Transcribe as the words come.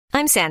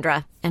I'm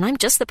Sandra, and I'm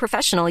just the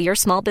professional your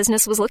small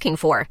business was looking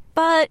for.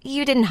 But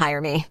you didn't hire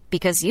me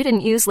because you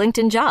didn't use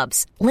LinkedIn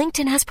Jobs.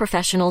 LinkedIn has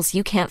professionals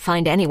you can't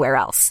find anywhere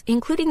else,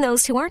 including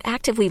those who aren't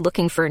actively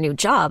looking for a new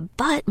job,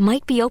 but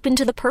might be open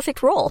to the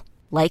perfect role,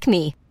 like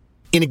me.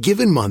 In a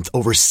given month,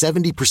 over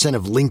 70%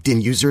 of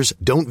LinkedIn users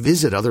don't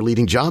visit other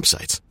leading job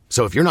sites.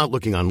 So if you're not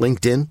looking on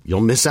LinkedIn,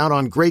 you'll miss out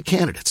on great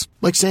candidates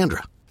like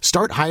Sandra.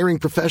 Start hiring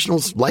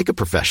professionals like a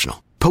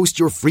professional. Post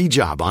your free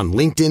job on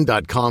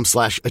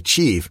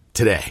linkedin.com/achieve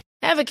today.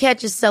 Ever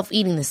catch yourself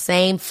eating the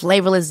same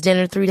flavorless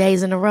dinner 3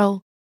 days in a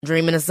row?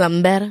 Dreaming of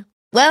something better?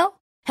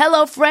 Well,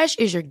 HelloFresh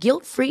is your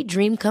guilt-free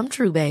dream come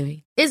true,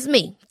 baby. It's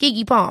me,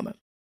 Keke Palmer.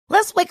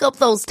 Let's wake up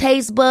those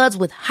taste buds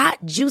with hot,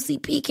 juicy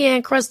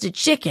pecan-crusted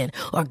chicken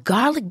or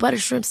garlic butter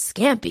shrimp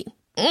scampi.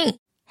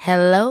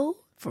 Hello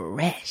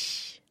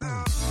Fresh.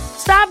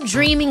 Stop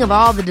dreaming of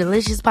all the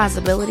delicious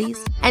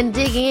possibilities and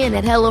dig in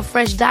at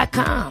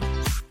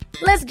HelloFresh.com.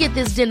 Let's get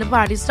this dinner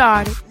party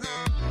started.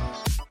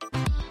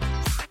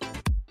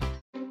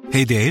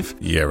 Hey, Dave.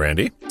 Yeah,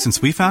 Randy.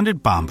 Since we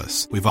founded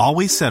Bombas, we've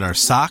always said our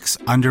socks,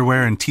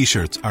 underwear, and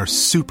T-shirts are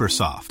super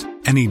soft.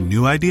 Any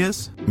new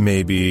ideas?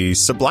 Maybe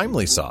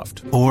sublimely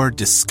soft. Or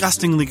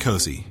disgustingly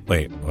cozy.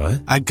 Wait,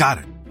 what? I got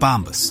it.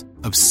 Bombas.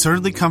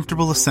 Absurdly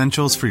comfortable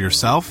essentials for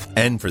yourself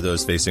and for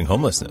those facing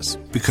homelessness.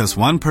 Because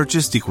one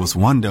purchased equals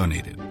one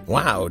donated.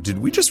 Wow, did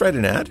we just write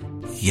an ad?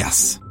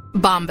 Yes.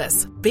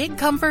 Bombas. Big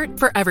comfort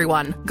for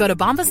everyone. Go to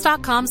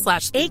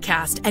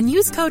bombas.com/ACAST and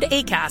use code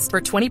ACAST for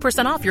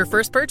 20% off your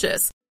first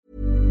purchase.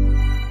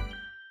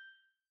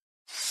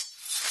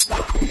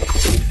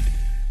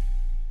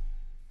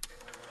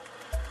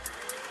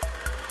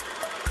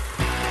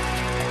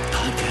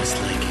 Podcast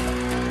like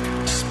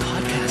it. Just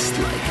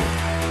podcast like it.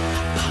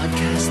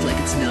 Podcast like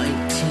it's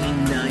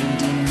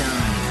 1999.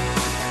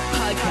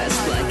 Podcast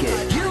like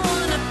it. You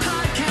want a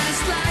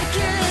podcast like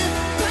it?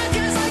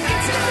 Podcast like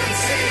it's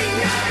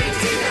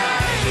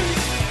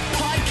 1999.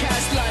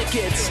 Podcast like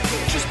it.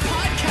 Just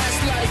podcast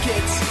like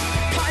it.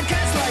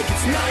 Podcast like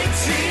it's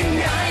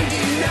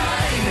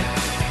 1999.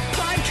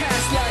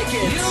 Podcast like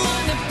it. You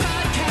want a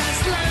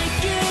podcast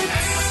like it?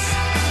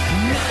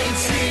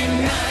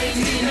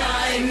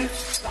 1999.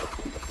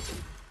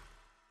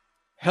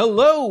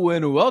 Hello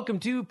and welcome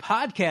to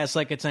Podcast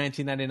Like It's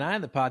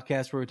 1999, the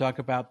podcast where we talk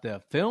about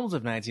the films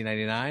of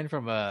 1999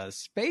 from a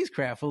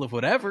spacecraft full of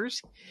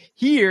whatevers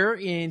here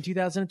in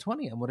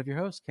 2020. I'm one of your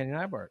hosts, Kenny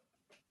Nybart.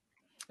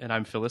 And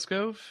I'm Phil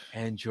Iskov.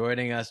 And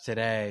joining us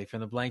today from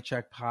the Blank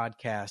Check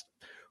podcast,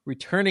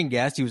 returning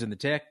guest, he was in The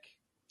Tick.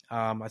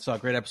 I saw a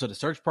great episode of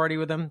Search Party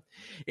with him.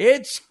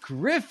 It's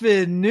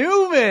Griffin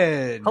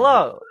Newman.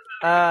 Hello.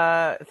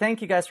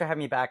 Thank you guys for having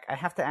me back. I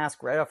have to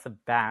ask right off the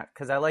bat,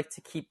 because I like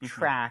to keep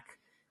track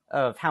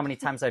of how many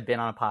times I've been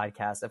on a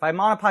podcast. If I'm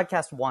on a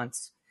podcast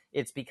once,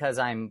 it's because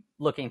I'm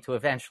looking to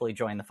eventually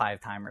join the Five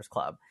Timers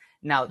Club.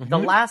 Now, the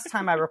last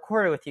time I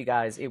recorded with you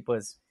guys, it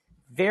was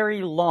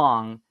very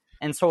long,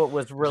 and so it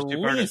was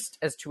released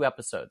as 2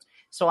 episodes.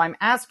 So I'm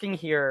asking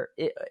here,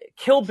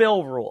 Kill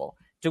Bill rule.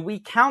 Do we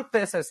count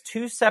this as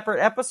 2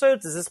 separate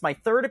episodes? Is this my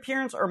 3rd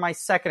appearance or my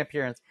 2nd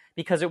appearance?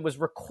 Because it was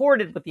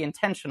recorded with the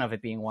intention of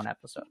it being 1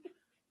 episode.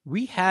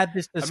 We had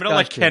this discussion. I'm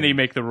going to let Kenny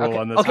make the rule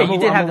on this. Okay, you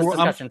did have this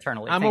discussion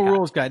internally. I'm a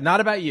rules guy.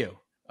 Not about you.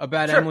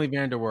 About Emily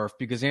Vanderwerf,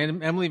 because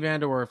Emily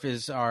Vanderwerf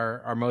is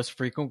our most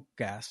frequent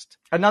guest.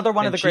 Another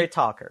one of the great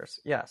talkers.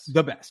 Yes.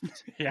 The best.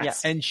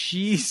 Yes. And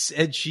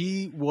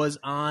she was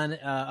on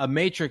a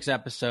Matrix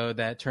episode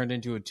that turned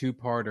into a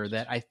 2-parter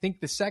that I think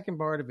the second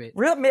part of it.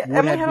 Really?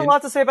 Emily had a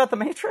lot to say about the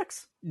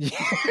Matrix?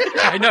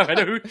 I know.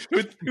 Who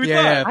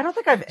thought? I don't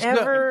think I've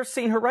ever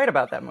seen her write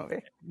about that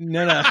movie.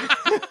 No.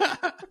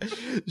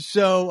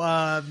 So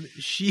I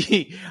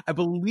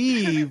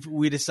believe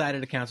we decided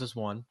to count as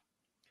 1.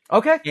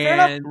 Okay, fair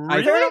enough.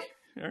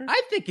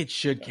 I think it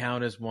should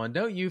count as 1,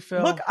 don't you,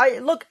 Phil? Look,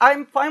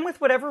 I'm fine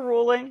with whatever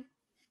ruling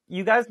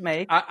you guys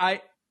make.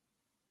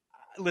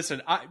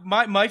 Listen.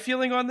 My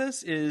feeling on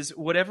this is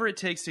whatever it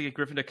takes to get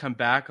Griffin to come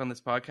back on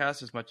this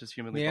podcast as much as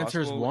humanly possible. The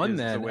answer is 1.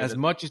 Then, as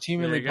much as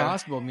humanly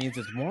possible means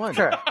it's 1.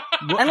 Sure.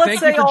 And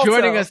thank you for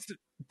joining us.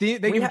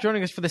 Thank you for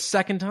joining us for the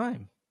 2nd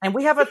time. And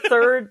we have a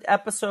 3rd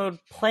episode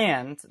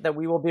planned that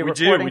we will be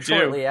recording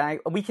shortly.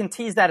 We can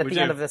tease that at the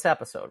end of this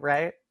episode,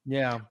 right?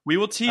 Yeah. We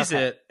will tease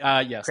it.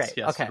 Yes. Great.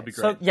 Yes. Okay. It'll be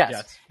great. So,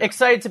 yes.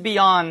 Excited to be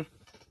on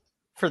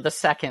for the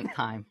 2nd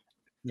time.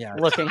 Yeah.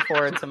 Looking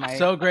forward to my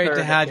So great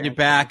to have you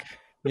back.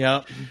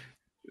 Yep.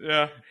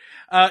 Yeah.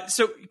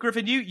 So,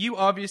 Griffin, you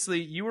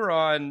obviously, you were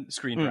on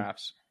Screen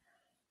Drafts.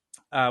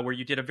 Where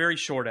you did a very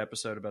short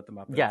episode about the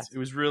Muppets. Yes. It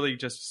was really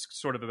just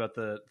sort of about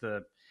the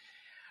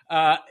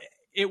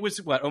it was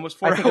almost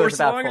 4 hours it was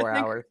about long, 4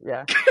 hours.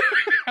 Yeah.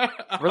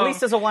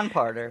 Released as a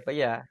 1-parter, but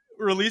yeah.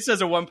 Released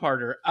as a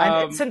 1-parter.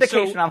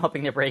 Syndication, I'm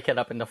hoping to break it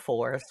up into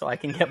 4 so I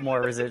can get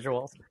more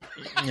residuals.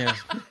 Yeah.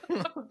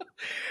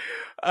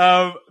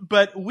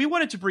 But we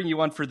wanted to bring you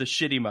on for the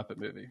shitty Muppet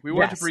movie. We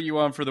wanted to bring you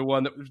on for the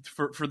one that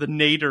for the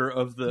nadir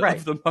of the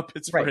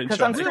Muppets franchise.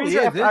 Because on Screen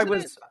Draft,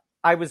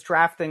 I was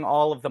drafting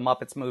all of the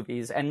Muppets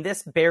movies, and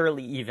this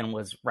barely even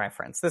was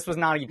referenced. This was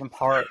not even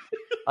part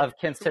of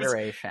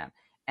consideration.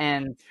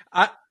 And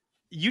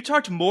you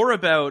talked more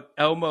about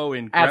Elmo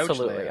in Grouchland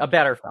absolutely a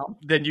better film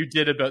than you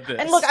did about this.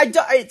 And look,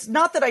 it's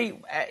not that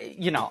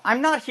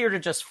I'm not here to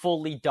just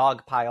fully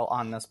dogpile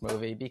on this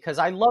movie, because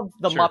I love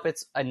the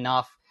Muppets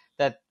enough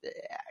that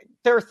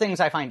there are things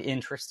I find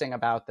interesting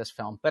about this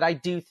film. But I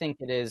do think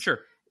it is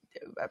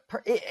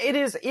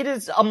it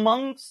is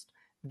amongst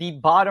the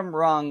bottom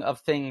rung of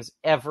things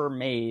ever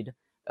made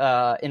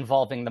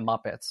involving the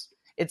Muppets.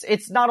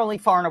 It's not only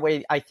far and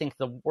away, I think,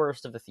 the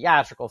worst of the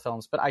theatrical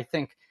films, but I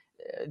think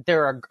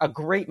there are a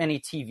great many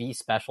TV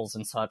specials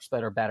and such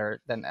that are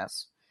better than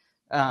this.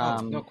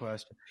 No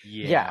question.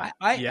 Yeah.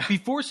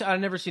 Before, I've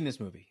never seen this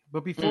movie,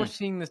 but before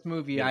seeing this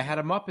movie, I had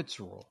a Muppets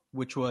rule,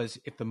 which was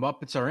if the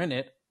Muppets are in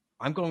it,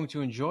 I'm going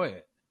to enjoy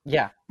it.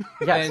 Yeah.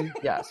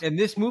 Yes. And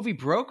this movie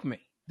broke me.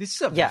 This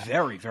is a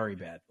very, very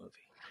bad movie.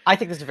 I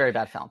think this is a very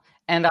bad film.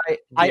 And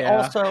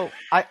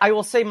I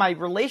will say my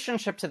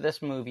relationship to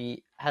this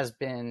movie has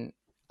been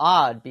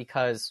odd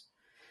because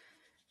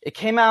it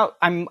came out,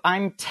 I'm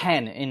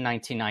 10 in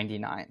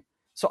 1999.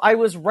 So I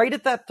was right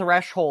at that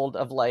threshold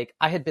of like,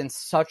 I had been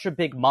such a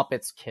big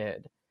Muppets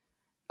kid.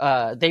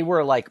 They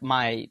were like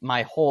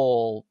my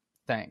whole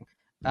thing.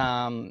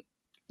 My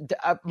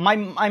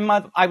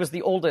mother, I was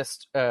the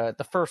oldest,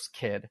 the first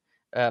kid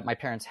my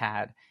parents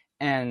had.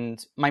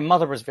 And my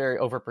mother was very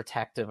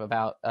overprotective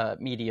about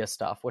media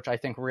stuff, which I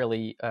think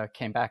really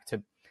came back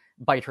to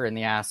bite her in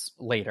the ass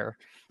later.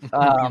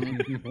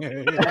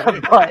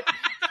 But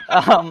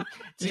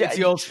it's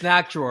the old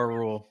snack drawer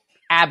rule.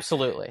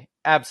 Absolutely.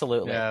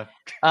 Yeah.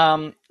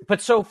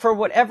 But so for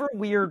whatever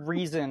weird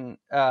reason,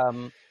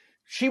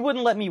 she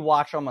wouldn't let me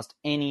watch almost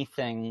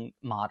anything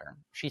modern.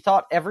 She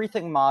thought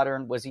everything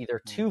modern was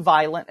either too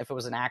violent if it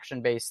was an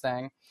action-based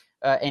thing,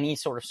 any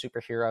sort of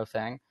superhero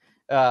thing,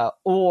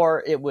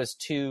 or it was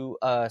too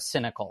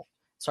cynical,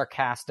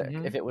 sarcastic,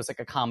 if it was like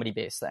a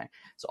comedy-based thing.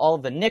 So all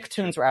of the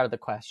Nicktoons were out of the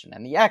question,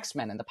 and the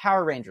X-Men and the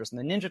Power Rangers and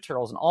the Ninja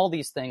Turtles and all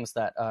these things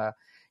that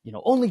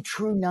only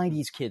true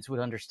 90s kids would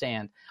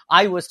understand.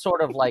 I was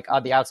sort of like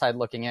on the outside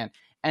looking in.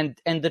 And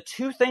the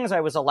two things I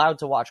was allowed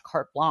to watch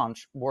carte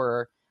blanche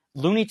were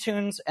Looney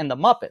Tunes and the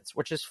Muppets,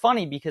 which is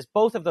funny because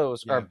both of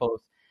those are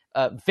both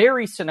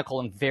very cynical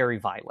and very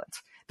violent.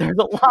 There's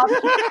a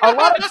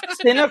lot of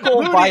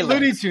cynical violence.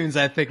 Looney Tunes,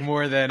 I think,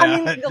 more than...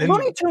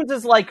 Looney Tunes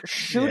is like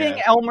shooting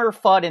Elmer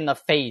Fudd in the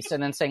face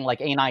and then saying, like,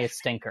 ain't I a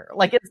stinker?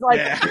 Like, it's like...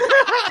 Yeah.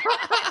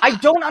 I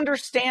don't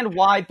understand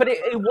why, but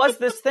it was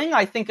this thing,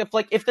 I think,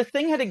 if the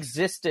thing had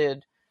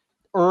existed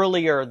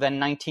earlier than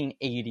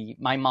 1980,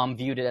 my mom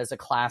viewed it as a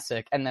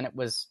classic, and then it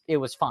was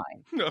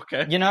fine.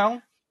 Okay. You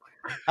know?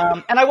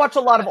 And I watched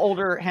a lot of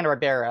older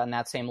Hanna-Barbera on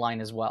that same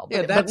line as well.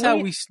 That's how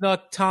we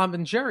snuck Tom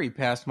and Jerry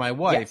past my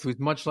wife, who's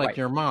much like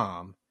your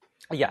mom.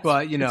 Yes.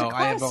 But,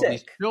 I have all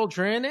these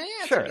children.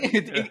 Sure.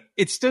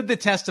 It stood the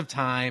test of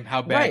time.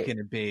 How bad can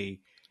it be?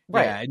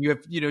 Right. Yeah, and you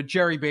have,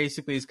 Jerry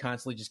basically is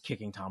constantly just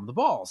kicking Tom the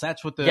balls.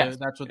 That's what the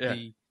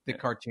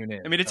cartoon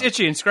is. I mean, it's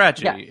itchy and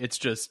scratchy. Yeah. It's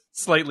just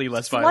slightly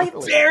less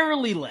violent.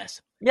 Barely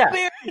less. Yeah.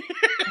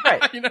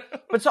 Right.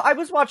 But so I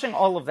was watching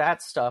all of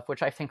that stuff,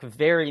 which I think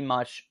very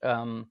much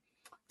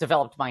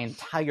developed my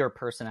entire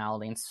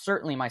personality and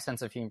certainly my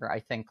sense of humor.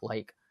 I think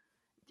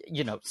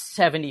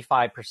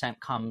 75%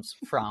 comes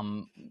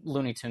from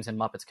Looney Tunes and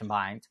Muppets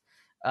combined,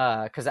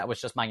 because that was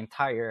just my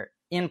entire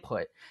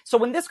input. So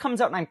when this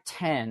comes out and I'm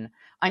 10,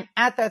 I'm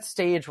at that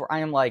stage where I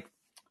am like,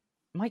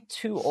 am I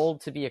too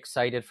old to be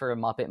excited for a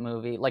Muppet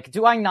movie? Like,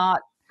 do I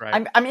not?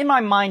 Right. I'm in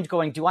my mind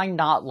going, do I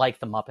not like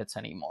the Muppets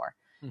anymore?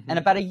 Mm-hmm. And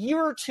about a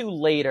year or two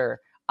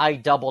later, I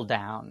double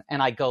down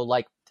and I go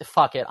like,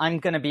 fuck it, I'm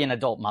going to be an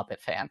adult Muppet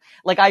fan.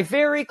 Like, I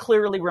very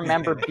clearly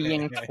remember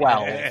being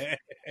 12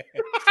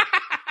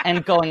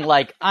 and going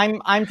like, I'm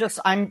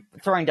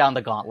throwing down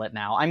the gauntlet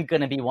now. I'm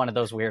going to be one of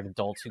those weird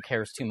adults who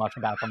cares too much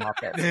about the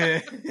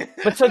Muppets.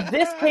 But so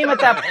this came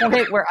at that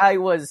point where I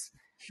was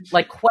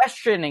like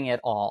questioning it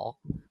all.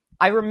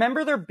 I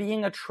remember there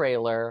being a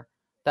trailer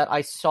that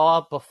I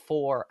saw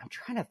before. I'm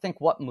trying to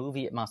think what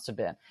movie it must have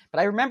been.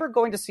 But I remember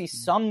going to see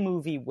some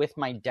movie with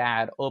my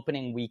dad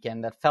opening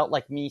weekend that felt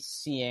like me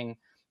seeing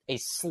a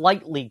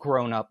slightly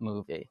grown-up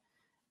movie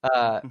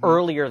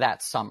earlier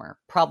that summer.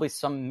 Probably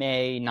some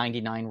May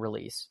 99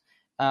 release.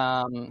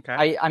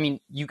 Okay. I mean,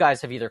 you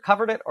guys have either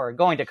covered it or are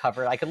going to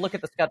cover it. I could look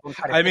at the schedule and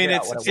try to figure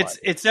out what it was.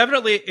 It's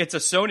definitely a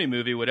Sony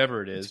movie,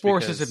 whatever it is. It's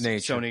Forces of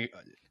Nature. Sony...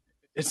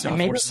 It's not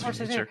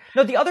Forces of Nature.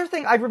 No, the other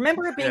thing, I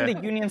remember it being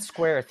the Union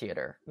Square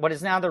Theater, what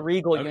is now the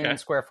Regal Union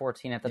Square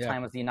 14 at the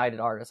time was the United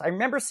Artists. I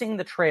remember seeing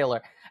the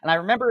trailer, and I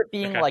remember it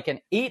being like an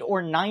 8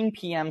 or 9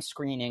 p.m.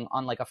 screening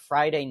on like a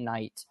Friday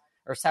night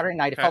or Saturday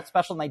night. It felt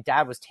special. My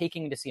dad was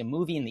taking me to see a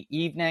movie in the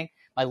evening.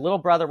 My little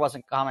brother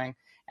wasn't coming,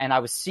 and I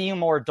was seeing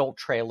more adult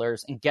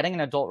trailers and getting an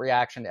adult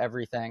reaction to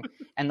everything.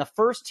 And the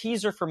first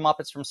teaser for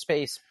Muppets from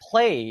Space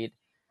played,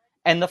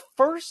 and the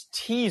first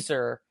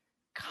teaser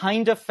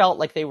kind of felt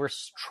like they were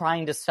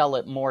trying to sell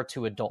it more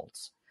to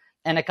adults.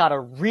 And it got a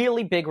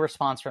really big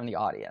response from the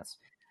audience.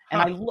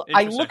 And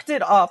I looked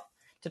it up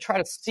to try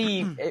to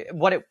see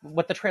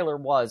what the trailer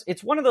was.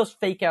 It's one of those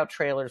fake out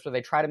trailers where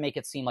they try to make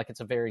it seem like it's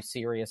a very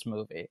serious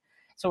movie.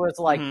 So it's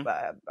like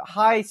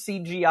high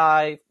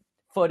CGI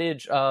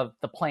footage of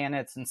the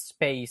planets and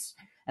space,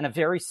 and a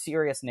very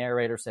serious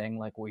narrator saying,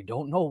 like, we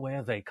don't know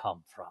where they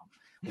come from.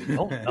 We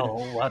don't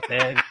know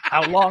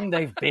how long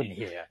they've been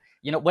here.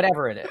 You know,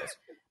 whatever it is.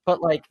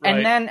 But like,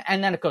 and then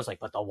it goes like,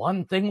 but the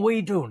one thing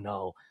we do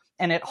know,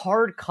 and it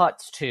hard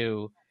cuts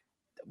to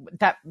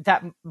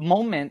that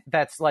moment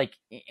that's like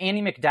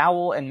Annie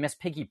McDowell and Miss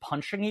Piggy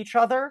punching each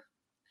other.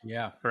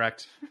 Yeah,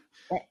 correct.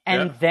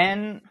 And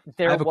then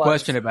there was... I have a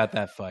question about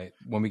that fight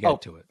when we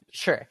get to it.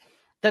 Sure.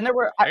 Then there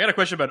were... I got a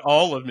question about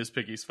all of Miss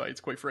Piggy's fights,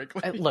 quite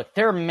frankly. Look,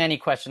 there are many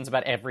questions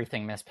about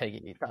everything Miss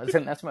Piggy does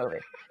in this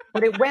movie.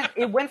 But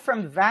it went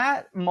from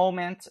that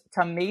moment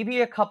to maybe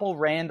a couple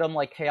random,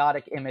 like,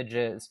 chaotic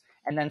images,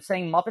 and then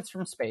saying Muppets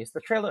from Space.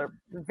 The trailer,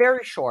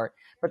 very short,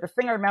 but the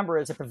thing I remember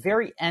is at the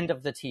very end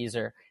of the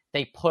teaser,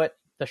 they put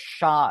the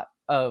shot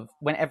of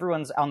when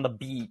everyone's on the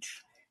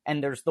beach,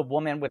 and there's the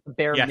woman with the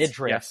bare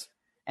midriff,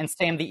 and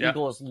Sam the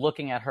Eagle is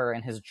looking at her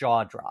and his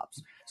jaw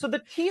drops. So the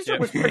teaser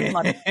was pretty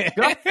much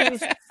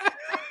just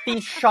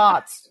these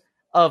shots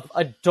of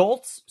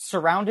adults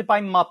surrounded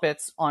by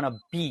Muppets on a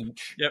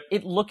beach,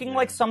 it looking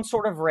like some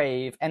sort of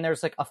rave, and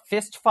there's like a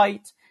fist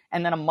fight,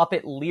 and then a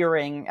Muppet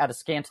leering at a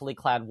scantily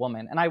clad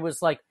woman. And I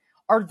was like,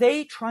 are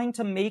they trying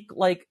to make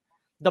like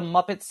the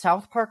Muppet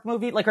South Park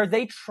movie? Like, are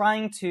they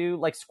trying to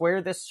like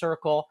square this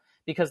circle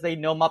because they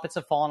know Muppets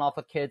have fallen off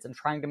with kids and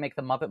trying to make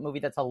the Muppet movie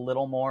that's a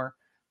little more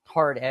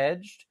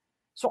hard-edged?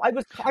 So I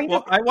was kind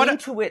of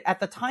into it at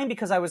the time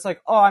because I was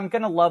like, oh, I'm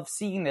going to love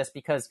seeing this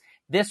because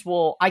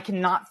I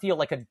cannot feel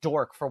like a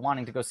dork for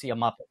wanting to go see a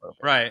Muppet movie.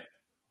 Right.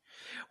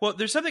 Well,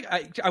 there's something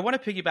I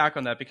want to piggyback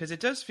on that because it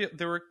does feel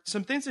there were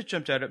some things that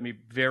jumped out at me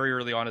very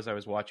early on as I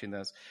was watching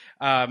this.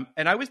 And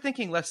I was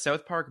thinking less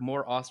South Park,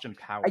 more Austin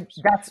Powers.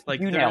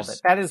 You nailed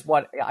it. That is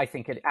what I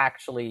think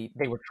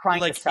they were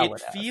trying to sell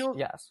it as.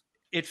 Yes.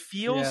 It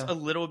feels a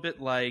little bit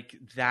like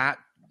that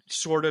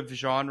sort of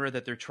genre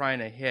that they're trying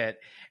to hit.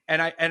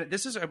 And I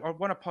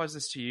want to pause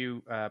this to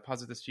you,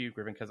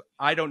 Griffin, because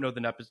I don't know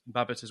the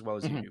Muppets as well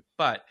as you do,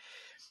 but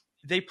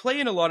they play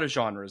in a lot of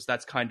genres.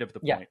 That's kind of the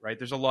point, right?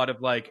 There's a lot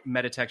of like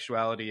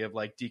metatextuality of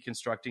like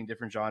deconstructing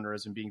different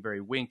genres and being very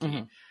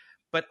winky.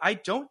 But I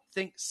don't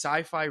think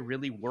sci-fi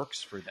really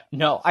works for them.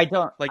 No, I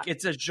don't. Like,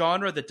 it's a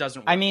genre that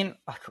doesn't work. I mean,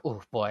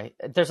 oh boy,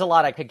 there's a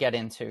lot I could get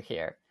into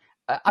here.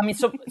 I mean,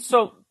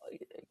 so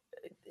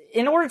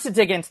in order to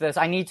dig into this,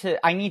 I need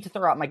to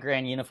throw out my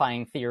grand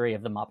unifying theory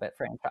of the Muppet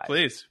franchise.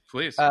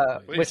 Please.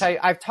 Which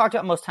I've talked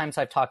about most times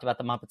I've talked about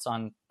the Muppets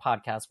on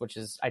podcasts, which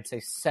is, I'd say,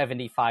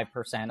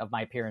 75% of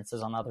my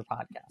appearances on other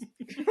podcasts.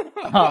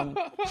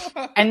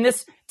 And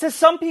this, to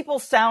some people,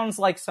 sounds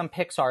like some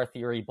Pixar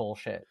theory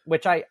bullshit,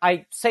 which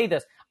I say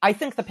this. I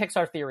think the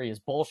Pixar theory is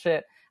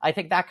bullshit. I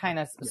think that kind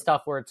of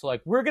stuff where it's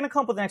like, we're going to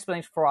come up with an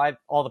explanation for why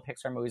all the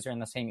Pixar movies are in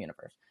the same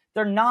universe.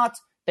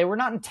 They were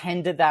not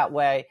intended that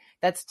way.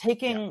 That's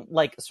taking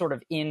like sort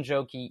of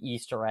in-jokey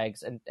Easter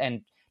eggs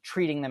and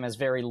treating them as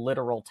very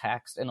literal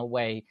text in a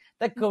way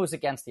that goes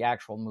against the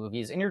actual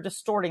movies. And you're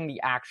distorting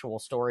the actual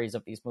stories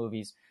of these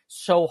movies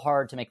so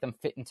hard to make them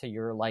fit into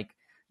your like,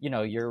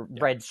 your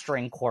red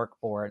string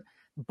corkboard.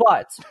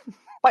 But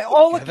by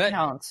all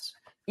accounts,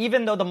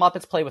 even though the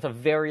Muppets play with a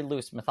very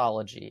loose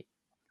mythology,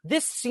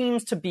 this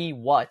seems to be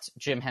what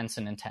Jim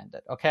Henson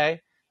intended,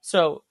 okay?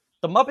 So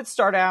the Muppets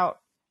start out,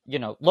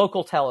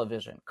 local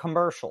television,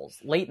 commercials,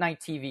 late night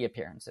TV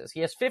appearances. He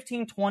has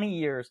 15, 20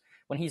 years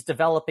when he's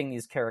developing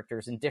these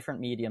characters in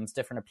different mediums,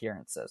 different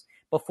appearances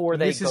before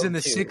they go to... This is in the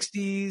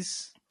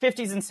 60s?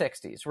 50s and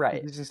 60s,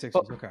 right. 50s and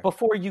 60s, okay.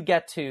 Before you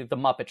get to The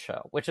Muppet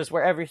Show, which is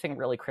where everything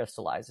really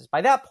crystallizes.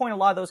 By that point, a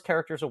lot of those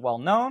characters are well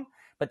known,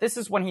 but this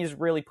is when he's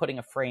really putting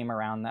a frame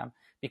around them.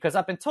 Because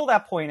up until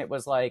that point, it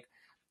was like,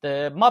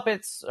 the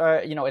Muppets,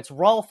 it's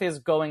Rolf is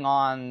going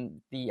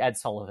on the Ed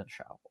Sullivan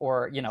Show,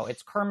 or,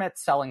 it's Kermit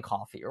selling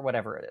coffee, or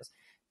whatever it is.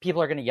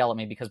 People are going to yell at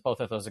me because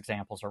both of those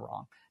examples are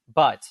wrong.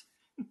 But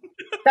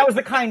that was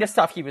the kind of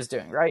stuff he was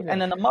doing, right? Yeah.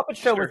 And then the Muppet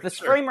Show was this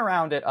frame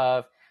around it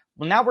of,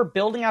 well, now we're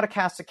building out a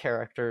cast of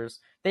characters.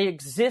 They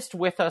exist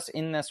with us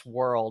in this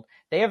world.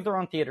 They have their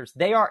own theaters.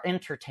 They are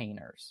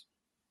entertainers.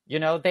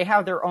 They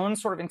have their own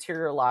sort of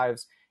interior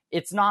lives.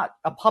 It's not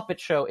a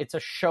puppet show. It's a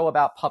show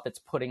about puppets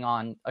putting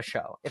on a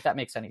show, if that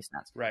makes any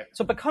sense. Right.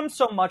 So it becomes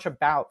so much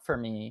about, for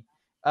me,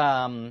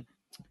 I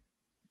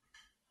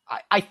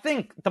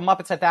think the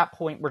Muppets at that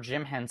point were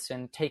Jim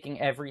Henson taking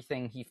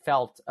everything he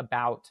felt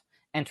about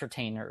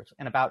entertainers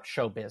and about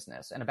show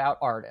business and about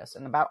artists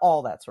and about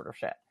all that sort of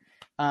shit.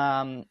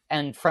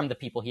 And from the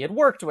people he had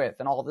worked with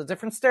and all the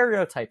different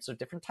stereotypes of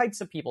different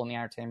types of people in the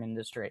entertainment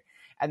industry.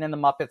 And then the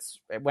Muppets,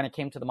 when it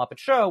came to the Muppet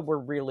Show, were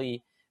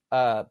really...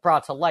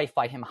 brought to life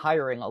by him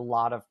hiring a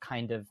lot of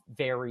kind of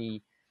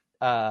very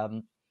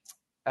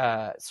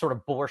sort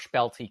of Borscht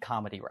Belty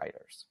comedy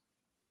writers,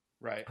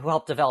 right? Who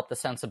helped develop the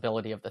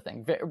sensibility of the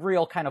thing.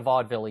 Real kind of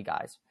vaudeville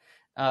guys,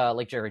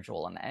 like Jerry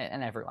Jewell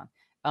and everyone.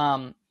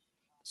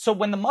 So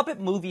when the Muppet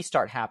movies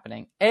start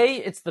happening,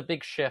 it's the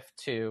big shift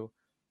to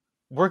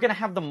we're going to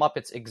have the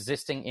Muppets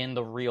existing in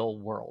the real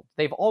world.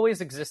 They've always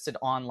existed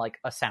on like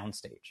a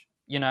soundstage,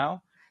 you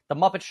know? The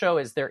Muppet Show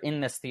is they're in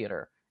this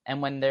theater.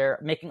 And when they're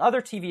making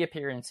other TV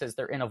appearances,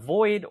 they're in a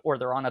void or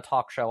they're on a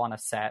talk show on a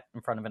set in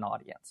front of an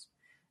audience.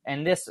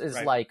 And this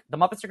is like, the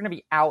Muppets are going to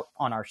be out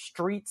on our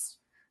streets.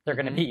 They're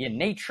going to be in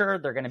nature.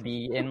 They're going to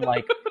be in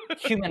like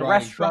human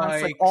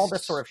restaurants, like all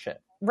this sort of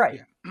shit.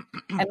 Right.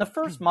 Yeah. And the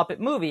first Muppet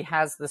movie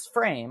has this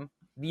frame,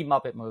 the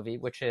Muppet movie,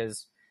 which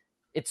is,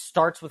 it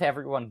starts with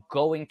everyone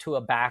going to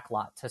a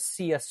backlot to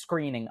see a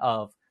screening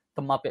of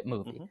the Muppet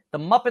movie. Mm-hmm. The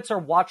Muppets are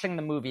watching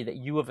the movie that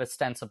you have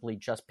ostensibly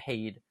just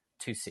paid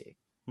to see.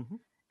 Mm-hmm.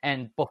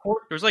 And before...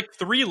 There's like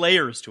 3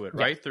 layers to it,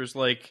 right? There's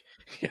like...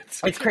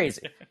 It's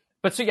crazy.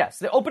 But so yes,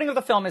 the opening of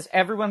the film is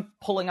everyone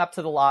pulling up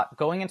to the lot,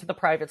 going into the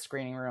private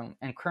screening room,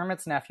 and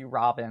Kermit's nephew,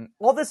 Robin...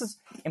 Well, this is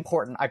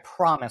important, I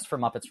promise, for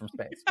Muppets from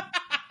Space.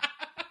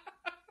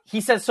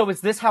 He says, so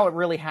is this how it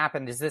really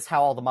happened? Is this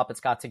how all the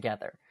Muppets got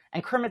together?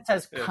 And Kermit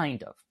says,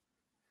 kind of.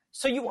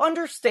 So you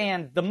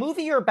understand the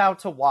movie you're about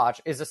to watch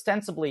is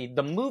ostensibly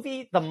the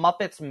movie the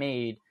Muppets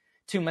made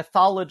to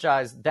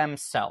mythologize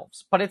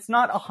themselves. But it's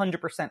not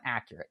 100%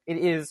 accurate. It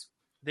is...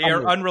 They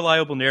are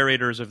unreliable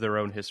narrators of their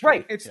own history.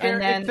 Right. It's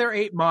their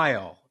 8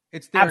 Mile.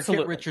 It's their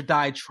Get Rich or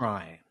Die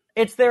Trying.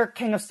 It's their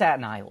King of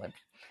Staten Island.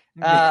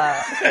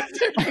 It's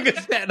their King of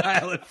Staten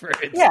Island, for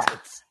instance. Yeah.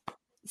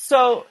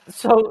 So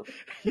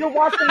you're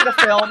watching the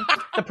film,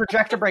 the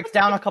projector breaks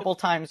down a couple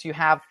times, you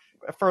have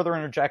further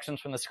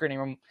interjections from the screening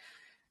room,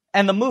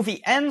 and the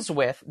movie ends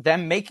with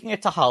them making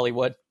it to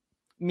Hollywood,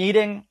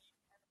 meeting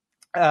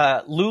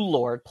Lew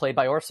Lord, played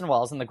by Orson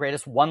Welles, in the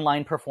greatest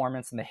one-line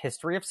performance in the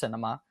history of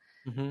cinema,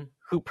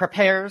 who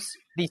prepares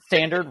the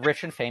standard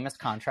rich and famous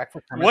contract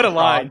for Kermit what a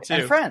line, too.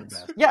 And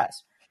Friends.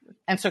 Yes.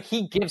 And so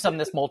he gives them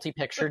this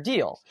multi-picture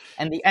deal.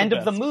 And the end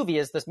of the movie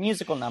is this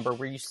musical number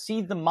where you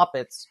see the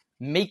Muppets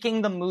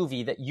making the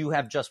movie that you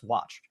have just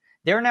watched.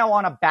 They're now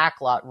on a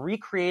backlot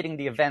recreating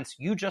the events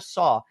you just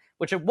saw,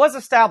 which it was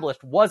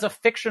established was a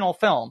fictional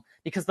film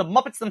because the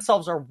Muppets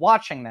themselves are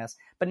watching this,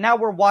 but now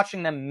we're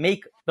watching them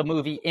make the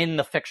movie in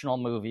the fictional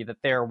movie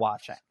that they're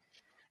watching.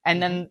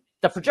 And then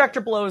the projector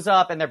blows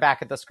up and they're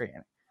back at the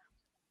screen.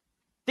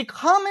 The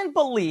common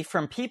belief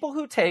from people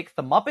who take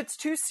the Muppets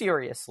too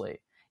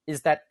seriously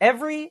is that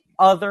every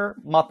other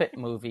Muppet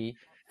movie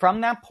from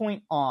that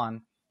point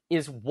on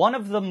is one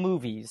of the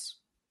movies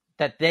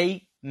that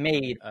they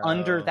made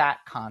under that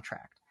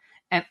contract.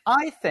 And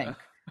I think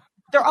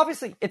they're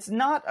obviously, it's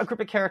not a group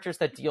of characters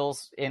that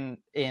deals in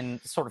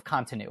sort of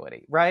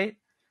continuity, right?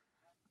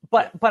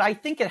 But I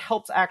think it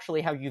helps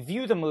actually how you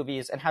view the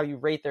movies and how you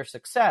rate their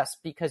success,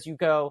 because you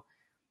go,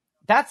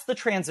 that's the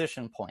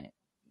transition point.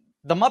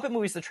 The Muppet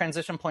movie is the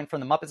transition point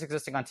from the Muppets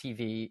existing on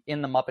TV,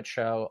 in the Muppet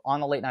Show, on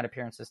the late night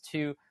appearances,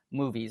 to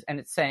movies. And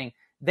it's saying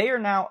they are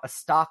now a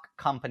stock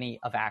company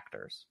of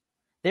actors.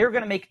 They're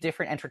going to make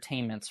different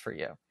entertainments for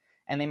you.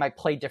 And they might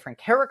play different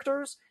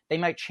characters. They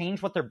might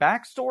change what their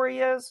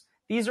backstory is.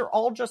 These are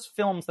all just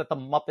films that the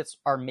Muppets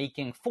are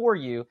making for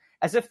you,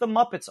 as if the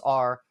Muppets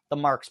are the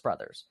Marx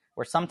Brothers,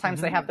 where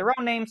sometimes they have their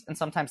own names and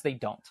sometimes they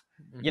don't,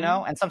 you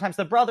know, and sometimes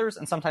they're brothers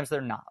and sometimes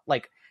they're not.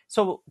 Like,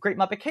 so Great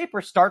Muppet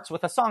Caper starts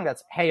with a song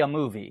that's, hey, a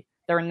movie.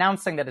 They're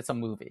announcing that it's a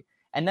movie.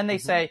 And then they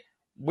say,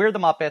 we're the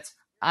Muppets.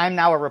 I'm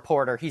now a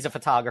reporter. He's a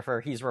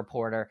photographer. He's a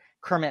reporter.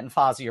 Kermit and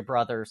Fozzie are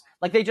brothers.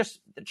 Like, they just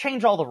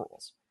change all the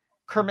rules.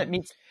 Kermit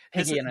meets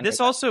Piggy. This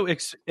also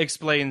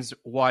explains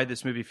why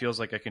this movie feels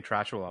like a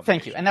contractual obligation.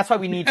 Thank you. And that's why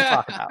we need to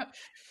talk about.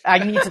 I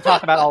need to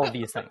talk about all of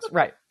these things.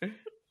 Right.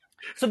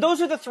 So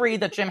those are the 3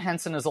 that Jim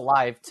Henson is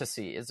alive to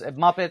see. Is a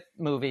Muppet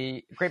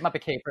movie, Great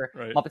Muppet Caper,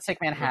 Muppets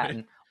Take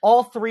Manhattan,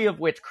 all 3 of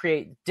which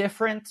create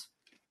different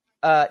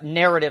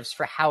narratives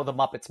for how the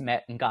Muppets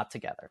met and got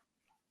together.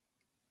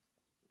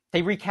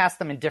 They recast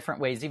them in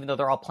different ways, even though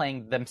they're all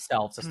playing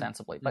themselves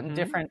ostensibly, but in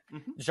different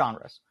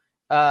genres.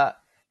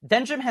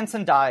 Then Jim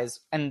Henson dies,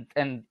 and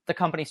the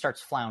company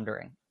starts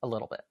floundering a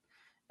little bit,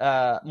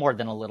 more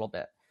than a little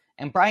bit.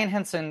 And Brian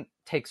Henson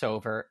takes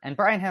over, and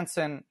Brian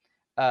Henson,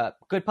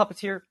 good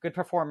puppeteer, good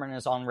performer in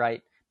his own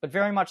right, but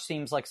very much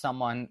seems like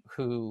someone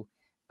who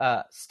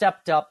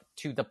stepped up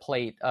to the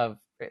plate of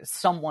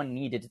someone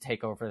needed to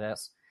take over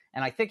this.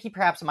 And I think he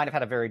perhaps might have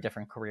had a very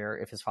different career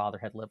if his father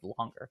had lived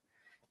longer.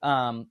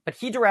 But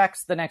he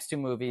directs the next 2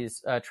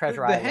 movies,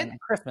 Treasure Island and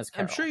Christmas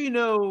Carol. I'm sure you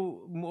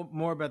know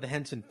more about the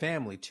Henson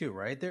family too,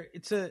 right?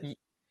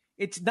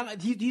 It's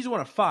not. He's one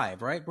of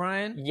 5, right,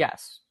 Brian?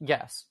 Yes.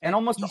 And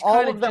almost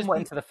all of them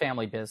went into the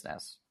family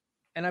business.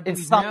 And I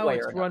believe now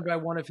it's run by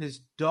one of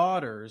his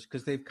daughters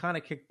because they've kind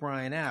of kicked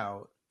Brian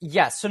out.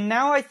 Yes. So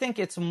now I think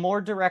it's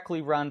more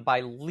directly run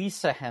by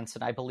Lisa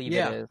Henson, I believe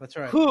it is. That's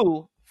right.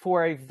 Who,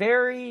 for a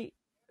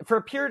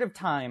period of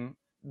time,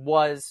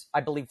 was,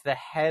 I believe, the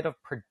head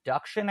of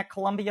production at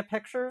Columbia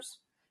Pictures,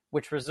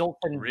 which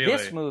resulted in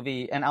this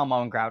movie and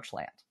Elmo and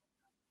Grouchland.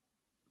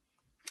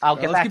 I'll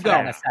get back to that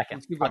in a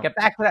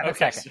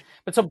second.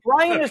 But so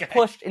Brian is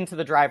pushed into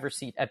the driver's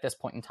seat at this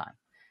point in time.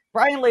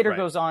 Brian later Right.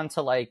 goes on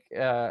to like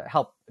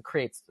help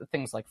create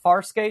things like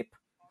Farscape.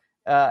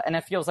 And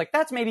it feels like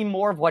that's maybe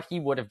more of what he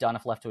would have done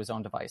if left to his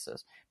own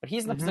devices. But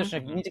he's in the position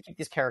of you need to keep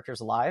these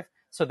characters alive.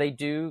 So they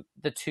do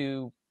the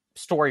 2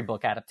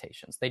 storybook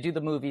adaptations. They do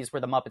the movies where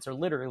the Muppets are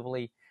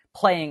literally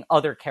playing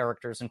other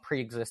characters in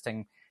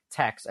pre-existing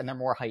text, and they're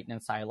more heightened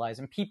and stylized.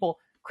 And people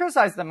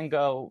criticize them and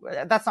go,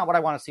 that's not what I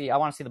want to see. I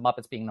want to see the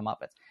Muppets being the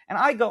Muppets. And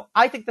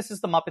I think this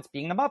is the Muppets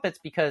being the Muppets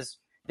because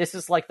this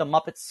is like the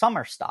Muppets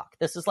summer stock.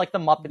 This is like the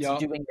Muppets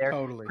doing their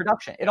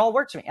production. It all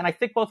works for me. And I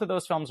think both of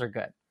those films are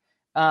good.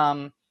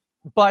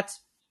 But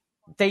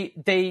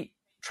they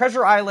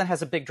Treasure Island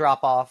has a big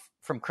drop off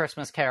from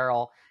Christmas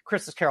Carol.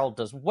 Christmas Carol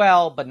does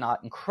well, but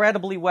not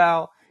incredibly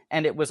well.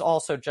 And it was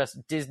also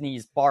just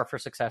Disney's bar for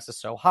success is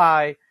so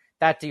high.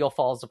 That deal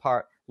falls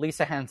apart.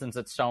 Lisa Hensen's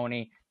at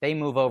Sony. They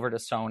move over to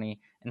Sony,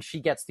 and she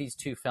gets these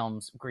 2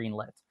 films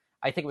greenlit.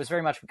 I think it was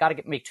very much, we got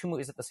to make 2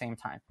 movies at the same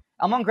time.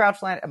 Elmo and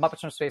Grouchland and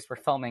Muppets from Space were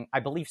filming, I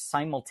believe,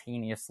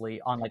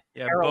 simultaneously on like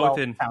both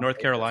in sound North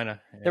stages.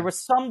 Carolina. Yeah. There was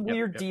some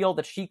weird deal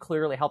that she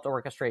clearly helped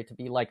orchestrate to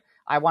be like,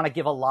 I want to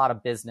give a lot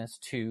of business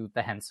to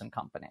the Henson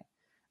Company,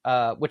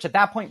 which at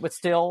that point was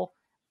still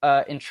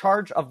in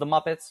charge of the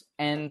Muppets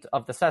and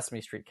of the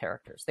Sesame Street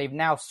characters. They've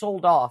now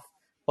sold off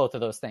both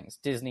of those things.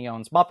 Disney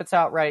owns Muppets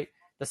outright.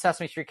 The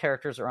Sesame Street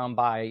characters are owned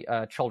by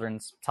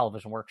Children's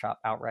Television Workshop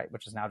outright,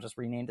 which has now just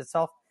renamed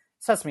itself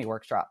Sesame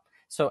Workshop.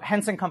 So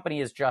Henson Company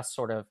is just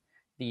sort of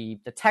the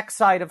tech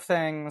side of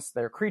things,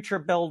 their creature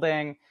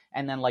building,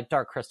 and then like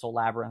Dark Crystal,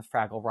 Labyrinth,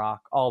 Fraggle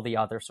Rock, all the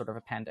other sort of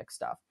appendix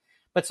stuff.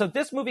 But so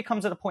this movie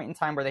comes at a point in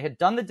time where they had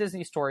done the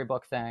Disney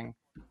storybook thing.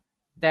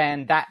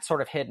 Then that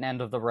sort of hit an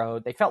end of the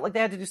road. They felt like they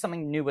had to do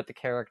something new with the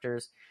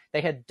characters.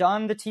 They had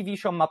done the TV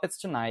show Muppets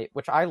Tonight,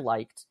 which I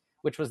liked,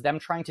 which was them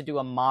trying to do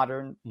a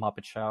modern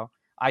Muppet show.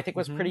 I think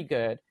was pretty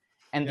good.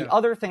 And the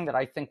other thing that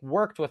I think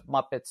worked with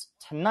Muppets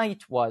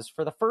Tonight was,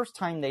 for the first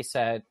time, they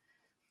said,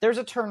 there's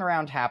a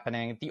turnaround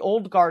happening. The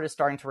old guard is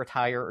starting to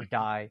retire or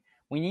die.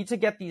 We need to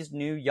get these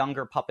new,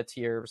 younger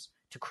puppeteers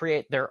to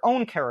create their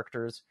own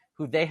characters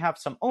who they have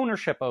some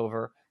ownership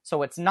over,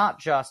 so it's not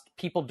just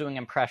people doing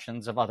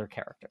impressions of other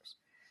characters.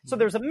 So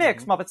there's a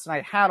mix. Muppets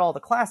Tonight had all the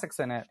classics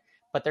in it,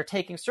 but they're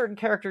taking certain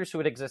characters who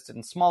had existed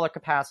in smaller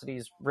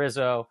capacities.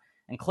 Rizzo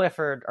and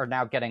Clifford are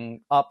now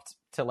getting up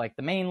to like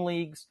the main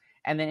leagues,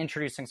 and then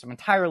introducing some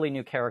entirely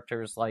new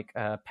characters like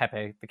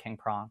Pepe the King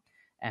Prawn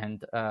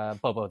and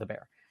Bobo the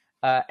Bear.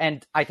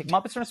 And I think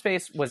Muppets from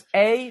Space was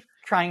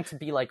trying to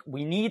be like,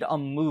 we need a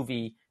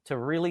movie to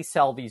really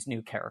sell these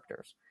new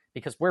characters,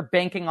 because we're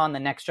banking on the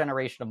next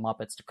generation of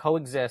Muppets to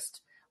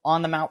coexist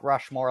on the Mount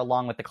Rushmore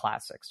along with the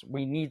classics.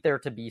 We need there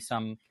to be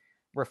some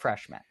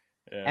refreshment.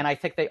 Yeah. And I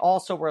think they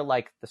also were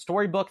like, the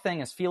storybook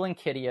thing is feeling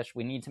kiddyish.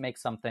 We need to make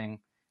something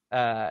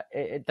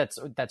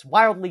that's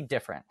wildly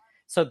different.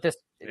 So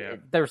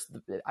there's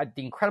the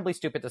incredibly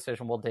stupid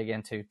decision we'll dig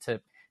into to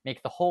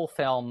make the whole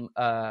film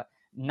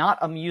not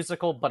a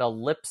musical, but a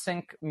lip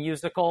sync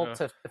musical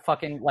to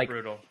fucking like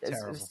brutal.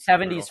 70s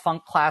brutal.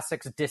 Funk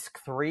classics disc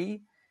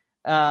 3.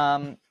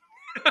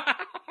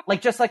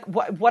 Like just like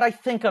what I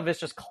think of as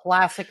just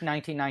classic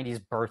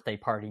 1990s birthday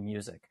party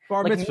music.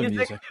 Bar like mitzvah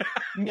music.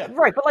 Yeah,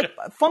 right, but like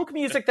funk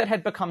music that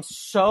had become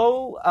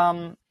so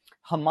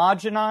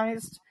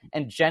homogenized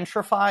and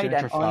gentrified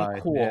and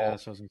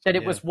uncool that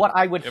it was what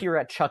I would hear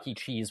at Chuck E.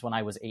 Cheese when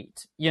I was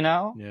 8, you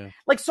know? Yeah.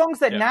 Like songs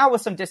that now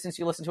with some distance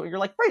you listen to it, you're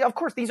like, right, of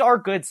course, these are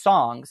good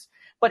songs.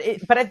 But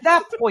at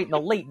that point in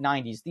the late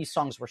 90s, these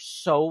songs were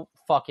so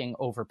fucking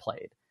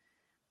overplayed.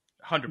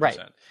 100%.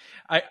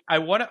 Right. I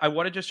want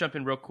to just jump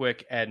in real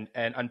quick and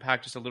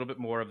unpack just a little bit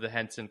more of the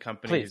Henson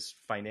Company's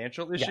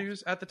financial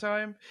issues at the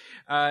time.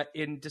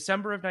 In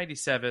December of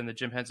 97, the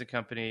Jim Henson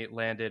Company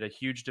landed a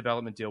huge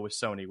development deal with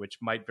Sony, which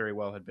might very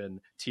well have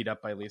been teed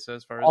up by Lisa,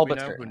 as far as we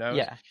know. Who knows?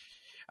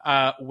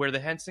 Yeah. Where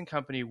the Henson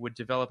Company would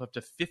develop up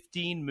to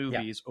 15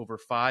 movies over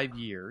 5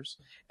 years,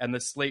 and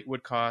the slate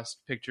would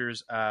cost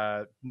pictures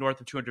north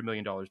of $200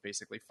 million,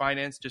 basically,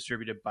 financed,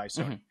 distributed by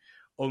Sony. Mm-hmm.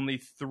 Only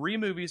 3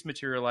 movies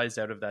materialized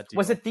out of that deal.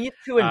 Was it these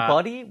two and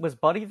Buddy? Was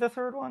Buddy the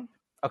third one?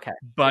 Okay.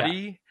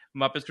 Buddy,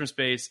 Muppets from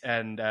Space,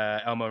 and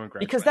Elmo and Grouchland.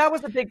 Because that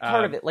was a big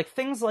part of it. Like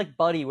things like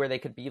Buddy, where they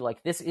could be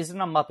like, this isn't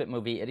a Muppet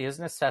movie. It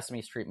isn't a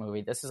Sesame Street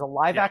movie. This is a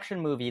live-action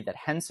movie that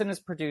Henson is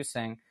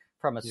producing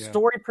from a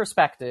story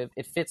perspective.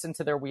 It fits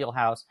into their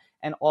wheelhouse.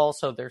 And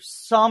also there's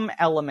some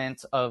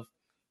element of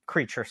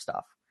creature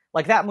stuff.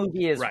 Like that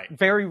movie is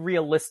very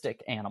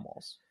realistic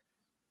animals.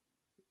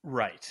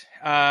 Right.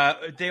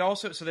 They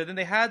also then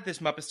they had this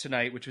Muppets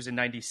Tonight, which was in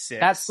 96.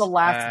 That's the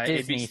last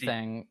Disney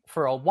thing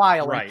for a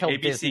while until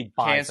ABC Disney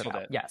buys canceled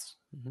it. Yes.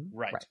 Mm-hmm.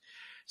 Right.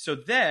 So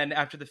then,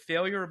 after the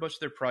failure of most of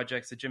their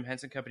projects, the Jim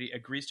Henson Company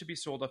agrees to be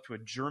sold off to a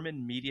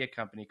German media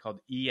company called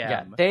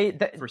EM.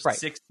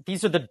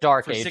 These are the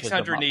dark ages of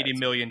 $680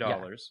 million.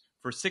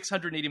 For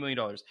 $680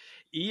 million.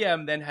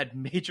 EM then had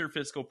major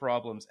fiscal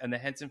problems, and the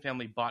Henson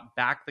family bought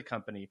back the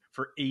company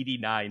for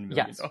 $89 million.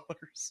 Yes.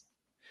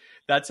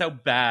 That's how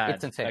bad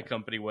that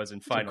company was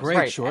in finals.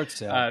 Great short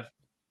sale.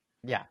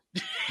 Yeah.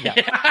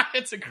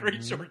 It's a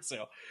great short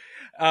sale.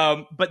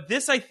 But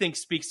this, I think,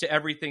 speaks to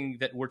everything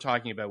that we're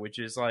talking about, which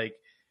is like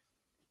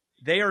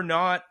they are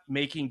not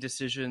making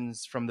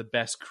decisions from the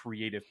best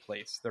creative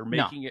place. They're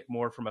making it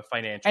more from a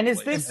financial And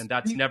is place, this? and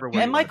that's never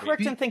where. Am I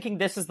correct in thinking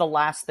this is the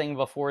last thing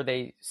before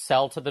they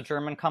sell to the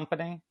German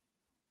company?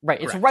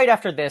 Right. It's right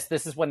after this.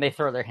 This is when they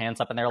throw their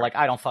hands up and they're like,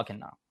 I don't fucking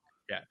know.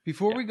 Yeah.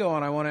 Before we go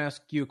on, I want to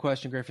ask you a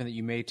question, Griffin, that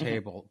you may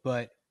table.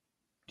 But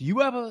do you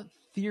have a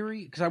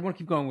theory? Because I want to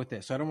keep going with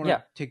this. So I don't want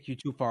to take you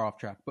too far off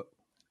track. But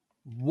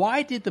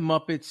why did the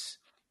Muppets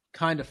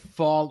kind of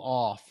fall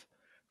off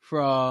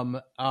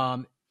from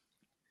from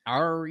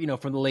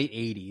the late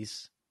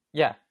 80s?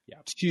 Yeah.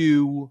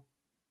 To,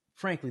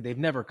 frankly, they've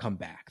never come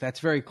back. That's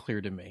very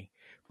clear to me.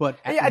 But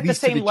at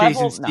least the same to the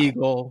level, Jason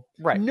Segel,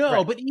 right?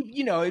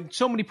 But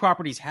so many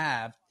properties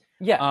have,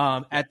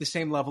 at the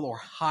same level or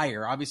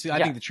higher. Obviously,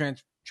 I think the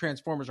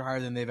Transformers are higher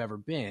than they've ever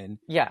been.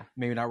 Yeah,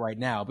 maybe not right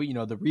now, but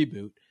the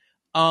reboot.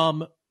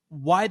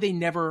 Why they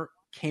never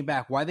came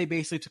back? Why they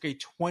basically took a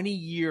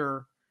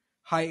 20-year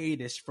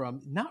hiatus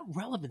from not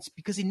relevance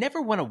because they never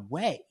went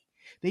away.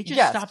 They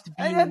just stopped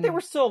being. And they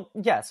were still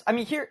I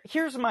mean,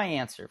 here's my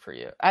answer for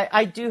you.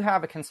 I do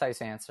have a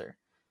concise answer.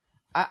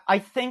 I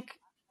think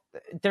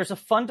there's a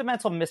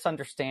fundamental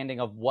misunderstanding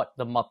of what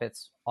the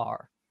Muppets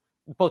are,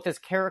 both as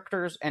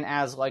characters and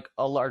as like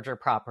a larger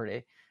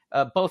property,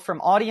 both from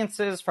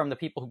audiences, from the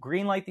people who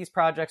greenlight these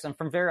projects, and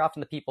from very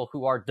often the people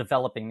who are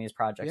developing these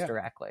projects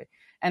directly.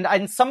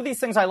 And some of these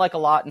things I like a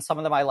lot, and some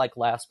of them I like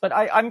less. But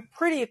I'm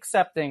pretty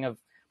accepting of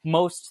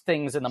most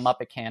things in the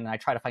Muppet canon. I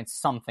try to find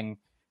something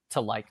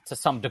to like to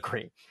some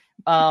degree.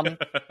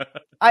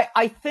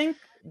 I think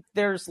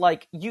there's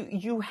like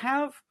you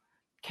have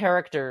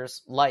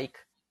characters like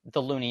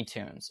the Looney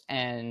Tunes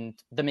and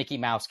the Mickey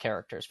Mouse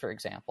characters, for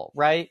example,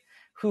 right?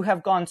 Who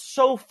have gone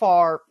so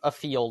far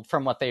afield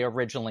from what they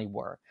originally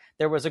were.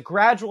 There was a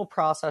gradual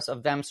process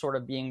of them sort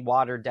of being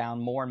watered down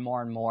more and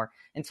more and more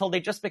until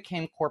they just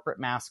became corporate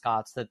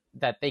mascots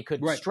that they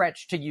could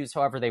stretch to use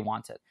however they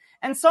wanted.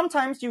 And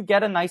sometimes you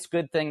get a nice,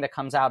 good thing that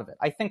comes out of it.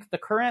 I think the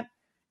current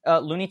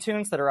Looney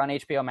Tunes that are on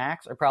HBO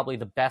Max are probably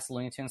the best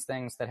Looney Tunes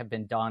things that have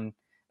been done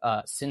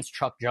since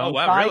Chuck Jones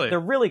died. Really? They're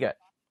really good.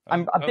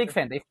 I'm a big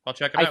fan. I'll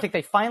check it out. I think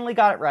they finally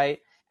got it right.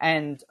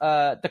 And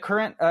the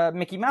current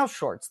Mickey Mouse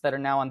shorts that are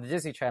now on the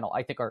Disney Channel,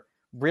 I think are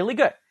really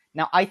good.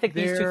 Now, I think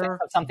these two things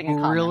have something in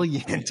common.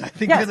 Brilliant. I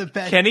think they're the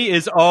best. Kenny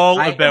is all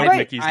about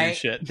Mickey's new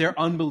shit. They're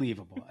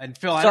unbelievable. And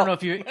Phil, I don't know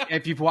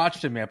if you've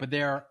watched them yet, but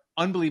they're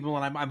unbelievable.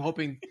 And I'm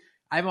hoping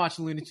I haven't watched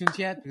the Looney Tunes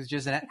yet because it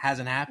just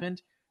hasn't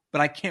happened. But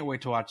I can't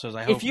wait to watch those.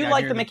 I hope if you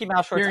like the Mickey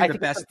Mouse shorts, I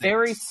think it's a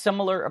very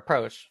similar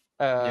approach,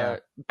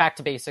 back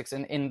to basics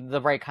in the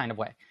right kind of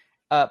way.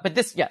 But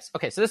this,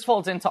 so this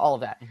folds into all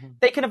of that. Mm-hmm.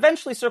 They can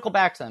eventually circle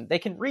back to them. They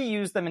can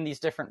reuse them in these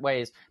different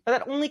ways, but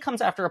that only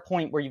comes after a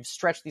point where you've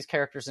stretched these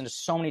characters into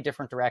so many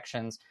different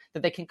directions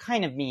that they can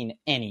kind of mean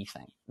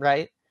anything,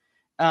 right?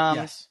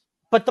 Yes.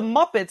 But the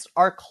Muppets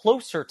are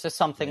closer to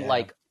something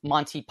like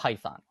Monty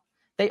Python.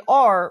 They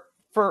are,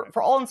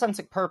 for all intents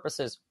and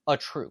purposes, a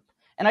troupe.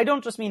 And I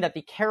don't just mean that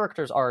the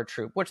characters are a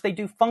troupe, which they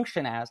do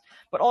function as,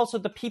 but also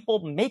the people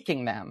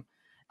making them.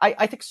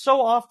 I think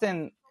so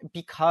often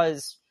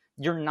because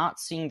you're not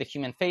seeing the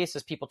human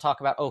faces, people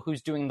talk about,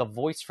 who's doing the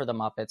voice for the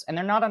Muppets? And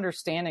they're not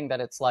understanding that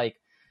it's like,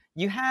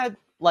 you had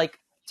like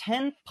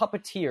 10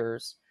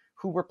 puppeteers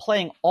who were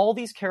playing all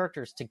these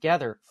characters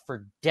together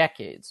for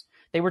decades.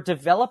 They were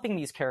developing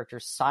these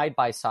characters side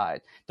by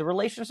side. The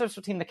relationships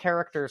between the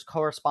characters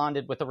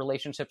corresponded with the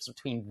relationships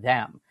between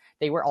them.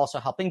 They were also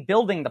helping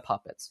building the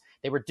puppets.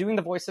 They were doing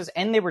the voices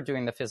and they were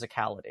doing the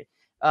physicality.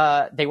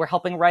 They were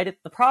helping write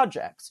the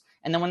projects.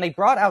 And then when they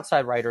brought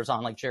outside writers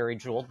on, like Jerry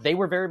Jewell, they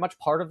were very much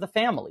part of the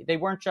family. They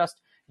weren't just,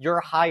 you're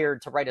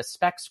hired to write a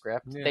spec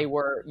script. Yeah. They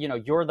were,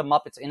 you're the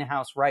Muppets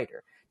in-house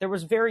writer. There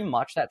was very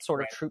much that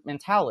sort of troupe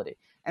mentality.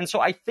 And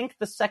so I think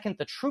the second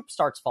the troupe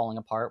starts falling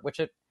apart, which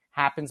it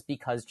happens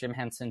because Jim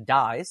Henson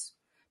dies,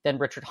 then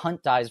Richard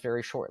Hunt dies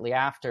very shortly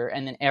after,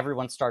 and then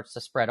everyone starts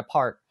to spread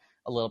apart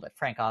a little bit.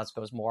 Frank Oz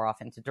goes more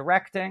off into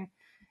directing.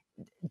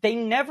 They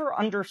never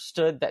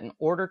understood that in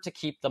order to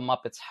keep the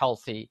Muppets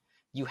healthy,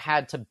 you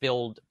had to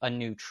build a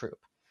new troupe.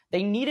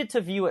 They needed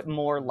to view it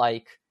more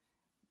like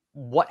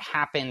what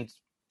happened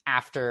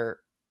after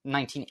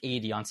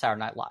 1980 on Saturday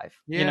Night Live.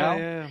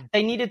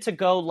 They needed to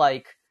go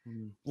like,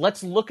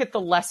 let's look at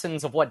the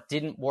lessons of what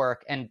didn't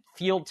work and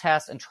field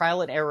test and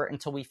trial and error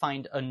until we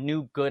find a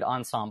new good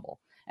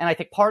ensemble. And I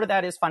think part of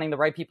that is finding the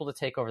right people to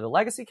take over the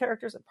legacy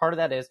characters, and part of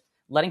that is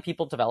letting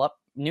people develop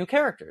new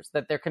characters,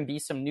 that there can be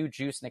some new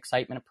juice and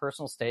excitement and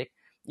personal stake.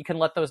 You can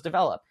let those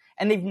develop.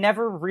 And they've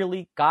never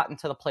really gotten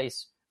to the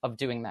place of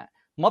doing that.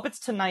 Muppets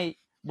Tonight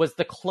was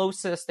the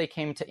closest they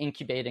came to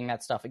incubating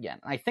that stuff again.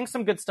 And I think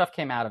some good stuff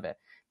came out of it.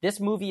 This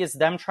movie is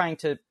them trying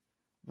to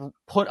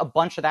put a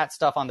bunch of that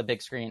stuff on the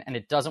big screen, and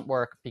it doesn't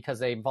work because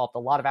they involved a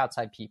lot of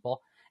outside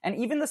people. And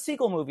even the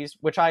Segel movies,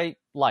 which I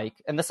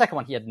like, and the second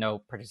one he had no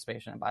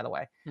participation in, by the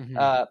way.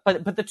 Mm-hmm.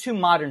 But the two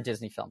modern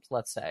Disney films,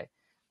 let's say,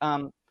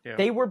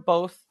 they were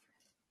both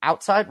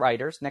outside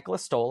writers,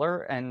 Nicholas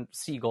Stoller and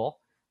Segel,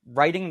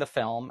 writing the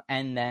film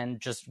and then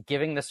just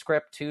giving the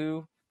script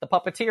to the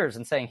puppeteers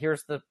and saying,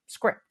 here's the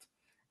script,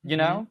 you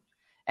know?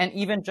 And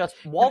even just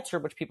Walter,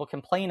 which people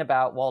complain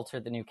about, Walter,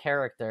 the new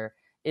character,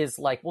 is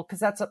like, well, because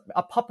that's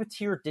a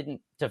puppeteer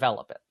didn't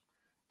develop it.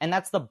 And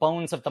that's the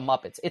bones of the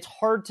Muppets. It's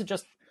hard to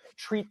just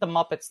treat the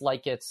Muppets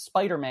like it's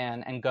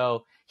Spider-Man and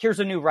go, here's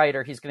a new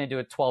writer, he's going to do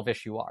a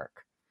 12-issue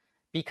arc.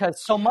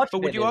 Because so much but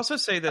of would it you is also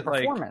say that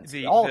like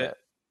all of it.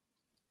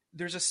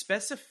 There's a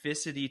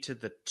specificity to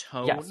the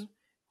tone Yes.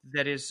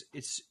 that is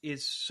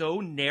so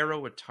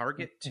narrow a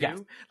target too. Yes.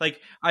 Like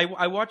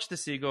I watched the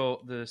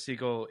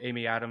Siegel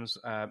Amy Adams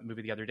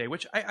movie the other day,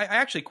 which I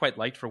actually quite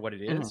liked for what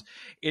it is.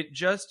 It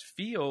just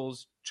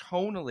feels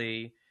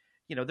tonally,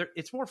 you know,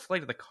 it's more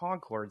Flight of the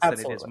Conchords than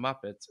it is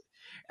Muppets,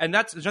 and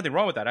there's nothing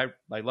wrong with that. I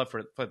love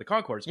Flight of the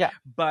Conchords, yeah.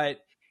 But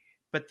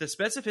the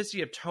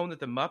specificity of tone that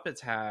the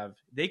Muppets have,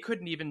 they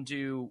couldn't even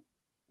do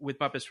with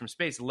Muppets from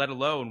Space, let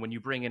alone when you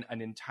bring in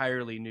an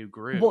entirely new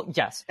group. Well,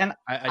 yes, and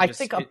I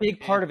think a big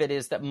part of it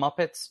is that the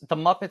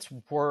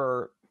Muppets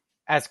were,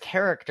 as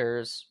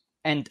characters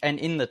and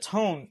in the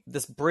tone,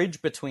 this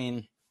bridge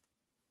between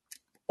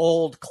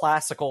old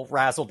classical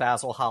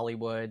razzle-dazzle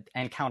Hollywood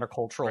and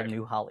countercultural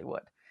new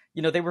Hollywood.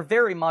 You know, they were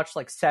very much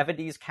like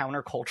 70s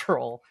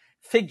countercultural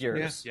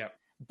figures,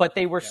 but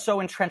they were so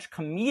entrenched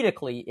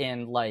comedically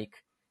in like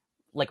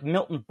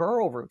Milton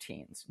Berle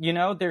routines. You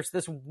know, there's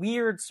this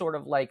weird sort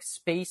of like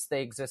space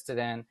they existed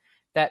in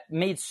that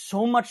made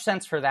so much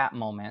sense for that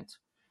moment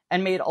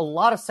and made a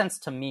lot of sense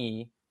to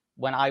me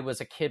when I was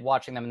a kid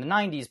watching them in the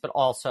 90s, but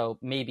also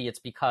maybe it's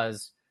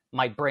because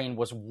my brain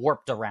was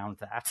warped around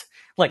that.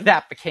 Like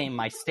that became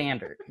my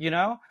standard, you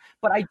know?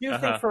 But I do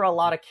think for a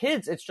lot of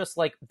kids, it's just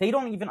like they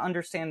don't even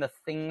understand the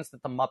things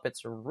that the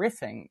Muppets are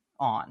riffing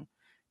on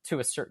to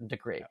a certain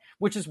degree,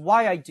 which is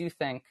why I do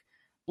think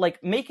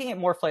like making it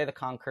more Flight of the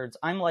Conchords,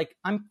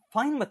 I'm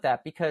fine with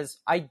that because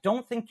I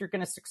don't think you're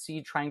going to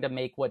succeed trying to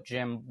make what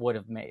Jim would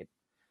have made.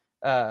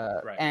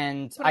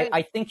 And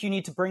I think you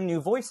need to bring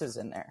new voices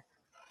in there.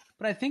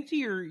 But I think to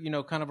your, you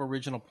know, kind of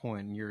original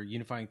point, your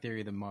unifying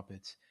theory of the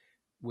Muppets,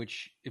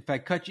 which if I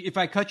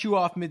cut you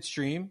off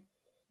midstream,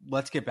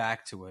 let's get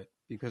back to it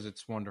because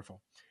it's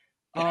wonderful.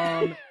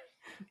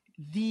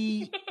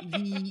 The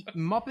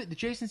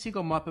Jason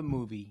Segel Muppet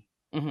movie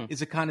is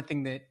the kind of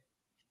thing that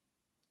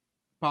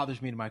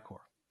bothers me to my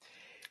core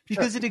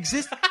because it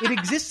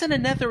exists in a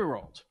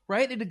netherworld,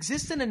 right? It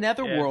exists in a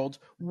netherworld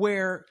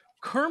where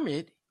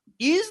Kermit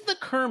is the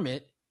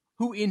Kermit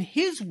who in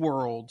his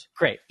world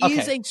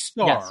is a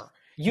star. Yes.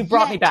 You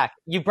brought me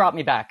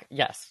back.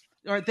 Yes.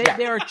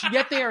 They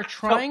are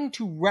trying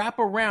to wrap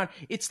around.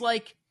 It's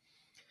like,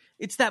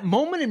 it's that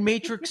moment in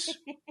Matrix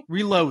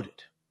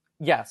Reloaded.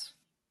 Yes.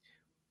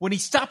 When he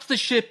stops the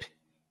ship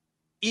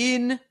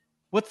in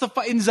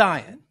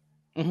Zion.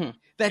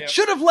 That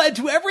should have led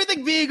to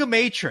everything being a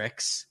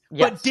Matrix,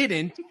 but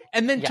didn't,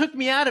 and then took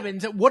me out of it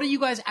and said, what are you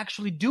guys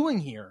actually doing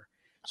here?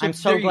 So I'm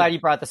so glad you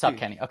brought this up,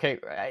 Kenny. Okay,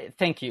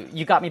 thank you.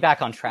 You got me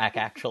back on track,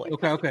 actually.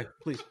 Okay,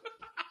 please.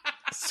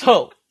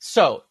 So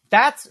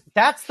that's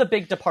the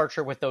big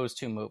departure with those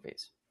two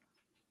movies.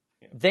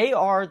 They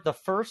are the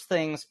first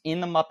things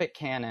in the Muppet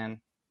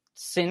canon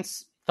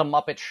since the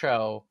Muppet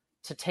Show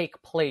to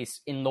take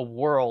place in the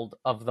world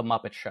of the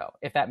Muppet Show,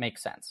 if that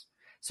makes sense.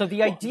 So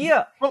the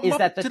idea is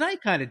that Tonight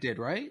kind of did,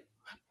 right?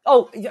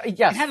 Oh, yes,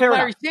 it had a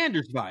Larry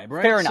Sanders vibe,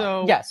 right? Fair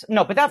enough. Yes,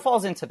 no, but that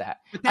falls into that.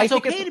 But that's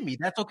okay to me.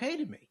 That's okay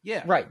to me.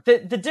 Yeah, right. The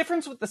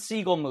difference with the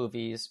Segel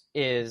movies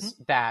is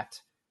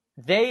that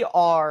they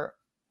are.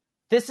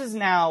 This is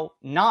now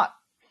not.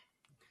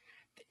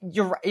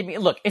 You're right. I mean,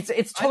 look,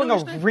 it's towing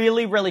a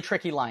really, really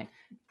tricky line.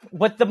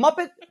 What the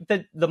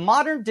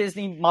modern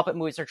Disney Muppet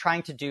movies are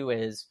trying to do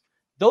is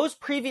those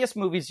previous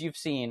movies you've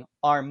seen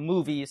are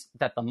movies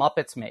that the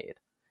Muppets made.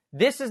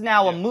 This is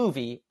now a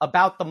movie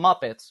about the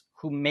Muppets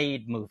who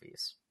made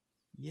movies.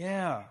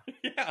 Yeah.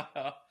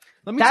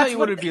 Let me tell you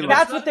what it'd be like.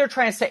 That's what they're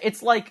trying to say.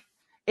 It's like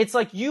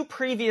you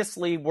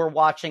previously were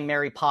watching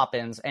Mary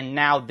Poppins and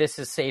now this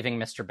is Saving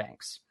Mr.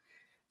 Banks.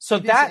 So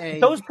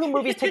those two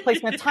movies take place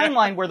in a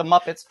timeline where the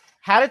Muppets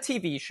had a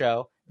TV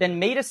show, then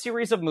made a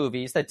series of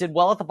movies that did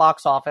well at the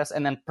box office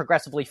and then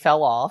progressively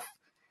fell off,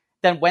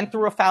 then went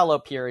through a fallow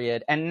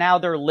period, and now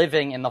they're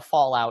living in the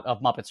fallout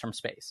of Muppets from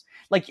Space.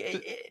 Like,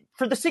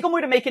 for the Segel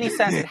movie to make any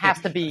sense, it has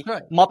to be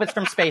Muppets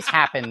from Space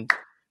happened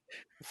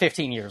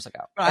 15 years ago.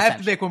 I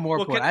have to make one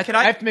more point. I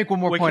have to make one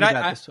more point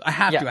about this. I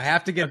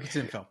have to get this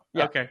info.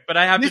 Yeah. Okay, but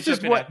I have this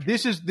to.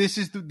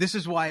 This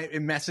is why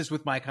it messes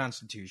with my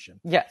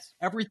constitution. Yes,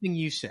 everything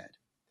you said.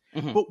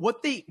 But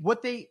what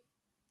they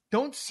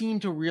don't seem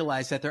to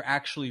realize that they're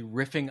actually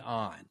riffing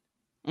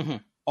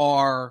on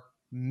are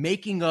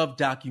making of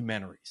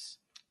documentaries.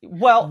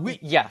 Well,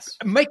 yes.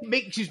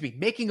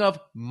 Making of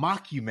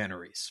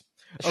mockumentaries.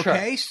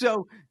 Okay,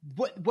 so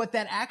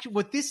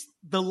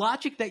the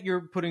logic that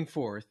you're putting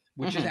forth,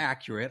 which is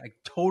accurate, I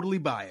totally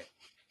buy it,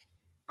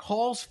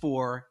 calls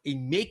for a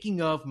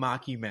making of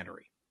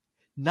mockumentary,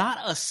 not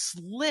a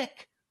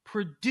slick,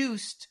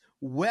 produced,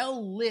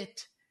 well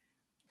lit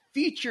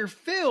feature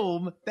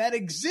film that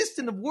exists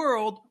in a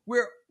world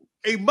where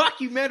a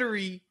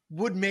mockumentary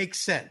would make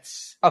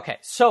sense. Okay,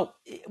 so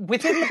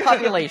within the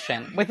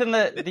population, within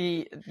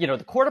the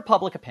the court of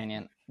public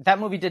opinion, that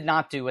movie did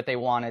not do what they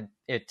wanted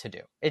it to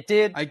do. It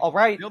did all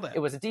right. It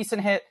was a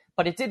decent hit,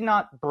 but it did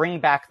not bring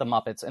back the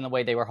Muppets in the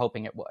way they were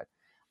hoping it would.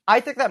 I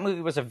think that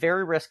movie was a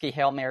very risky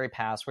Hail Mary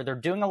pass where they're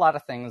doing a lot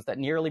of things that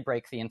nearly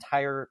break the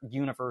entire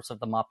universe of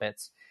the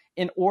Muppets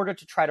in order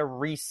to try to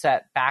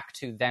reset back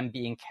to them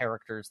being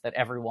characters that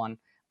everyone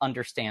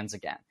understands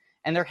again.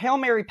 And their Hail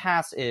Mary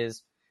pass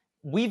is,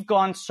 we've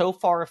gone so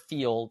far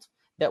afield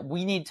that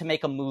we need to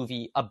make a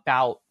movie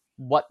about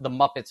what the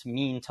Muppets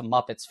mean to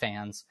Muppets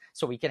fans,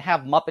 so we can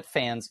have Muppet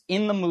fans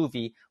in the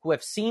movie who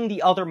have seen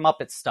the other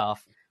Muppet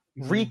stuff,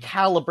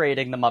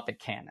 recalibrating the Muppet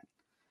canon.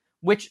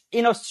 Which,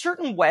 in a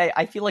certain way,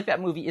 I feel like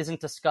that movie isn't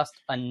discussed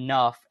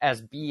enough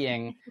as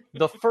being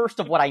the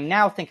first of what I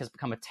now think has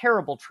become a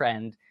terrible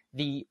trend,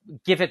 the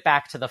give it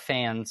back to the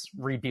fans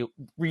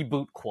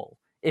reboot-quel,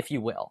 if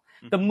you will.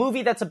 The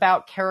movie that's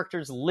about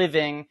characters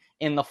living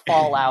in the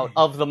fallout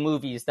of the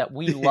movies that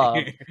we love,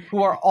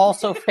 who are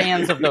also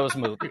fans of those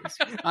movies.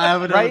 I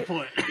have another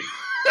point.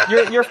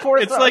 Your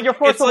Force Awakens,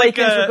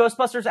 your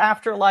Ghostbusters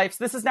Afterlives,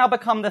 this has now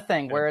become the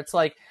thing where it's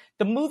like,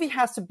 the movie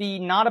has to be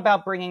not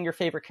about bringing your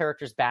favorite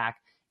characters back.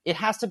 It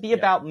has to be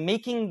about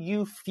making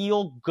you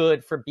feel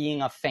good for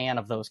being a fan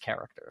of those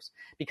characters.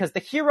 Because the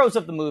heroes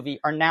of the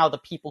movie are now the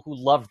people who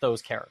love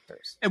those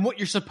characters. And what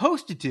you're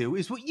supposed to do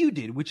is what you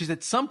did, which is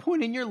at some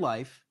point in your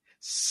life,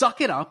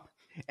 suck it up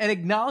and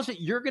acknowledge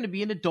that you're going to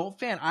be an adult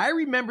fan. I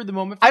remember the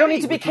moment. I don't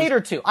need to be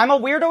catered to. I'm a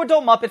weirdo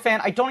adult Muppet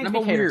fan. I don't need to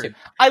be catered to.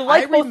 I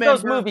like both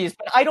those movies,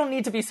 but I don't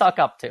need to be sucked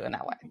up to in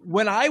that way.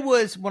 When I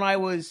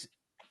was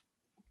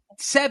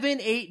 7,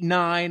 8,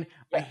 9,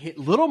 I hit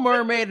Little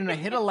Mermaid and I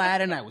hit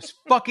Aladdin. I was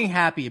fucking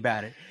happy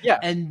about it. Yeah.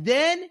 And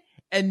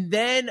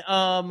then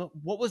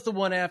what was the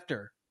one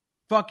after?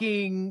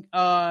 Fucking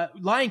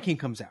Lion King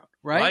comes out,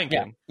 right? Lion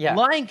King. Yeah.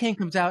 Lion King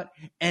comes out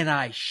and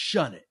I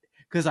shun it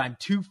because I'm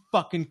too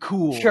fucking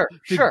cool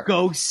to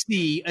go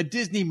see a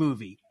Disney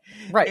movie.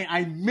 Right. And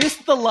I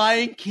missed the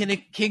Lion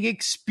King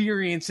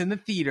experience in the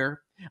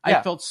theater.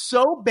 I felt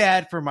so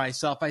bad for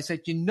myself. I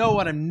said, you know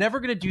what? I'm never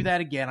going to do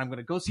that again. I'm going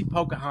to go see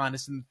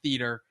Pocahontas in the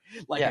theater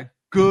like a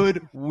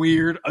good,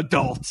 weird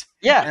adult.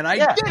 Yeah. And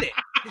I did it.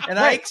 And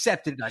I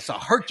accepted it. I saw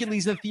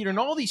Hercules in the theater and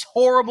all these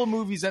horrible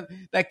movies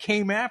that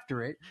came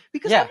after it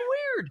because I'm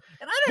weird.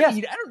 And I don't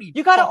need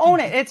you got to own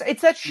it.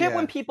 It's that shit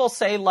when people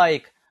say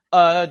like,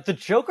 the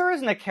Joker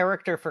isn't a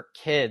character for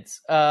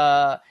kids.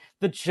 The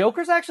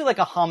Joker's actually like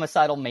a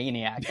homicidal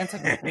maniac. And it's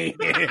like,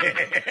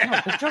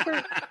 no,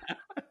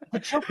 the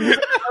Joker is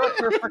a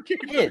character for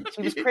kids.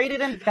 He was created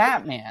in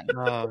Batman.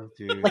 Oh,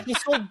 dude. Like, he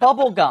sold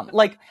bubblegum.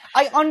 Like,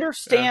 I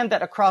understand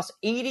that across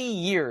 80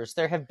 years,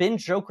 there have been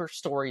Joker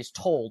stories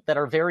told that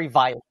are very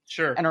violent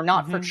and are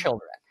not for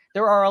children.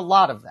 There are a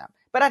lot of them.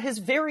 But at his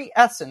very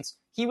essence,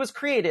 he was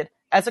created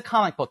as a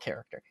comic book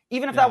character,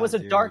 even if that was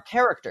a dark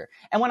character.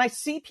 And when I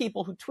see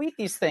people who tweet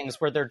these things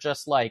where they're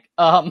just like,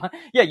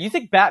 you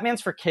think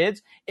Batman's for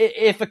kids?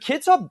 If a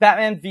kid saw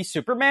Batman v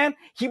Superman,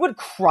 he would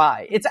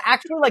cry. It's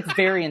actually like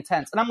very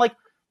intense. And I'm like,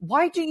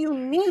 why do you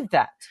need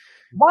that?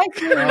 Why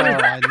do you need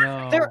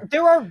that?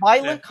 There are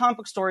violent comic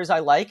book stories I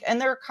like, and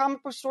there are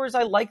comic book stories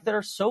I like that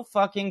are so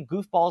fucking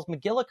goofballs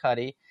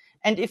McGillicuddy.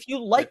 And if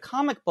you like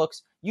comic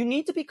books, you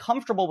need to be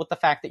comfortable with the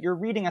fact that you're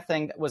reading a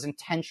thing that was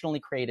intentionally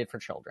created for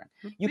children.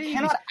 You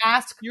cannot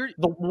ask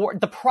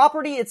the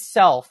property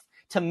itself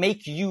to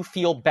make you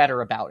feel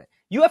better about it.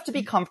 You have to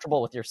be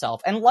comfortable with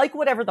yourself and like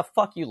whatever the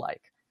fuck you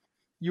like.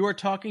 You are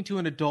talking to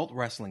an adult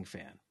wrestling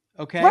fan,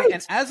 okay? Right.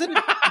 And as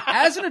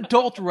an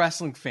adult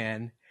wrestling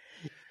fan,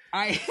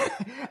 I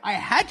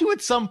had to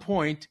at some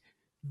point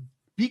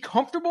be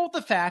comfortable with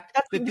the fact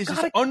that this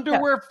is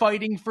underwear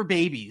fighting for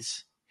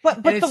babies.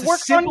 But the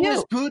work's on you.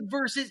 As good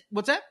versus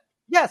what's that?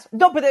 Yes.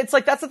 No, but it's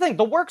like, that's the thing.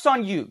 The work's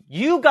on you.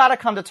 You got to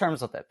come to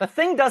terms with it. The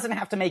thing doesn't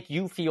have to make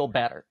you feel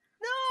better.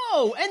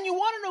 No. And you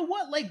want to know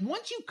what? Like,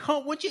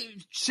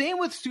 same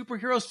with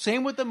superheroes,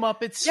 same with the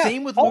Muppets,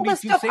 same with all Looney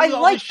this Tunes, stuff. same I with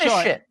all like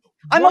this shit.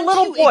 I'm a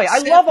little boy. I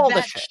love all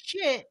this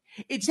shit.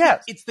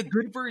 It's the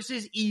good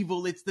versus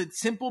evil. It's the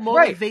simple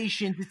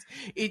motivations.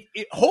 Right.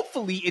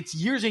 Hopefully it's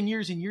years and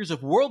years and years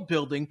of world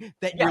building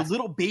that your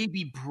little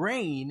baby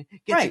brain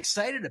gets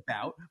excited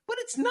about. But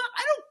it's not.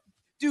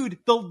 Dude,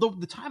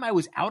 the time I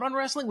was out on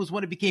wrestling was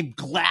when it became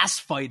glass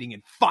fighting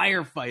and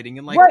firefighting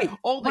and like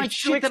all that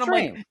shit that I'm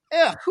like,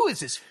 who is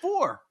this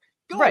for?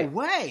 Go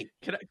away.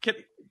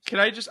 Can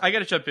I just? I got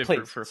to jump in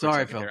for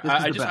sorry, a second Phil.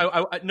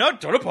 here. No,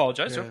 don't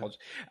apologize. Don't apologize.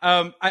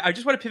 I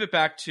just want to pivot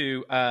back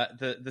to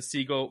the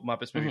Siegel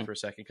Muppets movie for a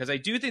second because I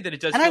do think that it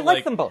does. And feel I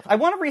like them both. I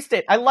want to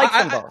restate. I like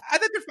them both. I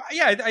think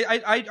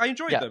they're I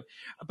enjoyed them,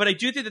 but I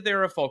do think that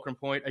they're a fulcrum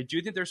point. I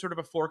do think they're sort of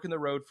a fork in the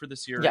road for the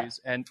series,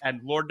 and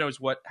Lord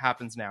knows what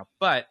happens now,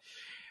 but.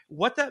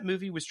 What that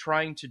movie was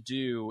trying to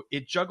do,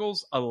 it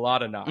juggles a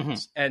lot of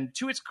knots. And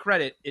to its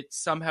credit, it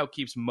somehow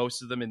keeps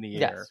most of them in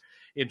the air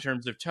in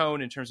terms of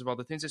tone, in terms of all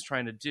the things it's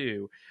trying to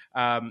do.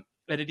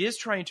 and it is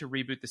trying to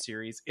reboot the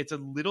series. It's a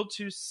little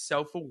too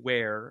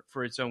self-aware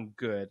for its own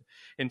good.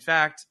 In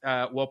fact,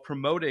 while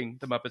promoting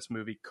the Muppets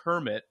movie,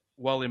 Kermit,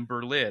 while in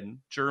Berlin,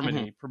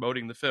 Germany,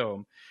 promoting the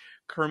film,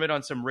 Kermit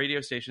on some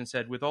radio station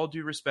said, "With all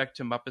due respect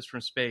to Muppets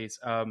from Space,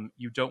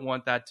 you don't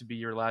want that to be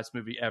your last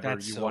movie ever.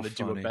 That's you so want to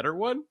do a funny. better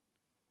one."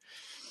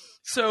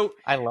 So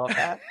I love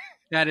that.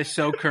 That is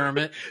so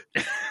Kermit.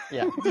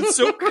 Yeah. it's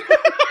so,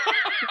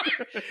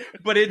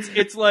 but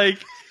it's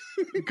like,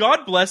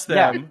 God bless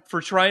them for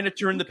trying to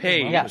turn the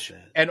page, Yeah.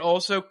 and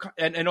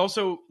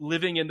also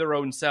living in their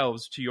own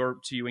selves. To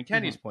you and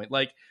Kenny's point,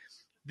 like,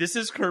 this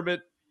is Kermit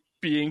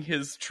being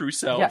his true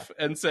self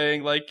and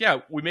saying, like,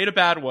 yeah, we made a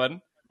bad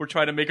one. We're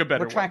trying to make a better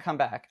one. We're trying to come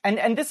back.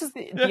 And this is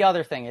the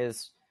other thing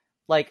is,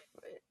 like,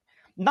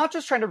 not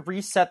just trying to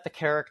reset the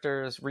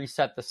characters,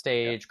 reset the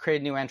stage,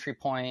 create a new entry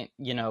point,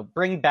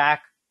 bring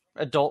back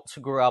adults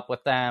who grew up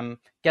with them,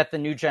 get the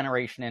new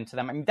generation into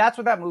them. I mean, that's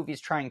what that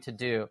movie's trying to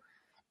do.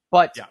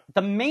 But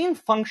the main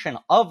function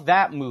of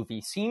that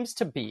movie seems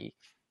to be,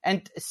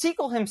 and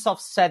Siegel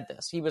himself said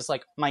this, he was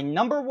like, my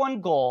number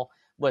one goal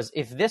was,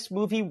 if this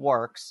movie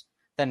works,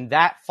 then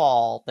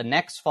the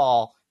next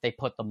fall, they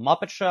put The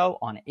Muppet Show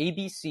on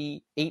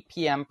ABC, 8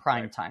 p.m.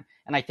 primetime.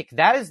 And I think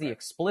that is the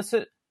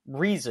explicit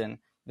reason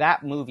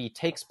that movie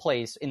takes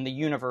place in the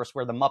universe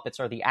where the Muppets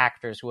are the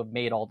actors who have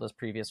made all those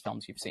previous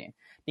films you've seen.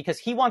 Because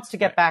he wants to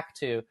get back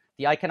to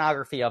the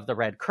iconography of the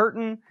red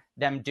curtain,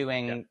 them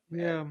doing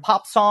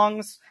pop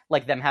songs,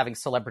 like them having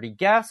celebrity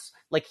guests.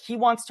 Like, he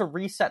wants to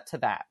reset to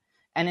that.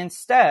 And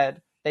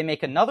instead, they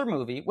make another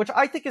movie, which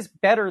I think is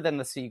better than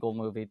the Siegel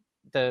movie,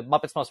 The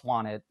Muppets Most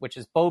Wanted, which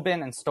is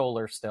Bobin and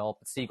Stoller still,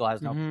 but Siegel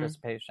has no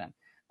participation.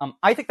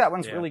 I think that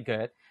one's really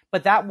good,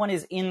 but that one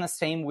is in the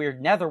same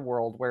weird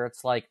netherworld where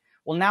it's like,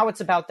 well, now it's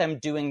about them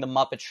doing the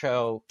Muppet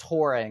Show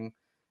touring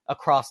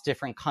across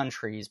different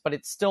countries, but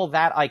it's still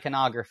that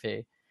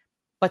iconography.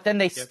 But then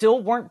they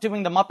still weren't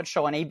doing the Muppet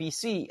Show on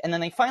ABC, and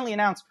then they finally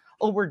announced,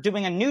 oh, we're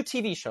doing a new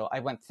TV show. I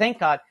went, thank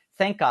God.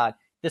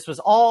 This was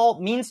all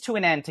means to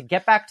an end to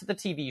get back to the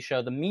TV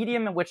show, the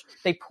medium in which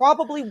they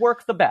probably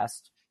work the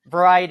best,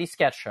 variety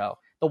sketch show.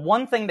 The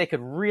one thing they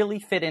could really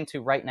fit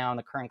into right now in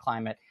the current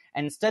climate.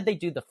 And instead they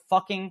do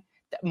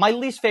my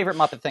least favorite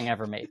Muppet thing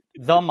ever made,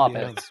 The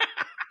Muppets.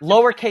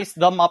 Lowercase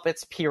The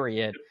Muppets,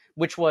 period.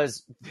 Which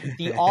was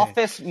The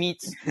Office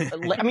meets...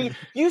 I mean,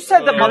 you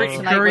said The Muppets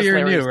Tonight was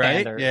Larry Sanders.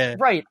 Right? Yeah.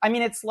 Right. I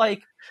mean, it's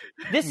like,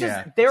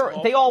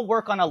 they all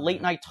work on a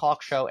late night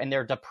talk show and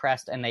they're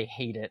depressed and they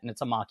hate it, and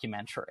it's a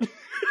mockumentary.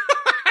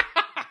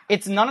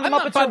 It's none of the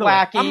Muppets are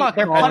wacky. I'm not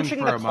they're punching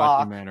for the a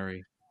clock.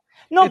 Mockumentary.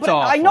 No, It's but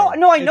awful.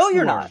 I know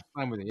you're not.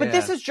 I'm with you. But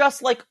this is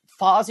just like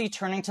Fozzie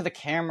turning to the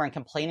camera and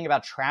complaining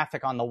about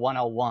traffic on the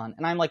 101.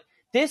 And I'm like,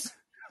 this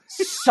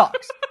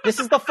sucks. This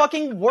is the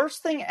fucking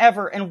worst thing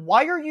ever. And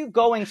why are you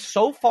going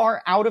so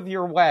far out of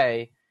your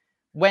way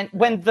when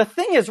the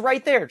thing is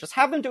right there? Just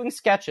have them doing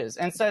sketches.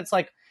 And so it's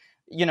like,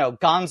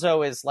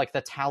 Gonzo is like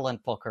the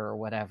talent booker or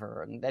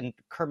whatever. And then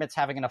Kermit's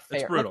having an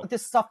affair. It's brutal. Like,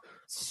 this stuff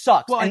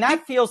sucks. Well, and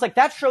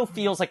that show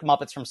feels like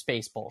Muppets from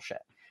Space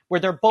bullshit. Where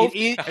they're both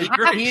half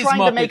Muppets. trying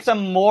to make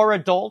them more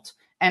adult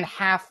and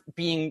half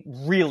being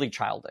really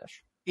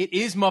childish. It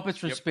is Muppets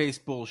from Space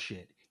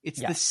bullshit. It's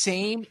the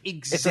same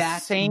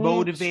exact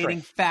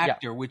motivating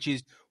factor, which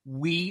is,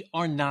 we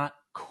are not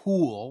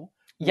cool.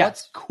 Yes.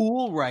 What's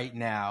cool right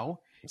now?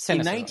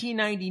 Cynicism. In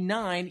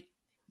 1999,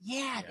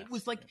 it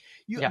was like,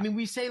 I mean,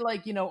 we say,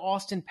 like,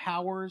 Austin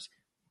Powers.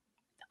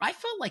 I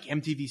felt like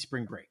MTV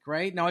Spring Break,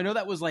 right? Now, I know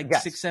that was like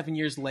 6-7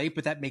 years late,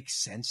 but that makes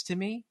sense to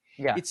me.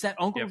 Yeah. It's that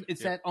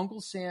Uncle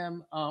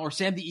Sam or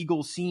Sam the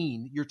Eagle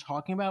scene you're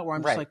talking about, where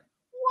I'm just like,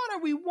 what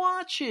are we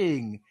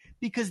watching?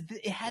 Because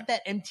it had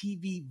that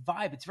MTV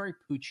vibe. It's very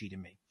Poochie to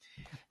me.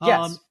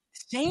 Yes.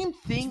 Same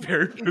thing.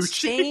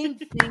 Same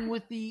thing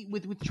with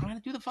trying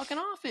to do the fucking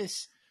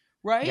Office,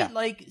 right? Yeah.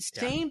 Like,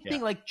 same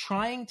thing, like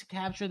trying to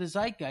capture the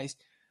zeitgeist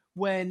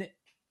when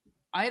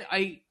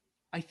I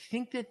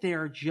think that they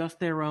are just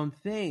their own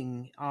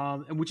thing,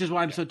 which is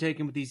why I'm so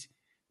taken with these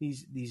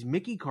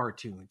Mickey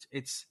cartoons.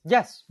 It's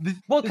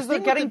because they're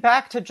getting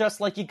back to just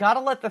like, you got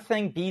to let the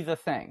thing be the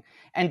thing.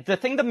 And the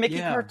thing the Mickey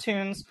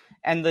cartoons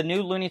and the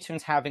new Looney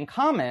Tunes have in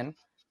common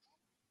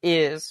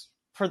is,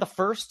 for the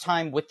first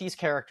time with these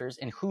characters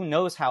in who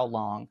knows how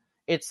long,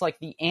 it's like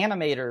the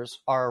animators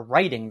are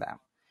writing them.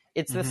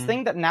 It's this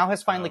thing that now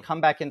has finally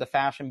come back into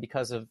fashion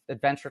because of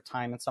Adventure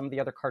Time and some of the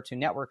other Cartoon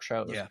Network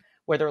shows,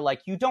 where they're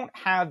like, you don't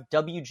have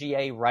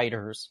WGA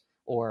writers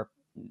or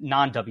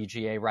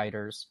non-WGA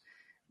writers,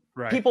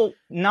 people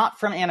not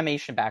from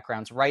animation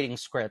backgrounds writing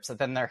scripts that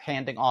then they're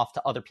handing off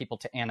to other people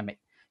to animate.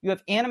 You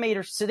have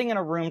animators sitting in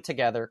a room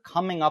together,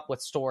 coming up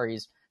with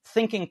stories,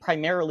 thinking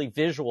primarily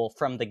visual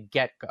from the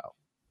get-go.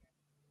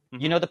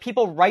 The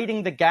people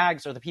writing the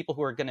gags are the people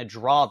who are going to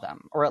draw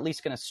them, or at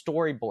least going to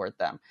storyboard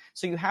them.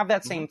 So you have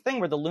that same thing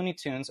where the Looney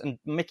Tunes and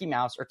Mickey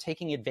Mouse are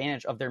taking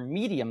advantage of their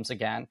mediums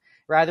again,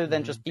 rather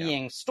than just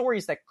being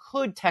stories that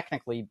could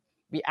technically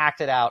be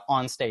acted out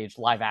on stage,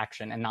 live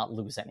action, and not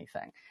lose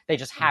anything. They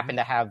just happen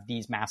to have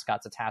these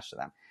mascots attached to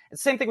them.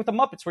 It's the same thing with the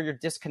Muppets, where you're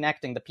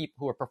disconnecting the people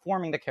who are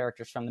performing the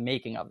characters from the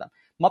making of them.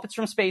 Muppets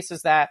from Space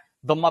is that.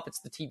 The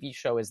Muppets, the TV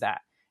show, is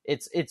that.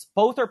 It's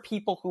both are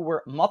people who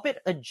were Muppet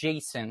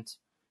adjacent,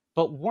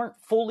 but weren't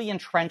fully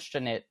entrenched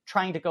in it,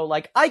 trying to go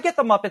like, I get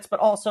the Muppets, but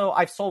also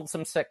I've sold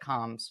some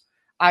sitcoms.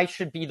 I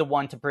should be the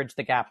one to bridge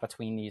the gap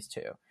between these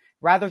two,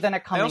 rather than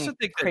it coming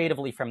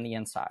creatively from the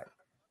inside.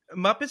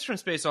 Muppets from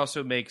Space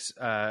also makes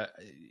the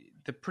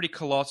pretty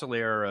colossal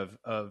error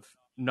of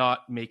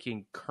not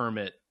making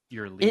Kermit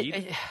your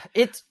lead.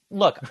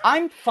 Look,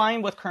 I'm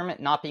fine with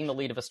Kermit not being the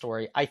lead of a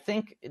story. I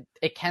think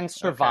it can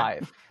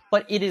survive,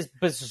 but it is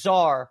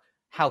bizarre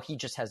how he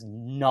just has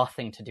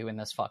nothing to do in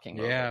this fucking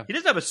movie. Yeah, he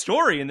doesn't have a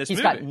story in this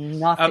movie. He's got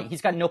nothing.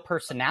 He's got no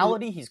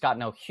personality. He's got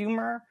no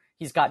humor.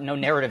 He's got no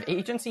narrative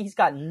agency. He's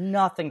got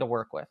nothing to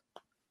work with.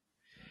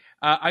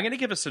 I'm going to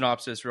give a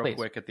synopsis real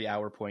quick at the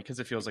hour point because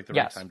it feels like the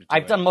right time to do it.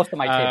 I've done most of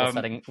my table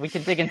setting. We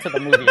can dig into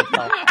the movie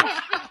itself.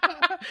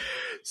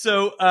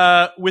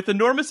 So, with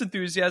enormous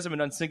enthusiasm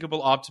and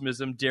unsinkable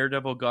optimism,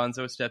 Daredevil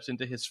Gonzo steps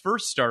into his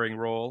first starring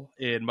role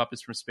in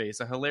Muppets from Space,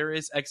 a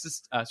hilarious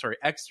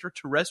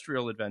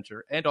extraterrestrial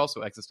adventure, and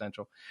also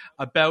existential,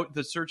 about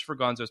the search for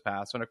Gonzo's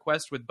past. On a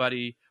quest with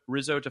Buddy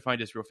Rizzo to find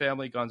his real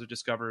family, Gonzo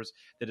discovers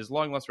that his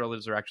long-lost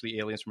relatives are actually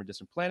aliens from a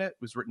distant planet.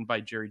 It was written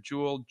by Jerry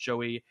Jewell,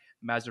 Joey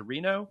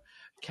Mazzarino,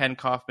 Ken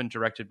Kaufman,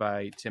 directed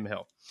by Tim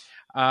Hill.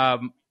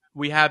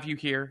 We have you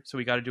here, so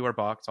we got to do our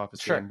box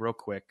office game real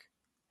quick.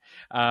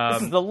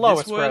 This is the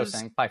lowest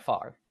grossing by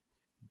far.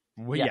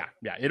 Well, yeah.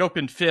 It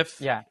opened 5th.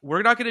 Yeah,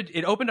 we're not gonna.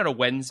 It opened on a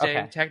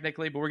Wednesday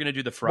technically, but we're gonna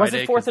do the Friday. Was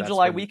it 4th of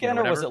July weekend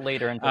or was it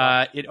later in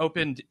July? It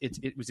opened.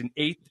 It was in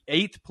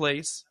eighth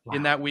place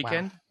in that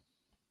weekend.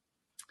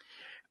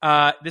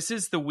 Wow. This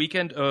is the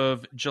weekend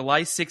of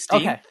July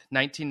 16th,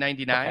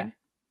 1999.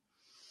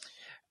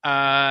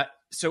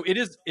 So it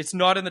is. It's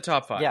not in the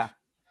top 5.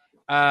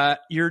 Yeah.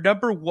 Your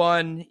number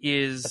 1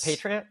 is The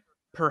Patriot.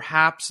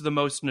 Perhaps the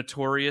most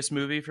notorious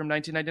movie from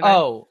 1999.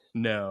 Oh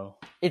no,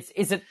 it's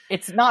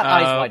not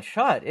Eyes Wide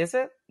Shut, is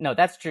it? No,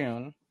 that's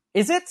June.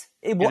 Is it?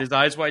 It is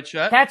Eyes Wide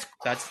Shut. That's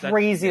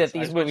crazy that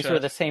these movies were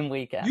the same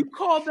weekend. You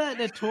call that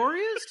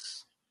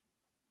notorious?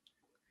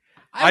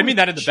 I mean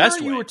that in the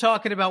best way. You were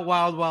talking about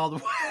Wild Wild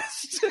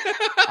West.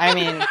 I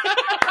mean,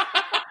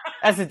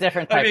 that's a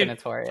different type of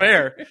notorious.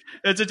 Fair.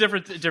 It's a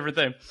different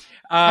thing.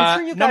 I'm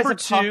sure you guys have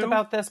talked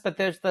about this, but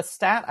there's the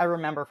stat I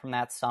remember from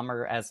that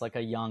summer as like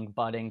a young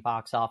budding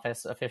box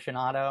office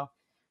aficionado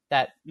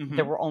that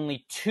there were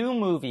only 2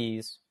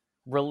 movies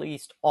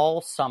released all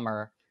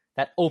summer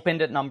that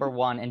opened at number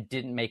 1 and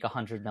didn't make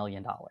 $100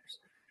 million.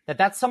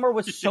 That summer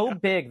was so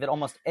big that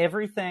almost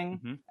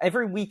everything,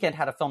 every weekend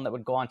had a film that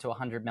would go on to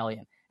 $100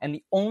 million. And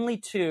the only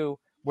 2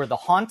 were The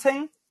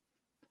Haunting,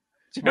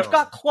 which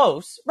got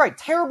close. Right,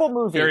 terrible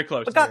movie. Very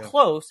close. But got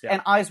close. Yeah.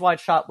 And Eyes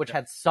Wide Shut, which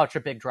had such a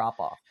big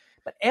drop-off.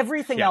 But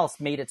everything else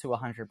made it to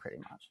 100 pretty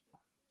much.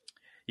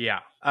 Yeah.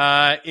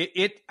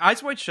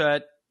 Eyes Wide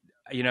Shut,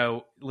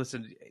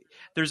 listen,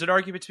 there's an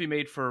argument to be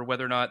made for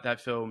whether or not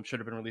that film should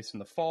have been released in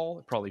the fall.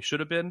 It probably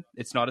should have been.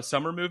 It's not a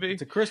summer movie.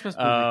 It's a Christmas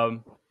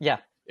movie.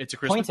 It's a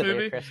Christmas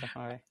movie.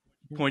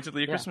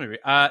 Pointedly a Christmas movie.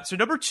 So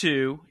number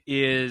 2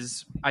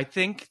 is, I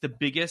think, the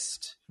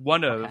biggest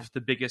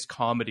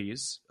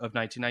comedies of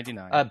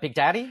 1999. Big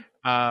Daddy?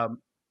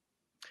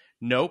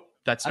 Nope.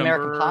 That's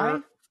American number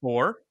Pie?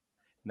 4.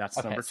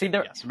 That's number 2. See,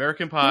 yes,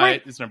 American Pie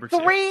is number 2.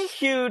 3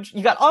 huge.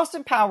 You got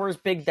Austin Powers,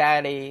 Big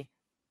Daddy,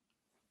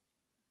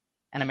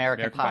 and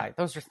American Pie.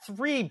 Those are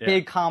 3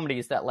 big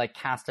comedies that like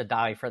cast a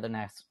die for the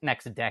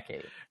next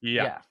decade.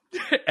 Yeah.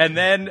 And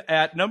then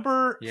at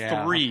number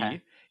 3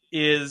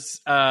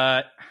 is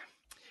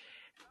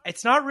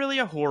it's not really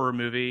a horror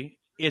movie.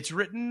 It's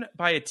written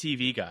by a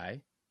TV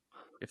guy,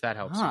 if that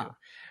helps you.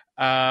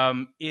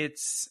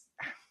 It's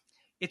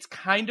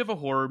kind of a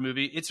horror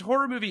movie. It's a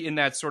horror movie in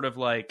that sort of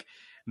like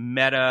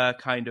meta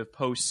kind of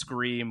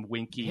post-Scream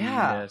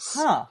winkiness.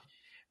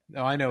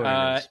 No, I know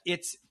what it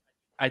is.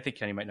 I think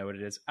Kenny might know what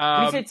it is.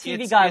 When you say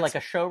TV guy, like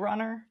a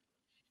showrunner?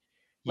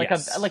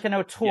 Like an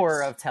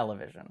auteur of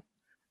television.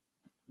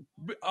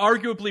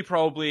 Arguably,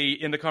 probably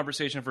in the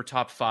conversation for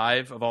top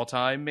 5 of all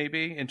time,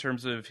 maybe in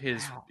terms of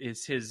his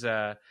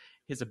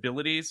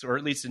abilities, or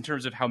at least in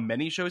terms of how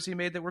many shows he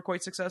made that were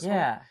quite successful.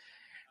 Yeah.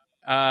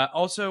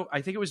 Also, I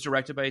think it was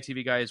directed by a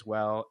TV guy as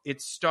well.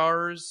 It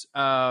stars,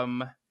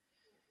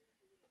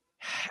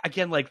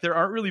 again, like there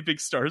aren't really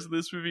big stars in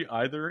this movie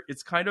either.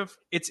 It's kind of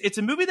it's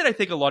a movie that I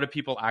think a lot of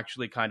people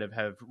actually kind of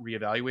have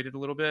reevaluated a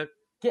little bit.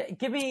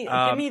 Give me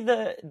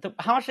the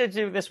how much did it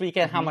do this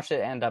weekend? How much did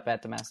it end up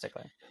at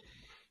domestically?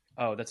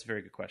 Oh, that's a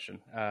very good question.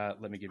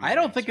 Let me give you. I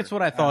don't think it's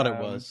what I thought it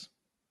was.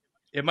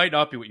 It might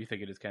not be what you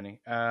think it is, Kenny.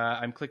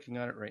 I'm clicking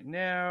on it right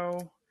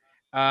now.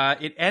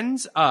 It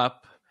ends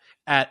up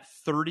at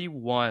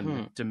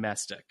 31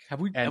 domestic. Have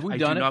we I done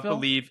do it, not Phil?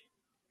 believe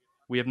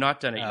we have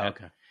not done it yet.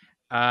 Okay.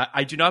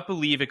 I do not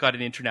believe it got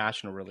an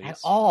international release At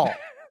all.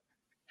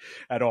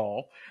 At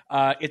all.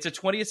 It's a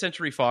 20th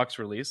Century Fox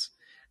release.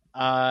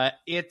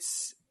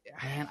 It's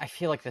Man, I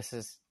feel like this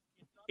is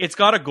It's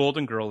got a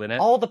Golden Girl in it.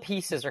 All the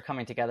pieces are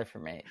coming together for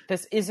me.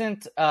 This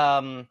isn't.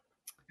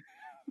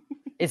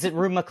 Is it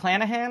Rue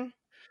McClanahan?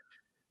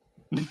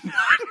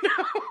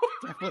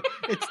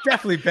 It's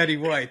definitely Betty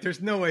White.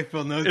 There's no way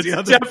Phil knows It's the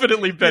other.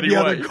 definitely Betty the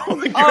other White.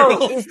 Golden Oh,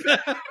 Girls.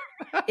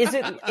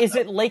 is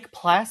it Lake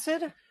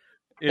Placid?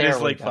 It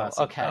is Lake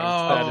Placid. Okay.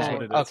 That is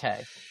what it is.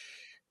 Okay.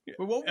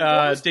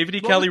 What David E.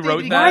 what Kelly was wrote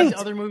David that. Kelly's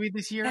other movie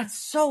this year? That's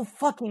so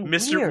fucking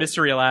weird.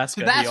 Mystery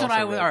Alaska. So that's he what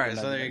also I was. wrote All right, in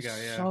so that there you movie. go.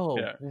 Yeah. So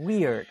Yeah.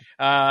 weird.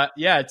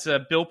 Yeah, it's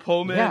Bill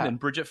Pullman Yeah. and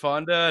Bridget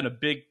Fonda and a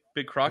big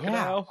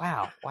crocodile.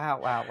 Yeah.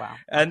 Wow.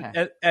 And,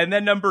 Okay. and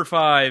then number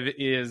 5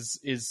 is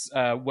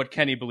what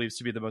Kenny believes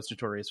to be the most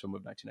notorious film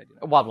of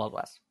 1999. Wild Wild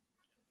West.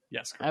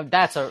 Yes,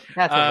 That's a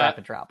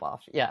rapid drop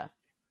off. Yeah.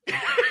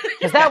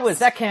 Because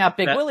that came out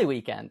Big Willie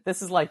weekend.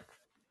 This is like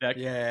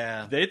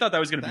Yeah. They thought that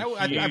was going to be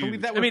I huge.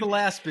 believe that was the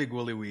last Big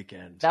Willie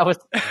weekend. that was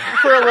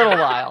for a little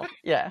while.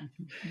 Yeah.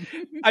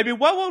 I mean,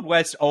 Wild Wild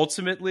West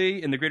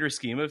ultimately, in the greater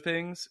scheme of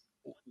things,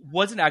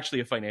 wasn't actually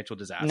a financial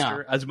disaster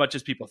No. as much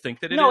as people think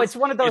that it is. No, it's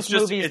one of those It's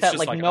just- movies it's that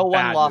just like a no one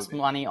bad lost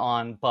movie. money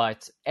on,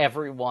 but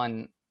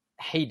everyone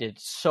hated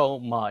so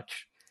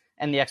much,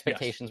 and the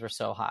expectations were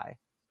so high.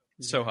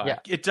 So high. Yeah.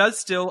 It does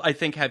still, I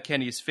think, have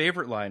Kenny's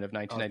favorite line of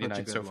 1999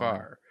 that's a so good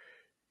far.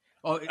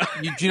 Oh,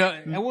 do you know?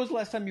 And when was the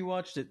last time you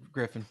watched it,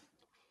 Griffin?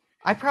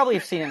 I probably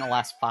have seen it in the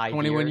last 5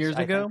 21 years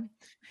I ago. think.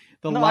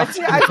 The No, line, I've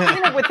seen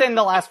it within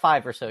the last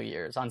 5 or so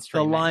years on the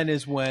streaming. line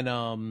is when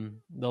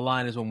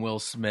Will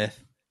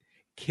Smith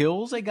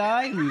kills a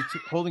guy who's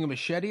holding a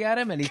machete at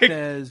him, and he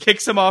says,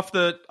 Kicks him off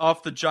the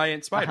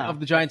giant spider. of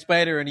the giant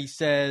spider, and he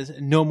says,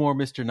 "No more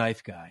Mr.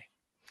 Knife Guy."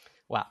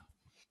 Wow.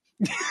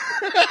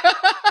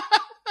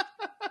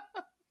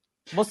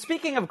 Well,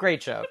 speaking of great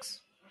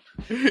jokes,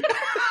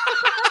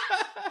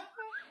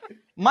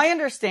 my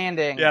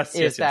understanding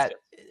is that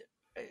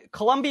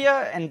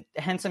Columbia and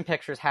Henson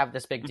Pictures have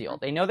this big deal.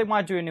 They know they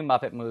want to do a new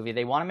Muppet movie.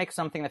 They want to make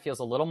something that feels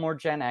a little more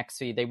Gen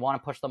X-y. They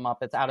want to push the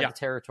Muppets out of the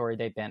territory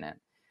they've been in.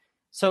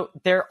 So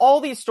there are all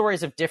these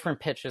stories of different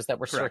pitches that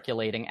were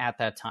circulating at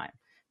that time.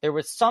 There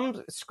was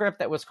some script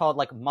that was called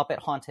like Muppet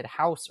Haunted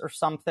House or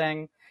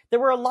something. There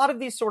were a lot of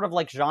these sort of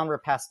like genre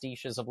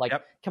pastiches of like,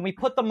 can we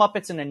put the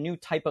Muppets in a new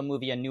type of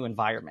movie, a new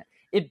environment?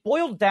 It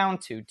boiled down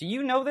to, do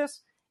you know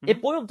this?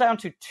 It boiled down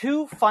to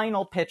 2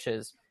 final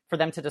pitches for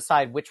them to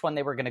decide which one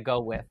they were going to go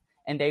with.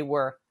 And they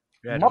were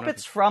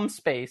Muppets from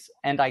Space,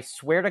 and I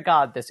swear to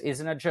God, this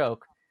isn't a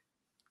joke.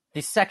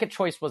 The second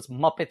choice was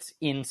Muppets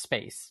in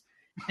Space.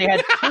 They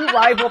had 2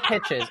 rival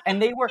pitches,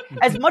 and they were,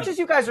 as much as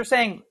you guys are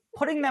saying,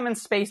 putting them in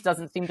space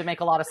doesn't seem to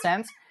make a lot of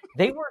sense,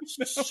 they were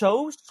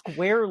so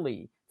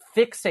squarely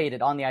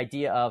fixated on the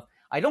idea of,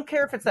 I don't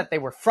care if it's that they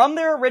were from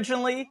there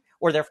originally,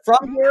 or they're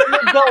from here and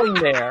they're going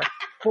there,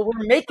 but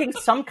we're making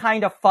some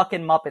kind of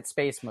fucking Muppet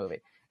space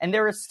movie. And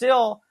there is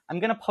still, I'm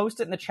going to post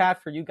it in the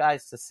chat for you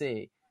guys to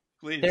see.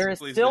 There is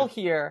still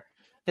here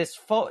this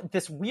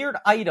weird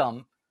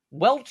item,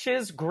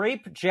 Welch's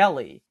Grape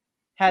Jelly,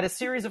 had a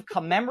series of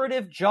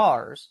commemorative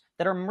jars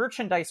that are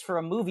merchandise for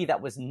a movie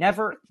that was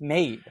never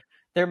made.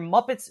 They're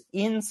Muppets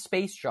in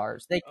Space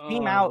jars. They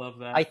came out,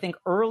 I think,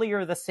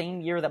 earlier the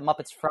same year that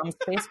Muppets from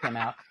Space came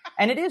out.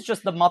 And it is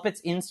just the Muppets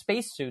in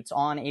spacesuits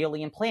on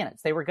alien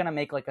planets. They were going to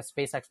make like a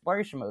space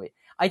exploration movie.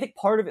 I think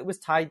part of it was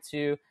tied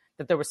to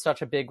that there was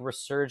such a big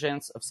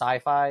resurgence of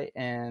sci-fi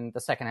in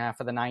the second half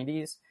of the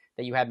 90s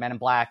that you had Men in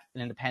Black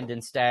and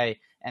Independence Day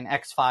and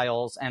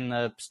X-Files and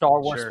the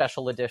Star Wars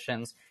special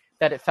editions,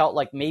 that it felt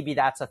like maybe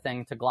that's a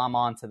thing to glom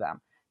onto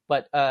them.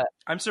 But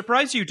I'm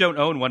surprised you don't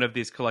own one of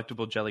these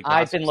collectible jelly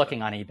glasses. I've been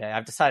looking on eBay.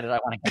 I've decided I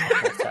want to get the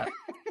full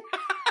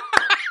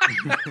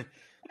set.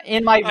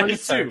 In my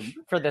research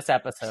for this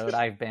episode,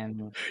 I've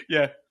been...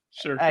 Yeah,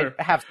 sure. I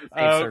have some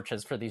safe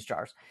searches for these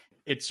jars.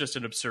 It's just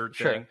an absurd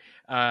thing.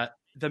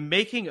 The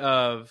making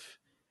of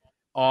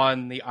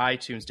on the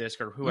iTunes disc,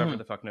 or whoever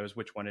the fuck knows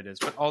which one it is,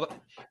 but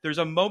there's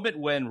a moment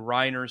when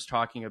Reiner's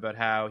talking about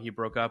how he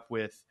broke up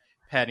with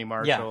Patty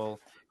Marshall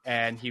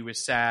and he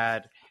was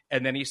sad.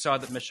 And then he saw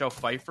that Michelle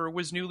Pfeiffer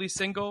was newly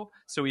single.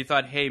 So he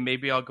thought, hey,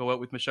 maybe I'll go out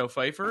with Michelle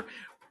Pfeiffer.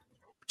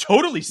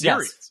 Totally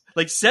serious. Yes.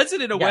 Like, says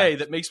it in a way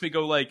that makes me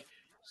go like,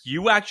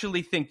 you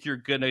actually think you're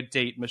going to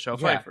date Michelle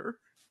Pfeiffer?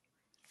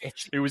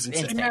 It was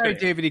insane. He married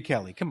David E.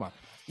 Kelly. Come on.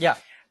 Yeah.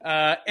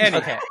 Anyway,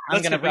 okay,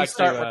 I'm going to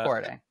restart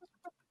recording.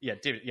 Yeah,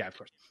 David. Yeah, of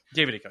course.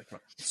 David E. Kelly. Come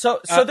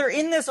on. So they're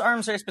in this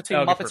arms race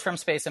between Muppets from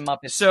Space and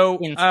Muppets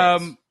in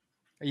Space.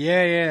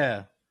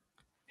 Yeah.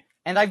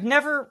 And I've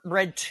never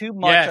read too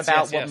much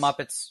about what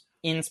Muppets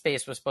in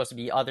Space was supposed to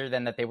be, other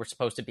than that they were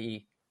supposed to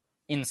be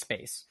in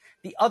space.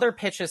 The other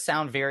pitches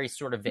sound very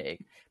sort of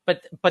vague.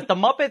 But the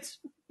Muppets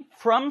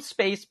from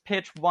Space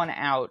pitch one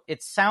out,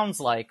 it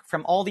sounds like,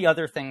 from all the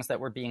other things that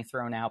were being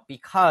thrown out,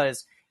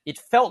 because it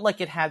felt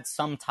like it had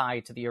some tie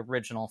to the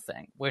original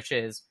thing, which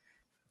is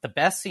the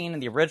best scene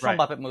in the original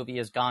Muppet movie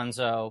is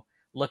Gonzo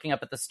looking up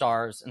at the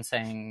stars and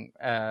saying,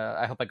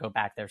 I hope I go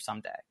back there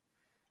someday.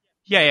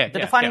 the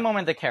defining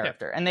moment of the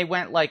character. And they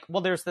went like,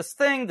 well, there's this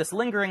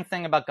lingering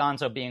thing about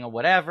Gonzo being a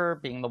whatever,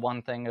 being the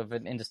one thing of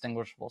an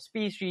indistinguishable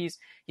species.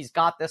 He's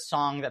got this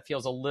song that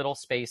feels a little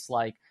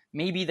space-like.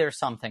 Maybe there's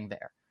something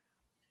there.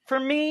 For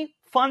me,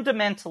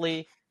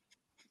 fundamentally,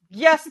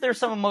 yes, there's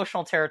some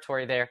emotional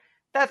territory there.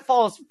 That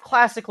falls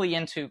classically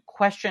into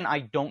question I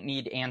don't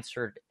need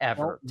answered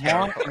ever.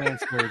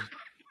 Answered.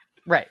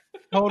 Right.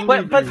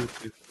 Totally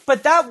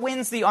but that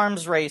wins the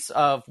arms race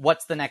of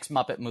what's the next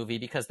Muppet movie,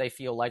 because they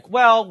feel like,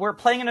 well, we're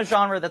playing in a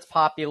genre that's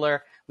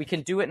popular. We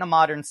can do it in a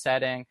modern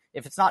setting.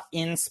 If it's not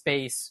in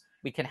space,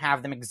 we can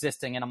have them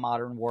existing in a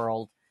modern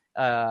world,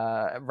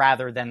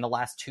 rather than the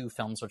last two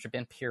films, which have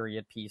been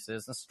period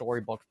pieces and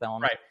storybook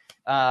films.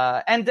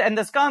 Right. And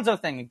this Gonzo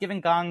thing,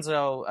 giving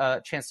Gonzo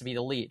a chance to be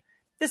the lead.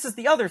 This is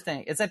the other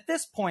thing, is at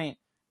this point,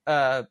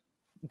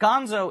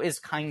 Gonzo is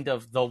kind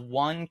of the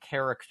one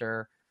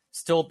character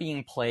still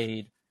being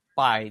played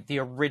by the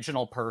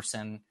original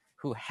person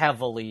who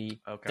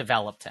heavily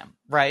developed him,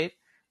 right?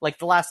 Like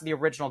the last of the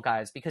original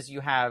guys, because you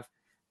have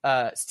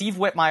Steve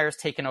Whitmire's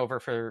taken over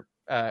for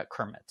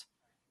Kermit.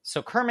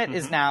 So Kermit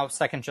is now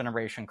second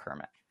generation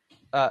Kermit.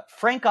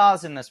 Frank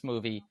Oz in this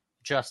movie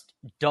just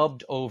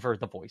dubbed over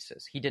the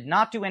voices. He did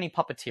not do any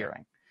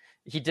puppeteering.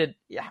 He did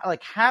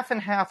like half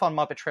and half on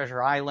Muppet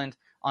Treasure Island.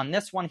 On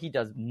this one, he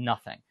does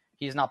nothing.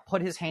 He has not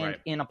put his hand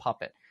in a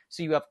puppet.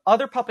 So you have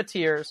other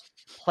puppeteers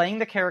playing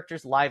the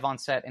characters live on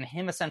set, and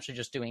him essentially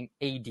just doing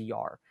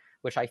ADR,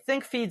 which I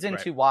think feeds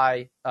into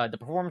why the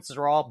performances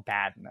are all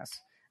bad in this.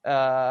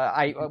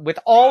 With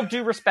all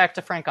due respect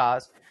to Frank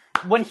Oz,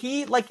 when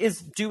he like is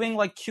doing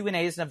like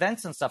Q&As and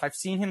events and stuff, I've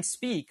seen him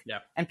speak,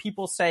 and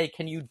people say,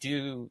 "Can you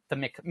do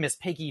the Miss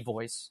Piggy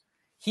voice?"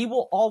 He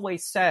will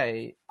always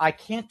say, "I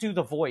can't do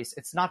the voice.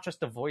 It's not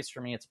just a voice for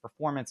me. It's a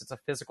performance. It's a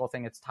physical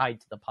thing. It's tied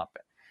to the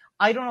puppet."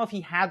 I don't know if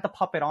he had the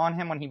puppet on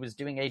him when he was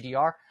doing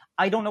ADR.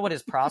 I don't know what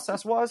his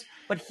process was,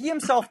 but he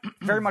himself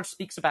very much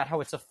speaks about how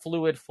it's a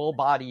fluid, full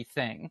body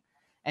thing,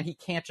 and he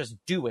can't just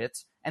do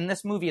it. And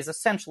this movie is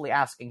essentially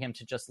asking him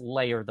to just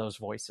layer those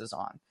voices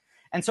on.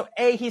 And so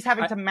A, he's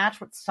having to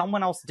match what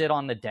someone else did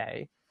on the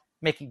day,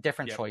 making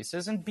different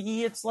choices, and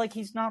B, it's like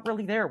he's not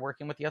really there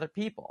working with the other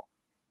people.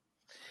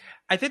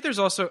 I think there's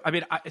also,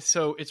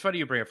 so it's funny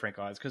you bring up Frank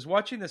Oz, because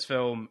watching this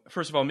film,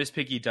 first of all, Miss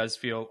Piggy does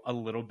feel a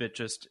little bit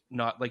just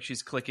not like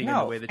she's clicking in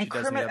the way that she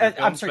does in the other films.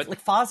 I'm sorry,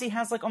 like Fozzie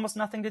has like almost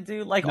nothing to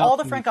do. Like all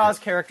the Frank Oz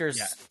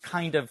characters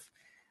kind of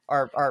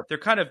are they're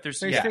kind of,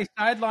 they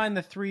sideline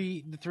the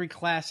three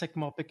classic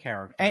Muppet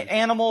characters.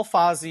 Animal,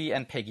 Fozzie,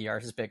 and Piggy are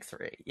his big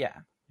three. Yeah.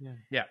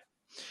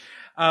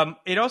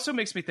 It also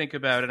makes me think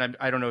about, and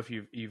I don't know if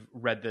you've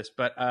read this,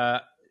 but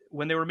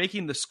when they were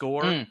making the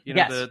score,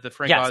 the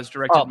Frank Oz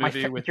directed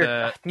movie with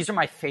these are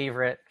my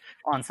favorite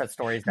on-set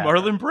stories.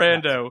 Marlon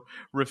Brando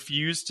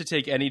refused to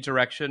take any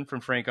direction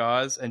from Frank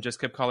Oz and just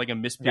kept calling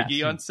him Miss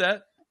Piggy on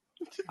set.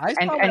 I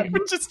saw that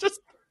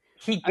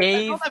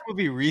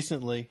movie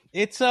recently.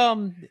 It's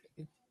a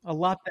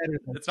lot better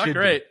than it's not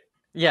great.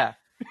 Yeah.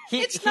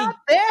 It's not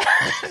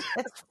bad.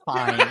 It's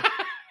fine.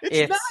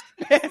 It's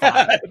not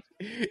bad.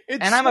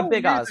 And I'm a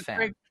big Oz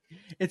fan.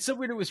 It's so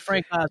weird it was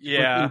Frank Oz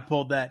who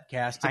pulled that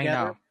cast together.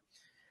 I know.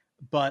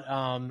 But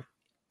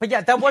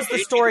yeah, that was the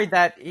story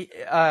that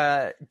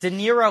De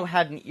Niro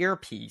had an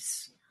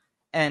earpiece,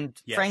 and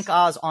Frank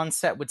Oz on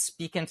set would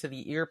speak into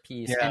the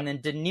earpiece, and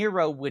then De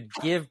Niro would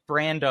give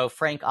Brando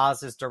Frank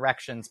Oz's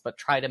directions, but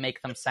try to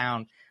make them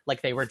sound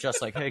like they were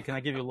just like, "Hey, can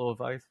I give you a little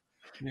advice?"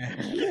 Yeah.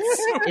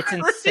 It's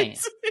insane.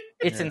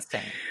 It's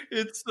insane.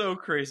 It's so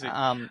crazy.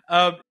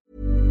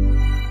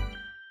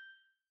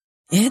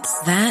 It's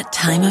that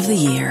time of the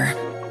year.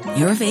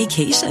 Your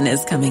vacation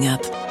is coming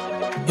up.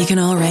 You can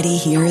already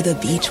hear the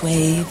beach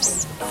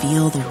waves,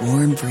 feel the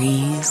warm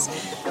breeze,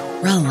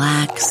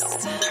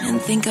 relax,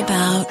 and think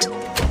about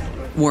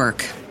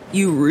work.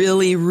 You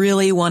really,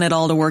 really want it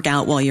all to work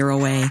out while you're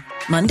away.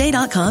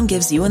 Monday.com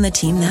gives you and the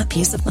team that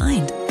peace of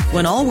mind.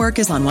 When all work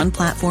is on one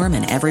platform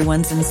and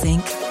everyone's in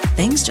sync,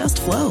 things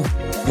just flow.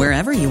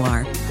 Wherever you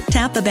are,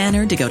 tap the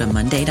banner to go to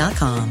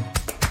Monday.com.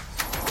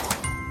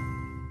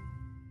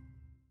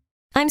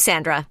 I'm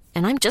Sandra,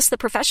 and I'm just the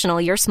professional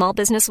your small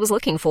business was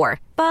looking for.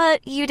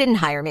 But you didn't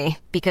hire me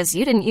because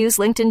you didn't use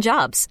LinkedIn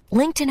Jobs.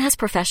 LinkedIn has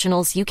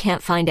professionals you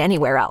can't find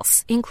anywhere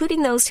else,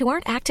 including those who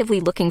aren't actively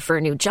looking for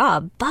a new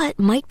job, but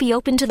might be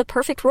open to the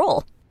perfect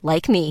role,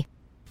 like me.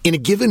 In a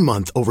given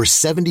month, over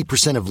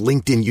 70% of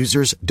LinkedIn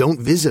users don't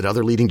visit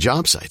other leading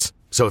job sites.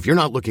 So if you're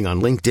not looking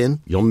on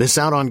LinkedIn, you'll miss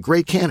out on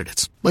great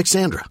candidates like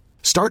Sandra.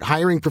 Start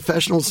hiring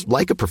professionals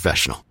like a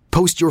professional.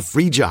 Post your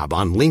free job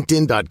on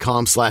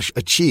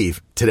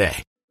linkedin.com/achieve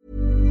today.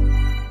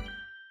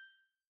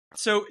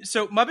 So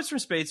Muppets from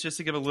Space, just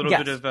to give a little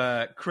bit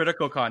of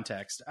critical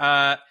context,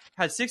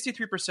 has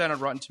 63% on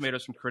Rotten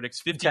Tomatoes from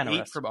critics,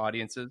 58% from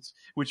audiences,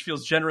 which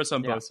feels generous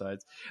on both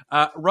sides.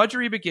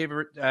 Roger Ebert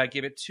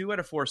gave it 2 out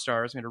of 4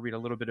 stars. I'm going to read a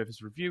little bit of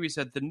his review. He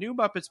said, the new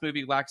Muppets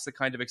movie lacks the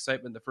kind of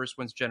excitement the first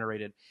one's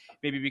generated,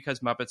 maybe because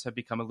Muppets have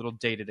become a little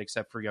dated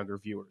except for younger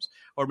viewers,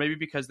 or maybe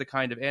because the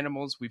kind of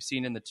animals we've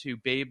seen in the 2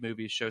 Babe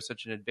movies show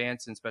such an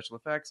advance in special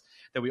effects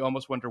that we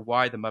almost wonder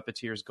why the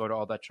Muppeteers go to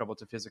all that trouble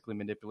to physically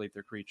manipulate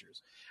their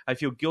creatures. I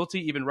feel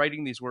guilty even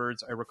writing these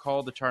words. I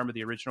recall the charm of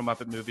the original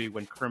Muppet movie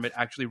when Kermit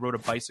actually rode a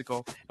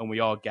bicycle and we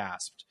all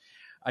gasped.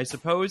 I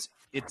suppose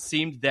it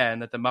seemed then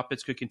that the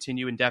Muppets could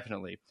continue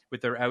indefinitely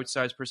with their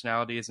outsized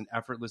personalities and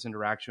effortless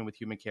interaction with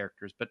human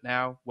characters. But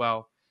now,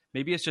 well,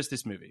 maybe it's just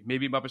this movie.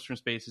 Maybe Muppets from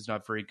Space is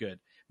not very good.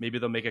 Maybe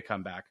they'll make a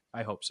comeback.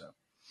 I hope so.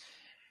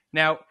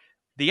 Now,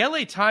 the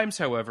LA Times,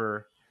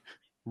 however,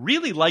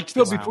 really liked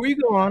this. So before you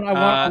go on,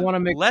 I want to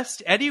make...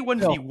 Lest anyone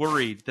be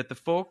worried that the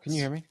folks... Can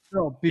you hear me?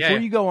 So before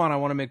you go on, I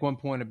want to make one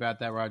point about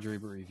that Roger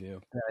Ebert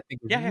review that I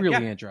think is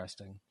really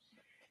interesting.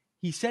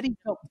 He said he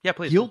felt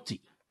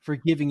guilty for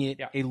giving it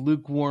a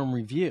lukewarm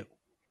review.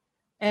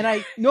 And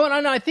I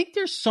think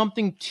there's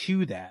something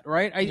to that,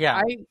 right?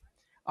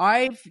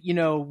 I've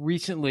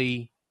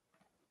recently,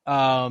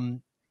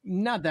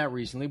 not that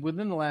recently,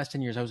 within the last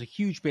 10 years, I was a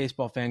huge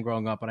baseball fan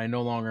growing up, and I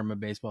no longer am a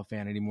baseball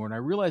fan anymore. And I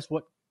realized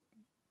what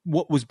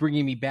was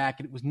bringing me back,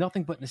 and it was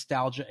nothing but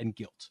nostalgia and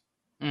guilt,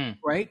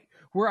 right?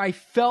 Where I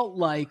felt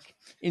like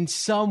in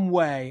some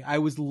way I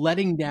was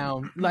letting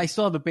down, I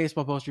still have a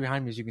baseball poster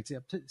behind me, as you can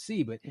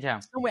see, but in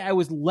some way I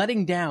was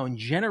letting down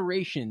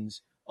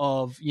generations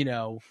of,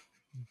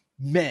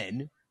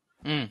 men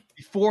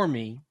before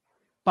me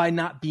by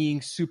not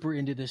being super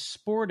into this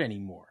sport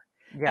anymore.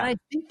 Yeah. And I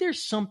think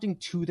there's something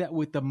to that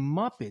with the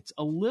Muppets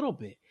a little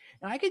bit.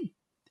 And I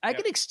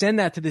could extend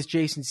that to this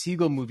Jason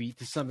Segel movie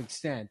to some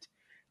extent.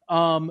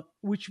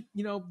 Which,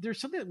 there's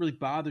something that really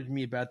bothered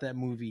me about that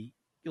movie,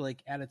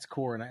 like at its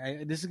core.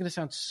 And this is going to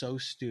sound so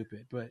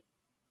stupid, but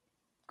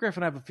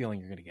Griffin, I have a feeling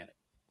you're going to get it.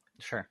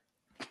 Sure.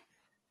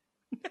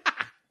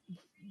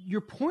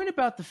 Your point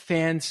about the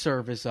fan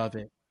service of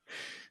it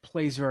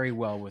plays very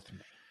well with me,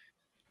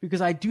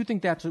 because I do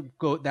think that's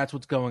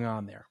what's going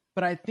on there.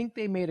 But I think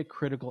they made a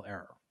critical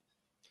error.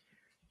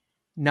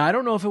 Now, I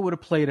don't know if it would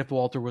have played if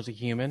Walter was a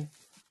human.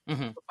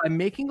 Mm-hmm. By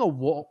making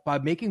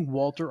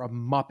Walter a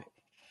Muppet,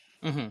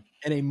 mm-hmm.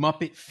 and a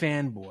Muppet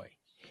fanboy,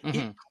 mm-hmm.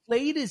 it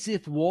played as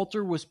if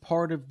Walter was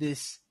part of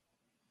this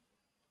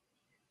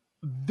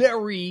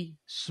very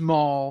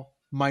small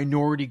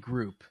minority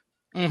group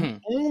mm-hmm. who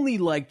only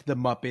liked the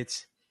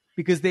Muppets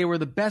because they were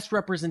the best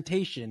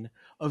representation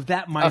of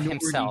that minority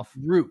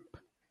group.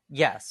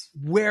 Yes.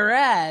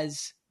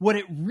 Whereas what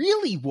it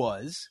really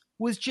was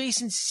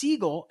Jason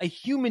Segel, a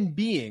human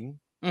being,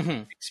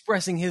 mm-hmm.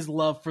 expressing his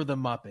love for the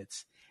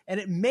Muppets. And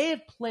it may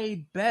have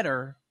played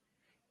better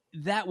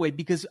that way,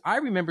 because I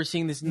remember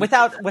seeing this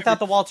without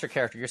the Walter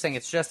character. You're saying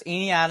it's just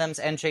Amy Adams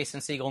and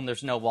Jason Segel, and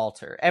there's no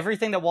Walter.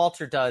 Everything that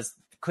Walter does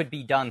could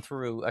be done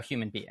through a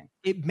human being.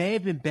 It may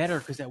have been better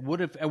because I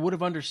would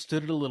have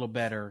understood it a little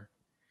better,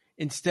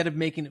 instead of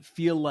making it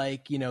feel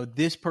like,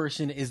 this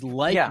person is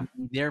like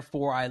me,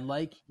 therefore I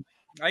like him.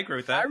 I agree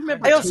with that. I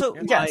remember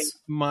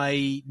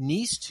my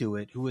niece to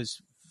it, who was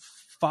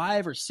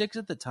 5 or 6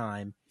 at the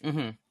time, mm-hmm.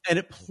 and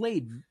it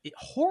played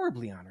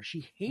horribly on her.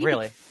 She hated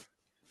it.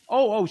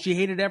 Oh, she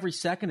hated every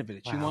second of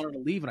it. She wanted to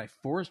leave, and I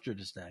forced her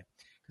to stay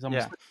because I'm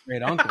a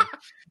great uncle.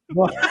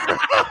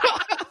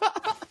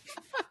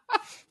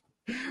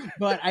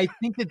 But I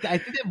think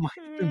that might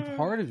have been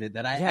part of it.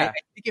 That I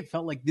think it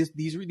felt like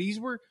these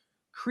were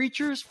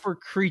creatures for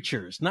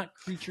creatures, not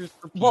creatures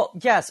for people. Well,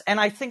 yes, and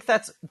I think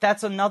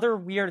that's another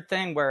weird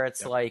thing where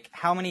it's like,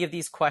 how many of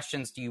these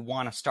questions do you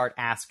want to start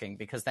asking?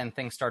 Because then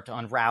things start to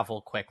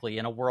unravel quickly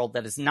in a world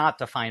that is not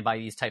defined by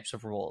these types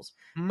of rules.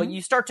 Mm-hmm. But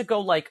you start to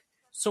go like,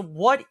 so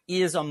what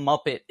is a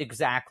Muppet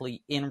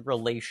exactly in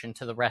relation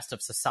to the rest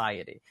of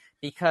society?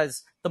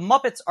 Because the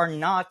Muppets are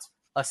not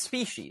a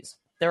species.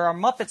 There are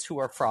Muppets who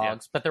are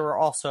frogs, but there are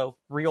also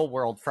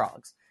real-world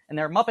frogs. And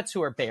there are Muppets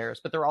who are bears,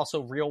 but there are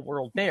also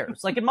real-world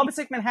bears. Like in Muppets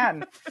Take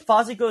Manhattan,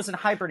 Fozzie goes and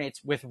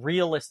hibernates with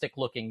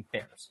realistic-looking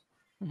bears.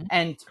 Mm-hmm.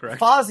 And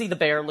Fozzie the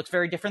bear looks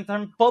very different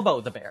than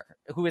Bobo the bear,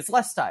 who is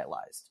less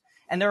stylized.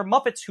 And there are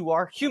Muppets who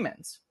are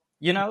humans.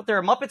 There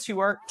are Muppets who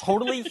are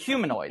totally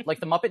humanoid, like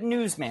the Muppet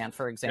Newsman,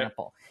 for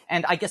example. Yeah.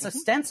 And I guess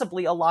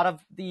ostensibly a lot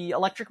of the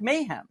Electric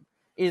Mayhem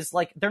is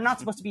like, they're not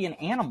supposed to be an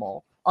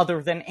animal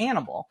other than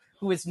Animal,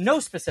 who is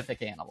no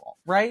specific animal,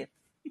 right?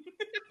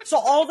 So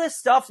all this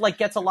stuff like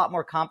gets a lot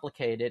more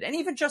complicated. And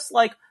even just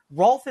like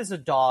Rolf is a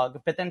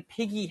dog, but then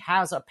Piggy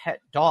has a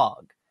pet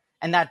dog.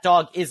 And that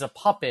dog is a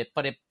puppet,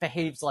 but it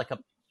behaves like a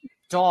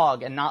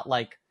dog and not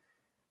like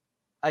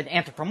an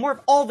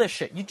anthropomorph, all this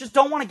shit. You just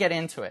don't want to get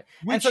into it.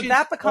 And so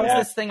that becomes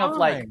this thing of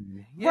like,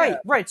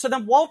 right. So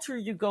then Walter,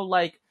 you go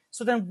like,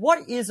 so then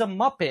what is a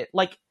Muppet?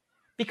 Like,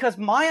 because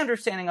my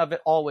understanding of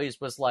it always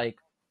was like,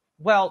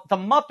 well, the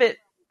Muppet,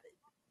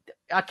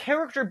 a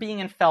character being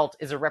in felt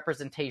is a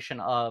representation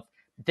of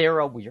they're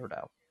a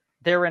weirdo.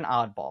 they're an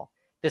oddball.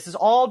 This is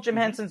all Jim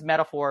Henson's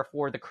metaphor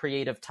for the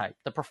creative type,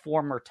 the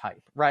performer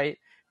type, right?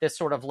 This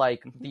sort of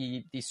like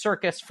the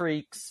circus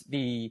freaks,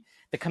 the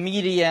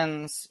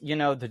comedians, the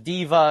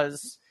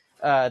divas,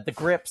 the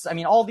grips. I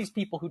mean, all these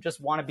people who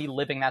just want to be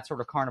living that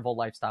sort of carnival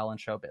lifestyle in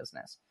show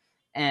business.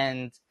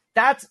 And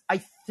that's, I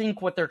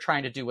think, what they're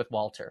trying to do with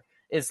Walter.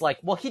 Is like,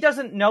 well, he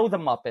doesn't know the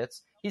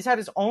Muppets. He's had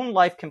his own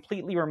life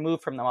completely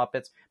removed from the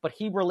Muppets, but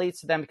he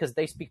relates to them because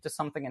they speak to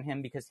something in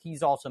him because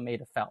he's also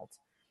made a felt.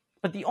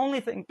 But the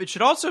only thing... It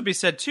should also be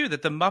said, too,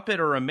 that the Muppet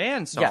or a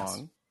Man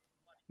song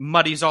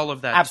muddies all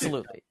of that,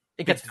 absolutely. Too.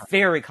 It gets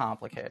very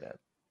complicated.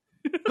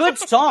 Good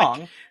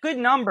song, good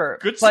number.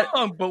 Good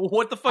song, but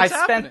what the fuck's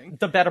happening? I spent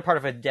the better part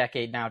of a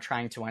decade now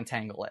trying to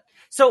untangle it.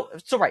 So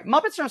right,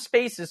 Muppets from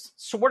Space is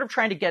sort of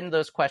trying to get into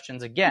those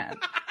questions again.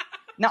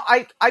 Now,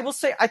 I will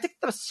say, I think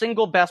the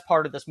single best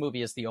part of this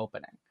movie is the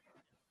opening.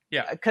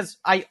 Yeah. Because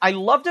I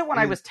loved it when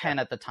I was 10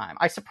 at the time.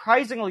 I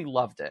surprisingly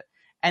loved it.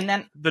 And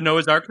then... The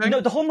Noah's Ark thing? No,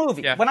 the whole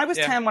movie. Yeah. When I was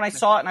 10, when I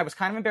saw it, and I was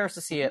kind of embarrassed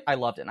to see it, I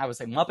loved it. And I was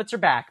like, Muppets are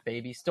back,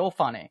 baby. Still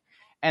funny.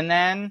 And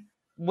then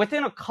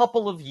within a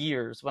couple of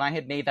years, when I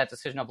had made that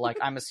decision of like,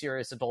 I'm a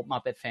serious adult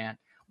Muppet fan,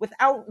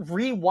 without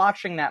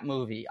rewatching that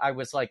movie, I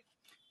was like,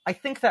 I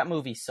think that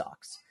movie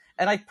sucks.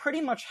 And I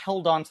pretty much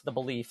held on to the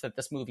belief that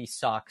this movie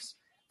sucks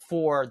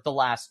for the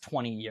last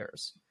 20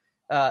 years.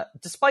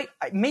 Despite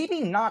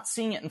maybe not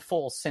seeing it in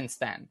full since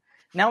then.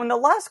 Now, in the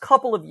last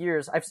couple of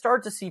years, I've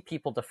started to see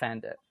people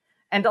defend it.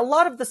 And a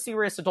lot of the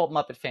serious adult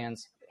Muppet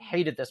fans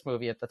hated this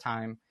movie at the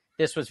time.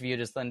 This was viewed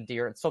as the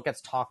nadir. It still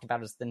gets talked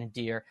about as the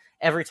nadir.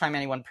 Every time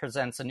anyone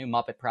presents a new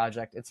Muppet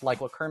project, it's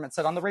like what Kermit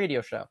said on the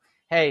radio show.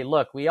 Hey,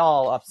 look,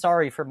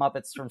 sorry for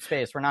Muppets from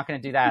Space. We're not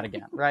going to do that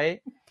again,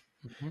 right?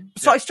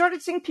 So I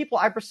started seeing people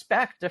I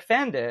respect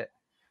defend it.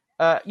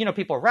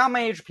 People around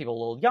my age, people a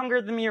little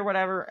younger than me or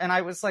whatever. And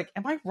I was like,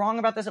 am I wrong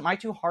about this? Am I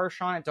too harsh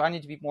on it? Do I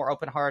need to be more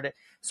open-hearted?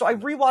 So I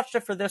rewatched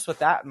it for this with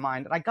that in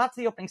mind. And I got to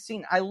the opening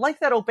scene. I like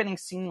that opening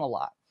scene a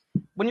lot.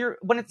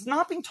 When it's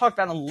not being talked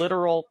about in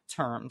literal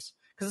terms,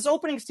 because this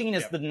opening scene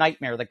is the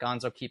nightmare that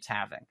Gonzo keeps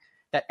having.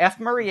 That F.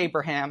 Murray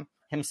Abraham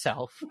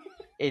himself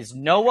is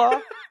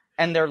Noah,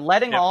 and they're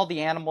letting all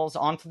the animals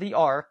onto the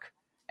ark,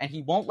 and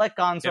he won't let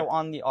Gonzo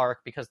on the ark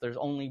because there's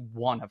only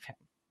one of him.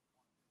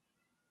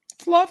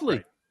 It's lovely.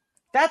 Right.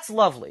 That's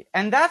lovely.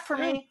 And that, for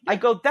me, I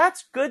go,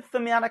 that's good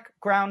thematic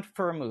ground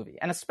for a movie.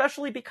 And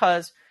especially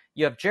because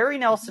you have Jerry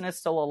Nelson is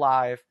still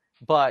alive,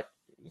 but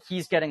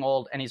he's getting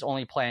old and he's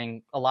only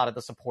playing a lot of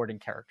the supporting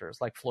characters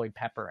like Floyd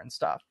Pepper and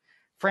stuff.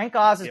 Frank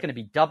Oz is going to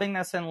be dubbing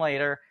this in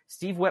later.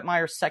 Steve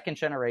Whitmire's second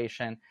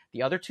generation.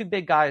 The other two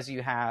big guys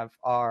you have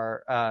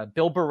are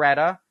Bill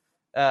Beretta,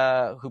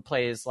 who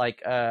plays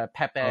like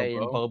Pepe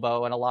and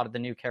Bobo and a lot of the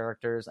new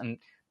characters, and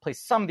plays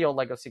some of the old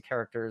Legacy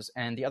characters,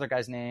 and the other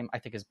guy's name I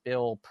think is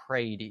Bill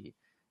Prady.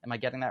 Am I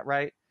getting that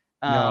right?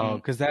 No,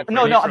 because that.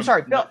 No, I'm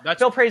sorry.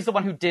 Bill Prady's the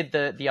one who did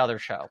the other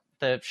show,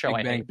 the show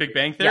Big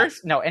Bang Theory.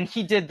 Yes, no, and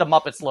he did the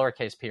Muppets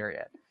lowercase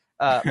period.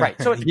 Right.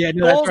 So it's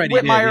that's right,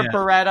 Whitmire,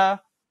 Beretta,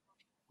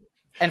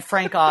 and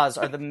Frank Oz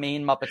are the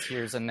main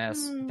Muppeteers in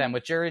this. Then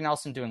with Jerry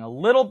Nelson doing a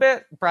little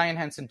bit, Brian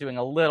Henson doing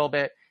a little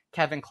bit,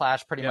 Kevin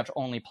Clash pretty much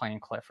only playing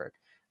Clifford.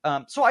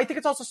 So I think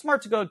it's also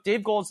smart to go,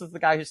 Dave Goelz is the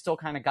guy who still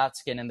kind of got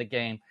skin in the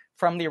game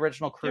from the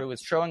original crew,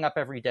 is showing up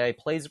every day,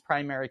 plays a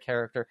primary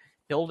character,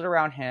 build it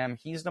around him.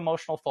 He's an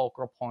emotional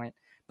focal point.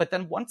 But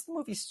then once the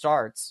movie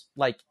starts,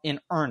 like in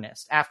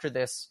earnest, after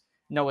this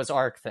Noah's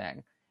Ark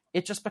thing,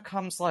 it just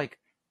becomes like,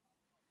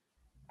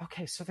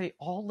 okay, so they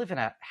all live in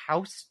a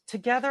house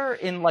together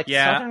in like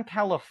Southern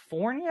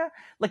California?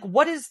 Like,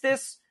 what is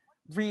this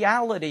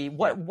reality?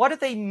 What do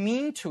they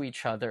mean to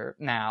each other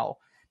now?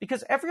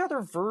 Because every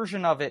other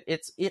version of it,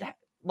 it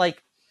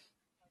like,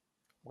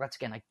 once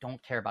again, I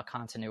don't care about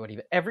continuity,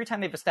 but every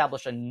time they've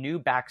established a new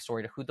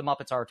backstory to who the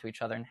Muppets are to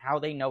each other and how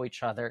they know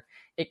each other,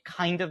 it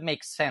kind of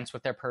makes sense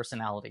with their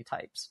personality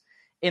types.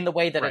 In the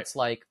way that it's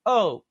like,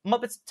 oh,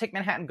 Muppets Take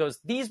Manhattan goes,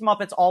 these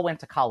Muppets all went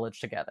to college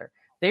together.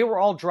 They were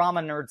all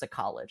drama nerds at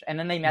college, and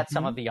then they met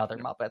some of the other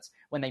Muppets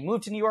when they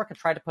moved to New York and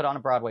tried to put on a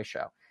Broadway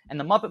show. And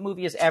the Muppet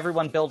movie is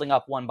everyone building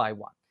up one by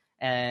one.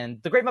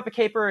 And The Great Muppet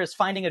Caper is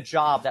finding a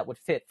job that would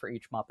fit for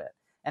each Muppet,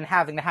 and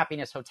having the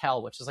Happiness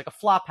Hotel, which is like a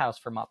flop house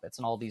for Muppets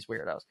and all these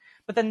weirdos.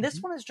 But then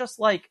this one is just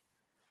like,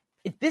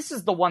 this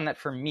is the one that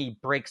for me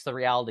breaks the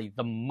reality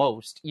the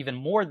most, even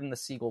more than the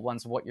Siegel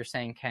ones of what you're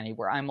saying, Kenny,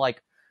 where I'm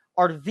like,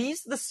 are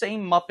these the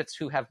same Muppets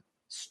who have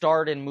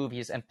starred in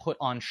movies and put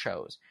on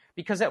shows?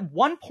 Because at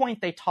one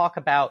point they talk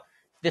about,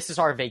 this is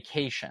our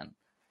vacation.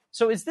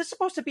 So is this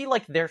supposed to be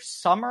like their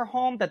summer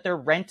home that they're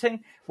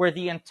renting, where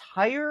the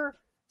entire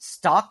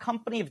stock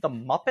company of the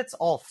Muppets,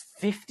 all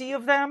 50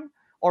 of them,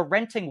 are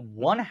renting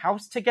one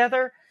house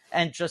together?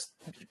 and just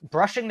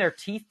brushing their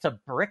teeth to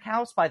Brick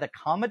House by the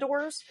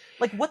Commodores.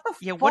 Like, what the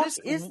fuck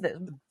is this?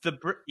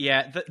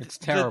 It's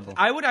terrible.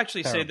 I would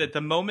actually say that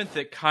the moment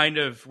that kind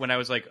of, when I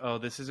was like, oh,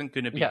 this isn't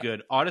going to be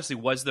good, honestly,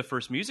 was the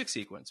first music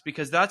sequence,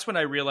 because that's when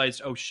I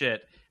realized, oh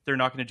shit, they're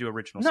not going to do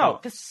original songs. No,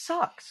 this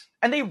sucks.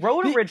 And they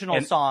wrote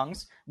original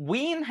songs.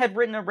 Ween had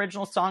written an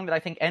original song that I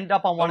think ended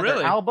up on one of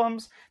their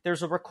albums.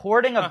 There's a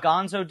recording of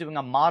Gonzo doing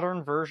a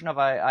modern version of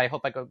I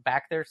Hope I Go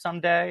Back There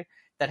Someday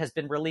that has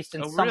been released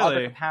in some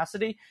other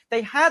capacity.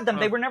 They had them.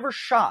 They were never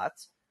shot.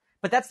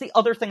 But that's the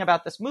other thing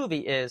about this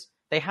movie is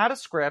they had a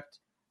script.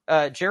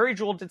 Jerry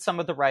Jewell did some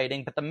of the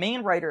writing, but the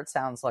main writer, it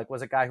sounds like,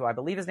 was a guy who I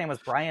believe his name was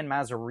Brian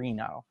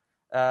Mazzarino.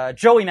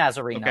 Joey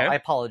Mazzarino, I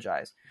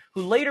apologize,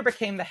 who later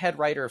became the head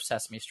writer of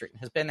Sesame Street and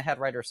has been the head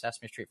writer of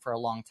Sesame Street for a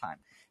long time.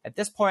 At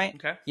this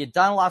point, he had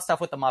done a lot of stuff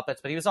with the Muppets,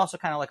 but he was also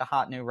kind of like a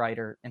hot new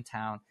writer in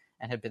town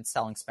and had been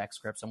selling spec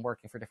scripts and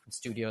working for different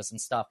studios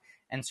and stuff.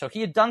 And so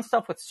he had done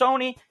stuff with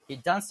Sony.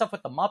 He'd done stuff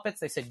with the Muppets.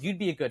 They said, you'd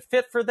be a good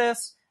fit for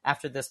this.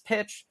 After this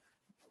pitch,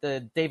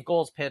 the Dave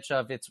Goelz pitch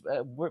of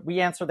we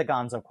answer the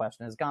Gonzo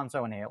question. Is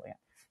Gonzo an alien?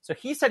 So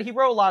he said he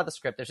wrote a lot of the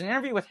script. There's an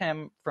interview with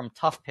him from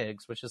Tough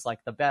Pigs, which is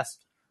like the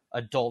best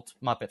adult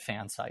Muppet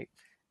fan site.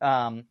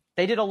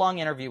 They did a long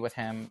interview with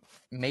him,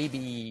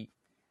 maybe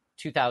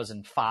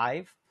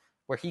 2005,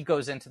 where he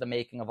goes into the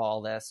making of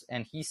all this.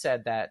 And he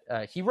said that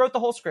he wrote the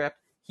whole script.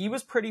 He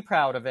was pretty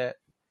proud of it.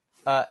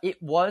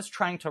 It was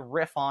trying to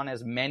riff on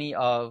as many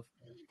of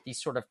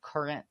these sort of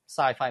current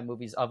sci-fi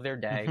movies of their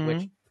day,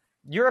 which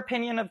your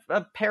opinion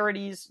of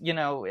parodies,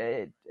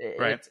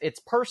 it's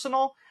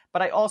personal,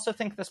 but I also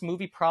think this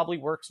movie probably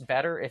works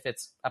better if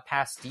it's a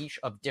pastiche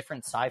of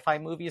different sci-fi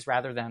movies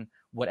rather than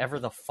whatever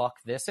the fuck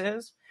this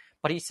is.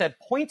 But he said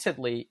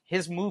pointedly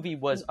his movie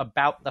was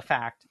about the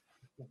fact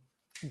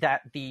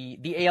that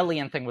the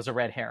alien thing was a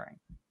red herring.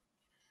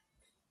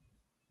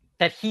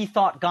 That he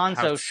thought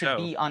Gonzo should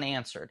be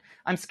unanswered.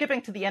 I'm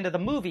skipping to the end of the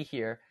movie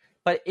here,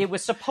 but it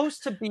was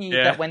supposed to be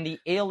that when the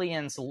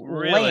aliens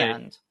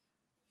land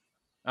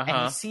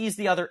and he sees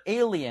the other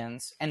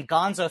aliens and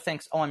Gonzo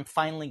thinks, oh, I'm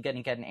finally going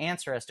to get an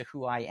answer as to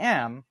who I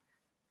am,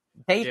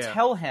 they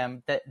tell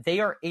him that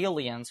they are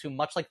aliens who,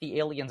 much like the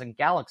aliens in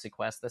Galaxy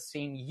Quest the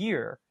same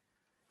year,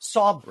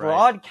 saw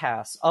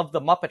broadcasts of the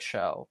Muppet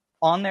Show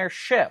on their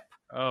ship.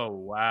 Oh,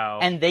 wow.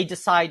 And they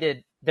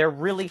decided they're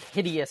really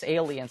hideous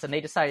aliens, and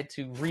they decided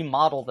to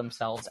remodel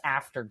themselves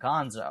after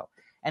Gonzo.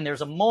 And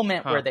there's a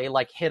moment where they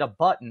like hit a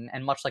button,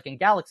 and much like in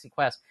Galaxy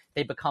Quest,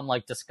 they become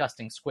like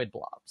disgusting squid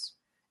blobs.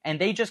 And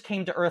they just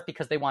came to Earth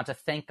because they want to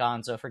thank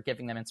Gonzo for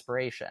giving them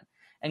inspiration.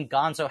 And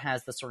Gonzo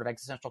has this sort of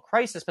existential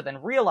crisis, but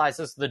then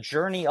realizes the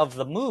journey of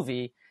the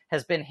movie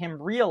has been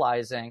him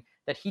realizing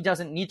that he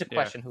doesn't need to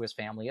question who his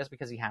family is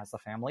because he has the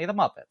family of the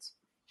Muppets.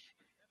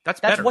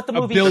 That's what the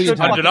movie is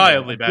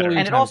undeniably better.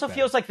 And it also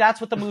feels like that's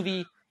what the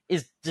movie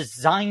is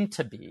designed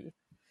to be.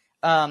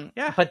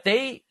 But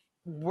they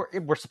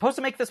were supposed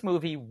to make this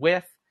movie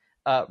with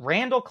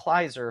Randall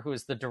Kleiser, who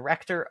is the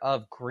director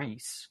of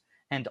Grease,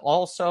 and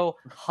also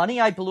Honey,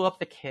 I Blew Up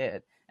the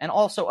Kid, and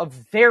also a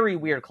very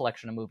weird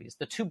collection of movies.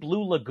 The two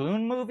Blue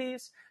Lagoon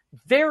movies,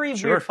 very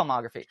weird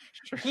filmography.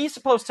 He's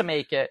supposed to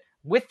make it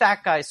with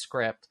that guy's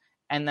script,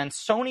 and then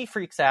Sony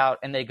freaks out,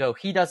 and they go,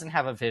 he doesn't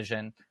have a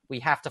vision, we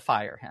have to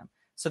fire him.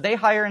 So they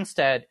hire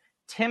instead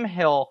Tim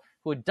Hill,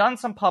 who had done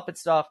some puppet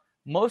stuff,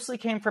 mostly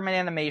came from an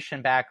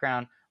animation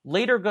background,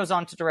 later goes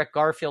on to direct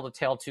Garfield, A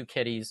Tale of Two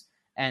Kitties,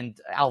 and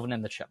Alvin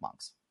and the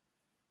Chipmunks.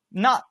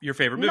 Not your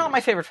favorite movie. Not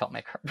my favorite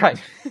filmmaker,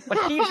 right.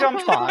 But he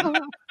jumped on,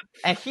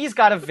 and he's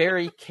got a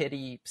very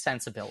kiddie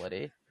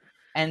sensibility.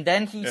 And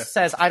then he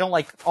says, I don't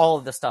like all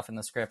of the stuff in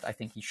the script. I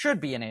think he should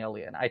be an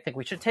alien. I think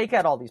we should take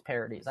out all these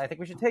parodies. I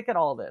think we should take out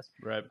all of this.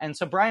 Right. And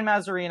so Brian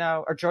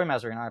Mazzarino, or Joey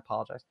Mazzarino, I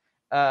apologize,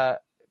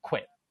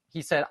 quit.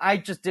 He said, I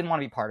just didn't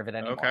want to be part of it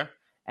anymore. Okay.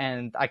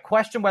 And I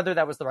questioned whether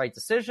that was the right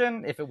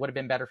decision, if it would have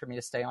been better for me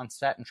to stay on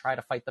set and try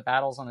to fight the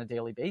battles on a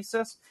daily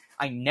basis.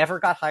 I never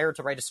got hired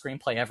to write a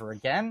screenplay ever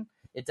again.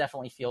 It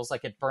definitely feels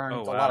like it burned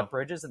a lot of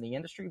bridges in the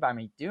industry by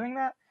me doing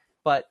that.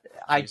 But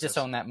I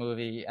disowned that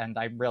movie, and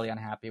I'm really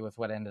unhappy with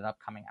what ended up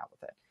coming out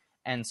with it.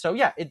 And so,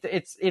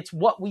 it's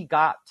what we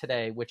got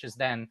today, which is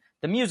then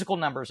the musical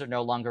numbers are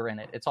no longer in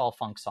it. It's all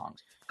funk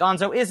songs.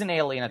 Gonzo is an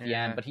alien at the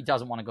end, but he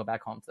doesn't want to go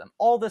back home to them.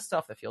 All this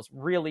stuff that feels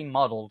really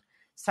muddled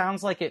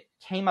sounds like it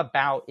came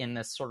about in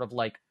this sort of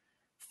like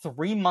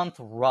 3-month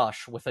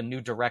rush with a new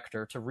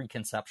director to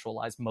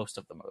reconceptualize most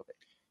of the movie.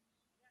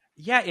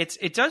 Yeah,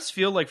 it does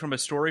feel like from a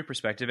story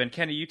perspective, and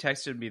Kenny, you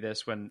texted me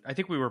this when I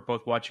think we were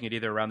both watching it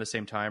either around the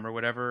same time or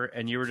whatever,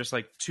 and you were just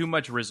like, too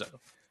much Rizzo. And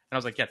I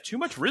was like, yeah, too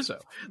much Rizzo.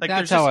 Like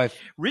that's how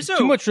Rizzo.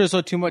 Too much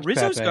Rizzo, too much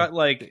Rizzo's Pepe. got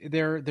like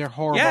they're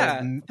horrible.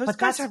 Yeah, but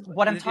that's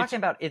what I'm talking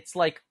about. It's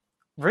like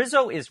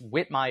Rizzo is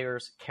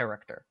Whitmire's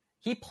character.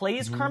 He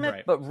plays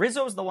Kermit, but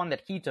Rizzo's the one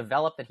that he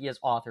developed, that he has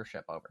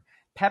authorship over.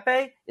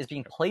 Pepe is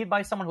being played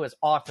by someone who has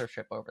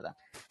authorship over them.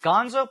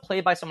 Gonzo,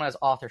 played by someone who has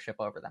authorship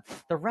over them.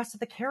 The rest of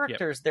the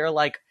characters, they're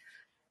like,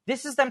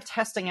 this is them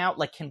testing out,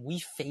 like, can we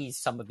phase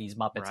some of these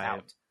Muppets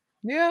out?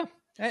 Yeah.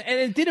 and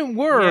it didn't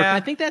work. Yeah. I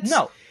think that's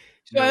No.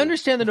 So I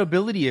understand the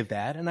nobility of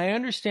that, and I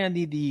understand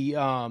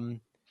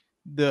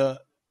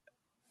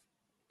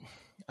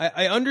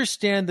I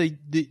understand the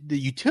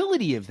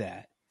utility of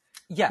that.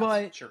 Yes.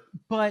 But Sure.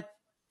 but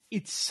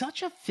it's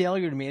such a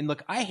failure to me. And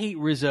look, I hate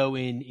Rizzo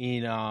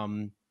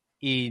in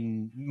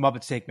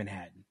Muppets Take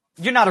Manhattan.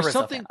 You're not a There's Rizzo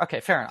something- fan.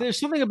 Okay, fair enough. There's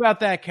something about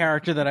that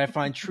character that I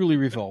find truly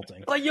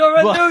revolting. But you're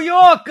a New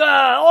Yorker!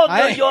 All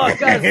New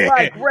Yorkers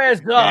like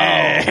Rizzo!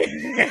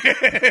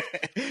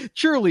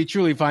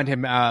 Truly find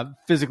him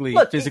physically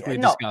Look,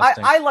 disgusting.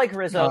 I like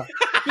Rizzo.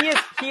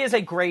 He is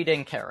a grade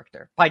in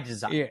character by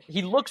design. Yeah.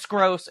 He looks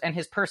gross, and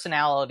his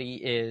personality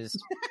is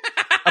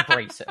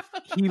abrasive.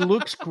 He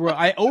looks gross.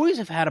 I always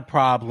have had a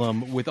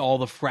problem with all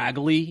the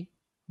Fraggly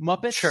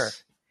Muppets. Sure.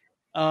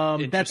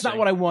 That's not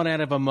what I want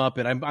out of a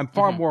Muppet. I'm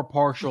far more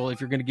partial if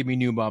you're going to give me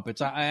new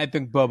Muppets. I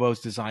think Bobo's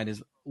design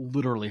is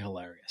literally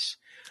hilarious.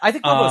 I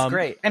think Bobo's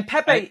great. And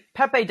Pepe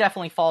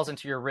definitely falls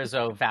into your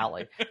Rizzo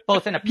valley,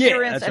 both in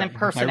appearance that's and in right.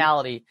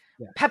 personality.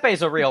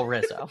 Pepe's a real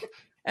Rizzo.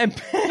 And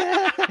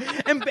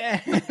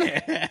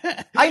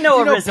I know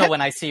You a know, Rizzo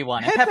when I see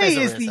one. And Pepe's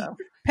a Rizzo.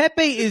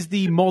 Pepe is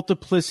the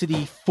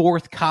multiplicity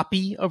fourth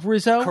copy of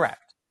Rizzo. Correct.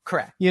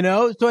 You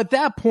know, so at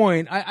that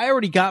point, I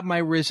already got my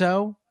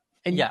Rizzo,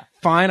 and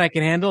fine, I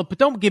can handle it. But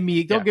don't give me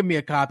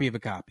a copy of a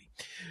copy.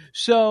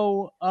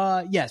 So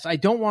yes, I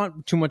don't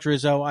want too much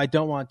Rizzo. I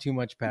don't want too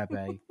much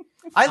Pepe.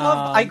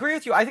 I agree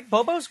with you. I think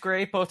Bobo's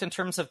great, both in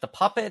terms of the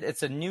puppet.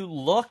 It's a new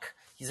look.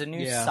 He's a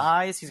new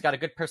size. He's got a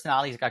good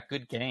personality. He's got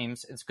good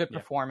games. It's good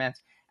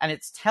performance. And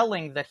it's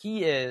telling that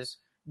he is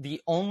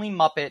the only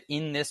Muppet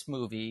in this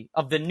movie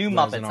of the new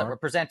Muppets that were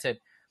presented.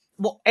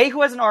 Well, A,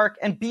 who has an arc,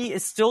 and B,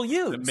 is still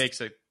used. It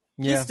makes it.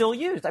 He's still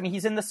used. I mean,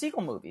 he's in the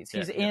sequel movies.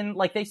 He's in,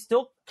 like, they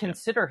still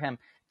consider him.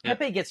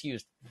 Pepe gets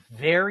used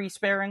very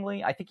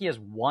sparingly. I think he has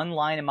one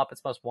line in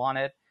Muppets Most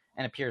Wanted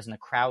and appears in the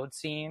crowd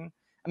scene.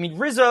 I mean,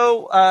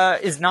 Rizzo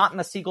is not in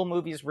the sequel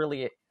movies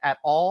really at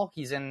all.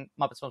 He's in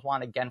Muppets Most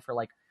Wanted again for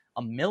like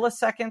a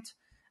millisecond.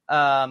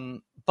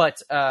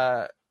 But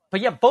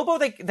yeah, Bobo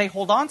they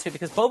hold on to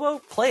because Bobo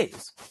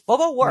plays.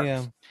 Bobo works.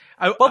 Yeah.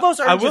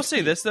 I will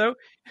say this though.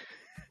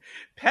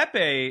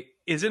 Pepe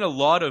is in a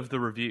lot of the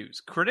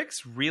reviews.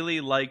 Critics really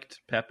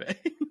liked Pepe.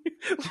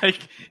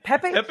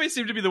 Pepe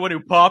seemed to be the one who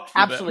popped for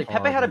Absolutely. them.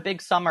 Pepe had a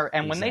big summer,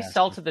 and when they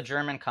sell to the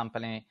German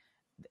company,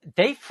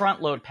 they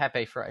front load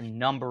Pepe for a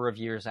number of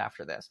years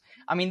after this.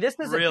 I mean, this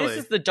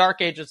is the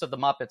dark ages of the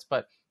Muppets,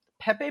 but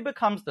Pepe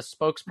becomes the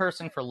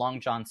spokesperson for Long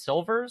John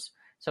Silver's.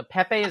 So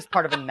Pepe is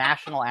part of a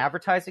national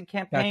advertising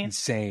campaign.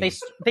 That's insane.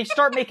 They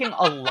start making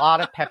a lot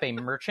of Pepe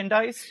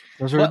merchandise.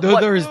 Those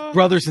are his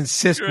brothers and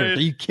sisters. Right.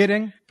 Are you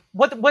kidding?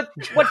 What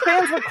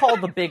fans would call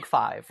the Big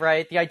Five,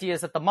 right? The idea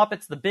is that the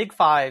Muppets, the Big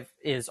Five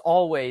is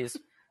always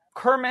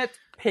Kermit,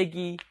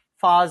 Piggy,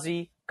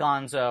 Fozzie,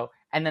 Gonzo,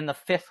 and then the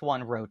fifth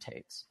one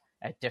rotates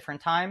at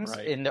different times.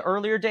 Right. In the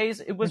earlier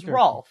days, it was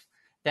Rolf.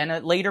 Then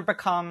it later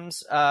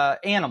becomes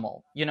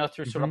Animal,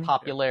 through sort of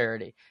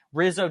popularity.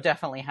 Rizzo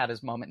definitely had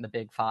his moment in the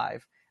Big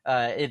Five.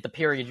 At the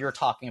period you're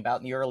talking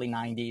about in the early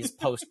 90s,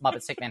 post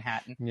Muppets Take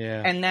Manhattan.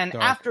 Yeah, and then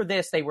after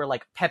this, they were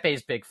like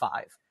Pepe's Big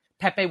Five.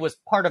 Pepe was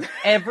part of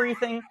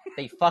everything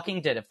they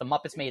fucking did. If the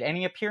Muppets made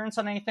any appearance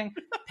on anything,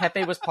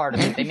 Pepe was part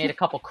of it. They made a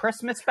couple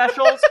Christmas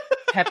specials.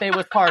 Pepe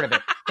was part of it.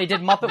 They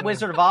did Muppet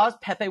Wizard of Oz.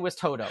 Pepe was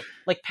Toto.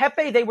 Like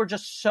Pepe, they were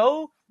just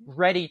so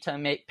ready to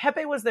make.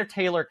 Pepe was their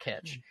Taylor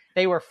Kitsch.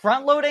 They were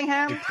front loading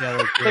him.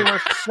 They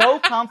were so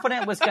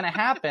confident it was going to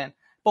happen.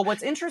 But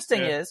what's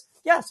interesting is,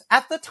 yes,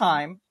 at the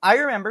time, I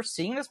remember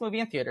seeing this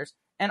movie in theaters,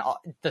 and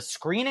the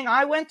screening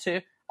I went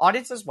to,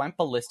 audiences went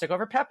ballistic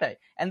over Pepe.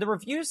 And the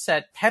reviews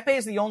said, Pepe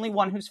is the only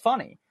one who's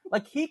funny.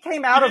 Like, he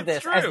came out of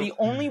this as the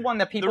only one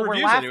that people were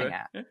laughing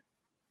at.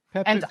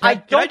 And I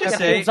don't think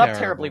it holds up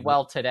terribly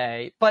well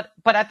today. But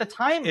at the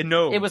time,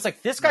 it was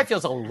like, this guy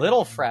feels a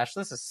little fresh.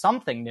 This is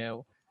something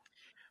new.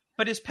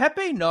 But is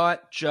Pepe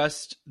not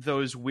just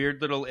those weird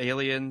little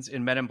aliens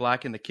in Men in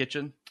Black in the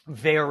kitchen?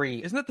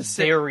 Isn't that the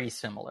same? Very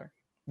similar.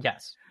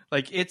 Yes.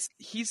 Like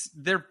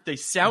they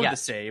sound the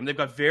same. They've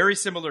got very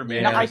similar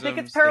mannerisms. Now, I think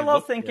it's parallel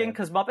thinking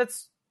because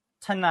Muppets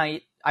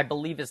Tonight, I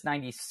believe, is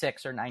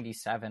 96 or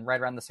 97, right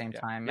around the same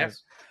time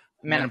as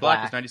Men in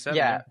Black. Is 97.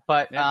 Yeah,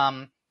 but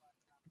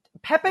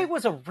Pepe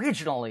was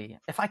originally,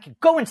 if I could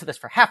go into this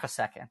for half a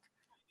second.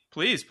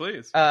 Please.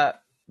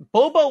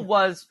 Bobo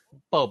was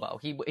Bobo.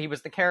 He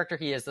was the character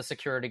he is, the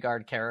security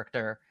guard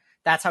character.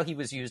 That's how he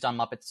was used on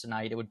Muppets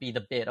Tonight. It would be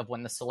the bit of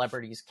when the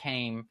celebrities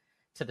came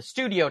to the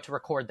studio to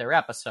record their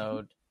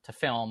episode, to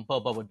film.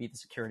 Bobo would be the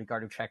security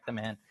guard who checked them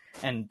in,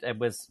 and it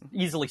was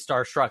easily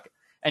starstruck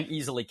and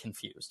easily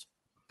confused.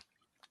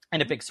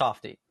 And a big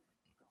softie.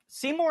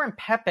 Seymour and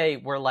Pepe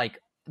were like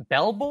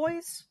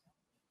bellboys?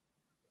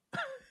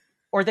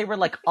 Or they were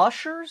like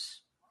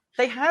ushers?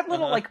 They had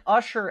little like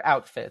usher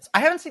outfits.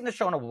 I haven't seen the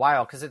show in a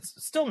while because it's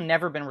still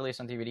never been released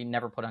on DVD,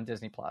 never put on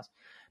Disney+.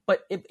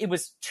 But it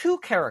was two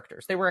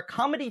characters. They were a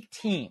comedy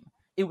team.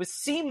 It was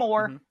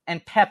Seymour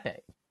and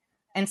Pepe.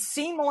 And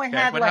Seymour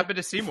had what happened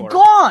to Seymour?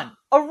 Gone!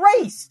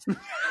 Erased!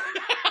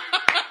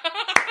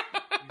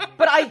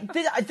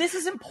 this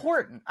is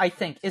important, I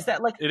think, is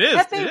that like It is,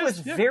 Pepe it is,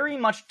 was yeah. very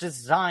much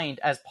designed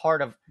as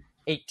part of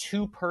a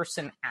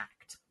 2-person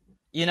act.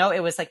 You know, it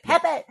was like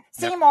Pepe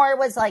Seymour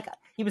was like,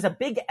 he was a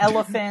big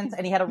elephant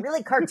and he had a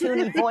really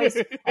cartoony voice,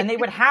 and they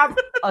would have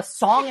a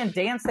song and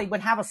dance. They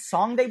would have a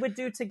song they would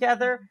do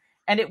together.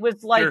 And it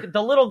was like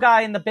the little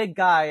guy and the big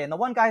guy, and the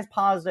one guy's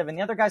positive and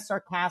the other guy's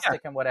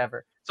sarcastic and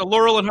whatever. It's a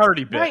Laurel and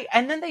Hardy bit. Right.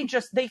 And then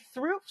they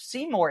threw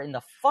Seymour in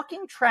the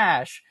fucking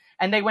trash,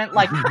 and they went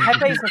like,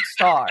 Pepe's a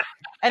star.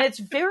 And it's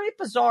very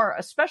bizarre,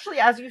 especially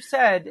as you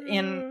said,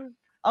 in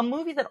a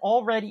movie that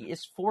already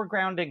is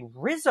foregrounding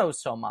Rizzo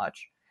so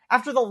much.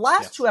 After the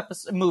last two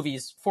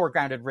movies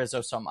foregrounded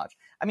Rizzo so much.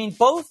 I mean,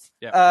 both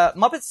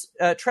Muppets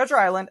Treasure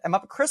Island and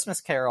Muppet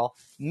Christmas Carol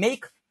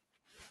make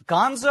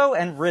Gonzo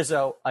and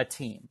Rizzo a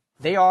team.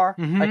 They are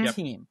a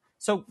team.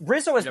 So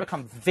Rizzo has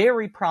become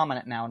very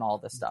prominent now in all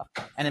this stuff.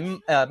 And in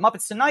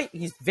Muppets Tonight,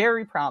 he's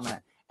very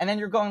prominent. And then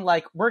you're going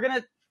like, we're going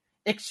to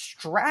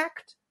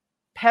extract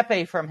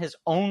Pepe from his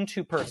own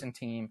 2-person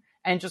team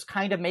and just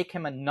kind of make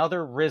him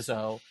another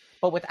Rizzo,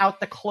 but without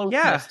the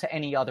closeness to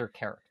any other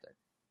character.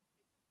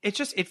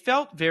 It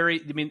felt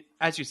very, I mean,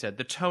 as you said,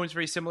 the tone is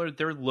very similar.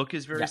 Their look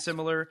is very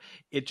similar.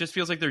 It just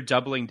feels like they're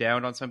doubling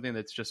down on something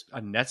that's just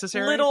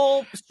unnecessary.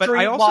 Little, but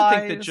I also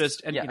think that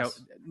just, and yes. you know,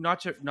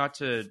 not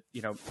to,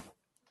 you know,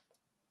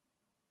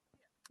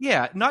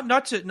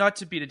 not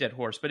to beat a dead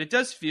horse, but it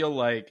does feel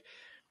like,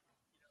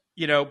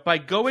 you know, by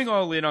going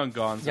all in on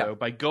Gonzo,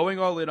 by going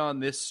all in on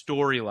this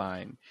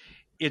storyline,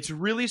 it's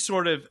really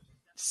sort of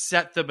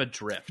set them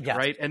adrift,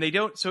 right? And they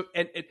don't, so,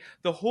 and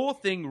the whole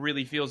thing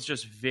really feels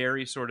just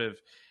very sort of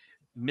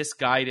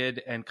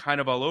misguided and kind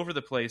of all over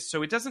the place.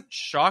 So it doesn't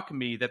shock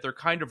me that they're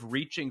kind of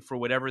reaching for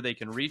whatever they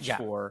can reach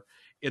for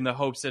in the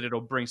hopes that it'll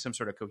bring some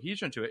sort of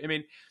cohesion to it. I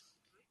mean,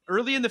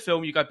 early in the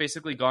film, you got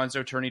basically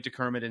Gonzo turning to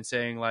Kermit and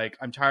saying like,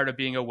 I'm tired of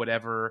being a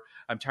whatever.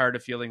 I'm tired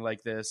of feeling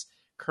like this.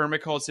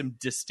 Kermit calls him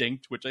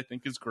distinct, which I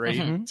think is great.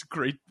 It's a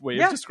great way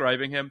of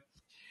describing him.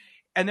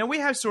 And then we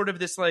have sort of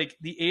this, like,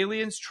 the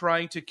aliens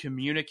trying to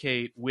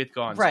communicate with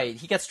Gonzo. Right.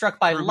 He gets struck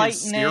by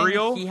lightning.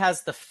 Cereal. He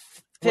has the fish.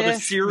 Well, the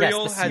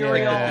cereal has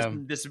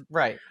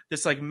like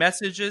this like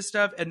messages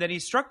stuff, and then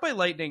he's struck by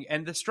lightning,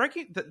 and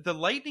the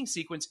lightning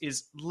sequence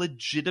is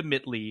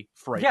legitimately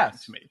frightening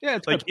to me. Yeah,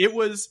 it's like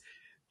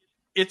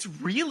it's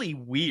really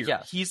weird.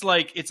 Yeah. He's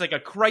like, it's like a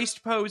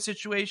Christ pose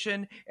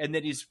situation, and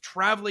then he's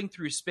traveling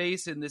through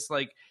space in this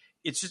like,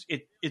 it's just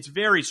it's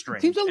very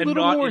strange. It seems a and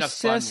little not more in a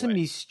fun Sesame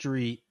way.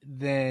 Street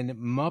than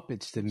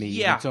Muppets to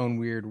me in its own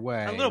weird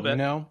way. A little bit, you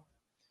know.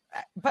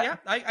 But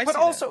I but see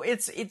also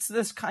that. it's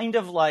this kind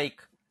of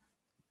like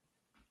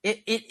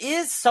it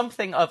is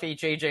something of a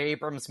J.J.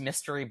 Abrams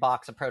mystery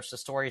box approach to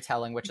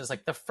storytelling, which is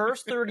like the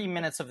first 30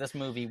 minutes of this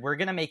movie, we're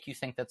going to make you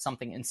think that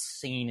something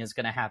insane is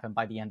going to happen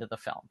by the end of the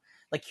film.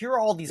 Like, here are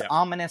all these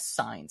ominous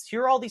signs.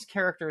 Here are all these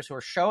characters who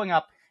are showing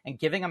up and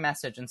giving a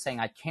message and saying,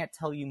 I can't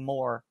tell you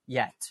more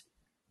yet,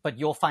 but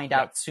you'll find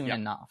out soon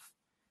enough.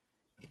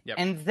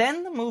 And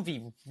then the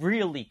movie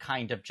really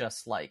kind of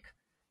just like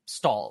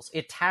stalls.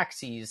 It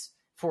taxis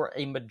for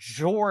a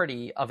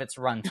majority of its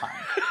runtime.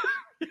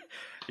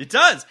 It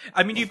does.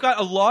 I mean, you've got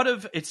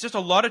it's just a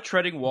lot of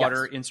treading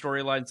water in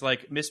storylines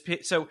like Miss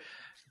Piggy. So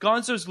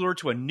Gonzo's lured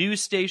to a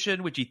news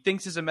station, which he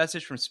thinks is a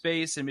message from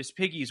space, and Miss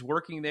Piggy's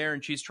working there,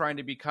 and she's trying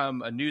to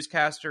become a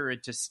newscaster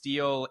and to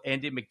steal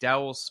Andy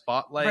McDowell's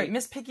spotlight. Right,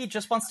 Miss Piggy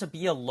just wants to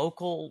be a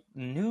local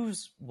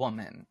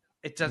newswoman.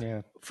 It does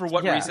for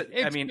what reason?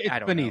 I mean, I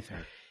don't beneath know.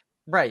 her.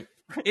 Right.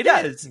 It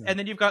is. And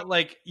then you've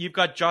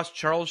got Josh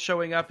Charles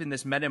showing up in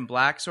this Men in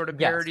Black sort of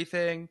parody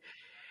thing.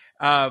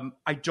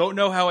 I don't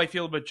know how I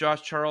feel about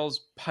Josh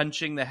Charles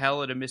punching the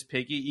hell out of Miss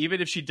Piggy. Even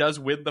if she does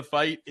win the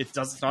fight, it's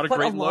not a great look.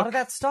 But a lot of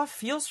that stuff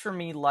feels for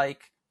me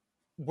like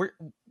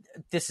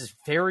this is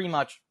very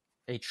much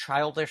a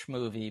childish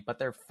movie, but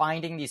they're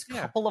finding these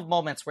couple of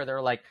moments where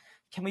they're like,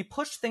 can we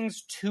push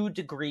things 2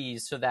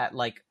 degrees so that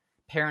like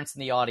parents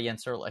in the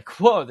audience are like,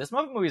 whoa, this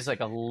movie is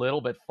like a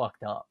little bit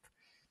fucked up.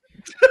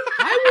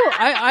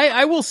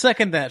 I will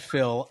second that,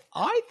 Phil.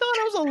 I thought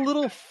I was a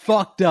little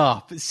fucked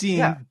up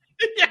seeing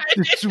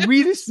the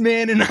sweetest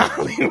man in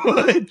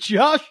Hollywood,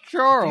 Josh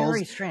Charles,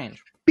 very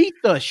strange, beat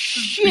the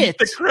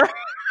shit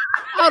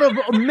out of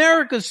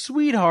America's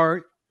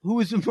sweetheart, who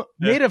is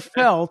made of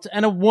felt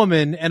and a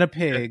woman and a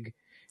pig.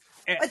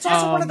 It's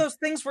also one of those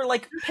things where,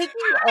 like, Piggy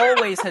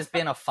always has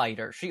been a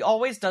fighter. She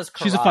always does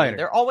karate. She's a fighter.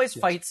 There are always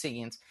fight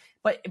scenes.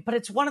 But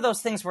it's one of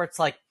those things where it's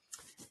like,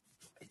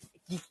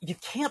 you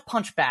can't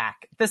punch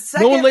back.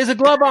 No one lays a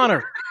glove on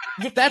her.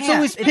 That's can't.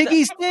 always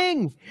Piggy's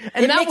thing.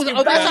 And that's what I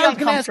was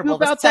going to ask you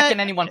about. The second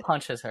anyone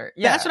punches her.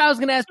 Yeah. That's what I was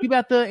going to ask you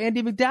about the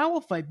Andy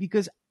McDowell fight,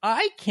 because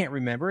I can't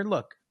remember. And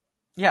look,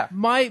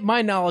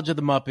 my knowledge of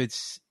the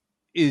Muppets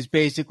is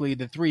basically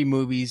the 3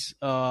 movies,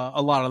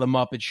 a lot of the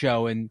Muppet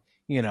Show, and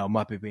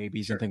Muppet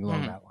Babies and things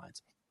along that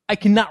lines. I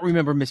cannot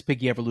remember Miss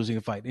Piggy ever losing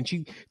a fight, and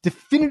she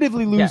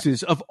definitively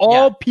loses of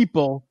all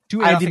people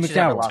to Andy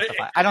McDowell.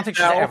 I don't think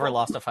she's ever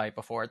lost a fight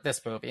before this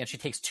movie, and she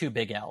takes 2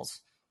 big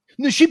L's.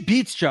 No, she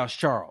beats Josh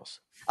Charles.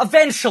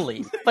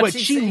 Eventually, but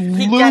she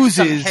he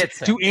loses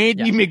hits him. to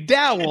Andy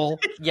McDowell.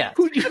 Yeah.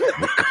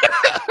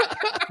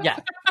 Yeah.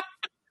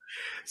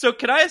 So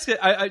can I ask?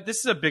 This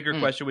is a bigger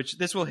question, which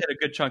this will hit a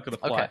good chunk of the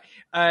plot.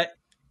 Okay.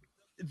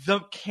 The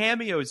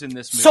cameos in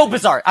this movie, So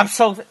bizarre.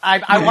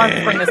 I want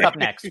to bring this up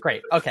next.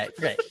 Great. Okay.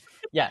 Great.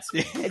 Yes.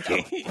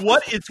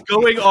 What is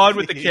going on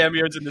with the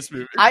cameos in this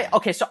movie?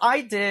 So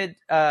I did.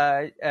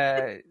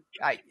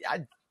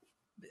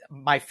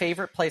 My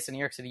favorite place in New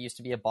York City used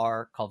to be a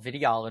bar called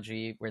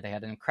Videology, where they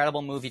had an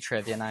incredible movie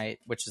trivia night,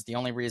 which is the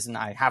only reason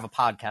I have a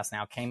podcast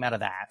now. Came out of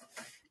that,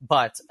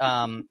 but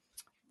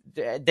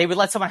they would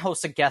let someone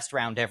host a guest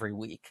round every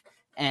week,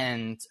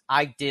 and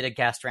I did a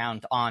guest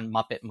round on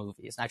Muppet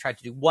movies, and I tried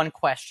to do one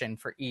question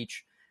for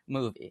each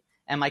movie.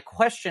 And my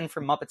question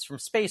for Muppets from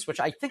Space, which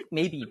I think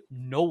maybe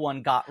no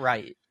one got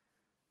right,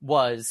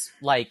 was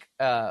like,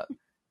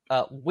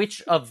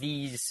 which of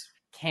these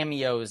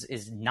cameos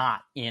is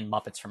not in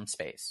Muppets from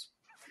Space?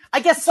 I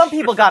guess some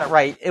people got it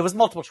right. It was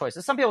multiple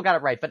choices. Some people got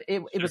it right, but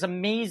it was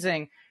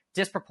amazing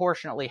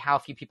disproportionately how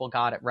few people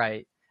got it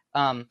right.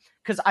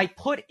 Because I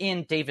put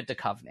in David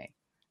Duchovny,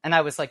 and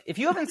I was like, if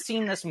you haven't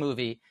seen this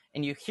movie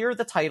and you hear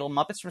the title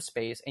Muppets from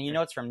Space and you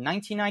know it's from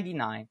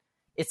 1999,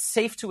 it's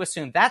safe to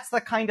assume that's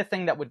the kind of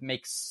thing that would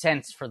make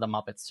sense for the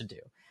Muppets to do.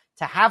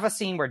 To have a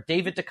scene where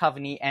David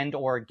Duchovny and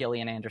or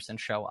Gillian Anderson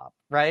show up,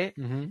 right?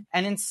 Mm-hmm.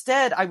 And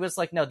instead, I was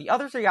like, no, the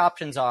other three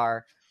options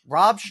are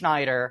Rob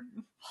Schneider,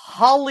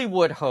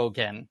 Hollywood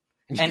Hogan,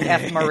 and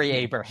F. Murray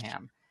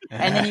Abraham.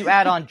 And then you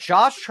add on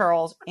Josh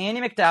Charles, Andy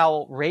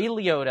McDowell, Ray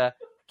Liotta,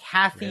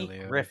 Kathy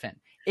Griffin.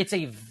 It's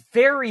a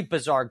very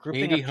bizarre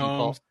grouping Katie of people.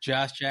 Holmes,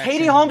 Josh Jackson.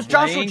 Katie Holmes,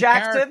 Joshua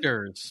Jackson.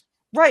 Characters.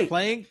 Right.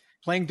 Playing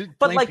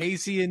like,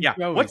 Pacey and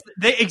Joey.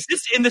 They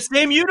exist in the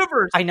same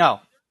universe. I know.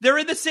 They're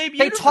in the same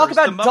They universe. talk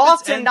about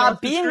Dawson not Dawson's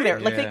being Creek. there.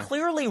 Like, they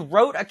clearly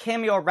wrote a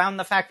cameo around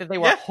the fact that they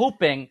were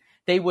hoping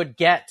they would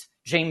get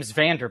James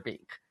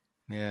Vanderbeek.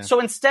 Yeah. So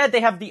instead, they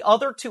have the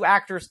other two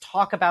actors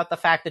talk about the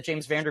fact that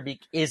James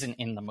Vanderbeek isn't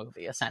in the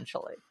movie,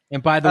 essentially.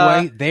 And by the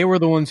way, they were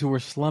the ones who were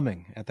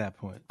slumming at that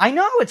point. I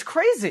know, it's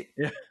crazy.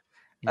 Yeah.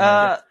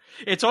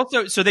 It's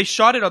also so they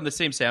shot it on the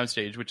same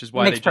soundstage, which is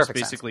why they just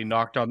basically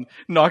knocked on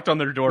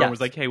their door and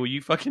was like, "Hey, will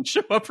you fucking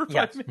show up for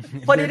 5 minutes?"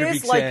 But it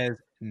is like says,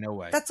 no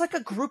way. That's like a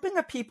grouping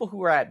of people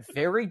who are at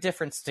very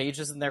different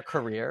stages in their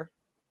career.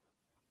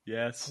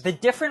 Yes. The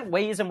different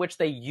ways in which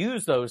they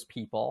use those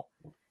people,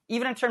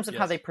 even in terms of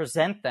how they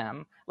present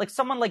them. Like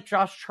someone like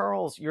Josh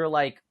Charles, you're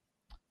like,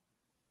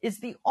 is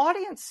the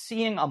audience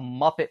seeing a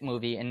Muppet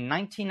movie in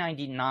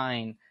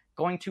 1999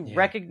 going to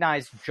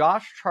recognize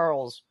Josh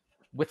Charles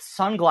with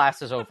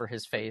sunglasses over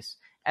his face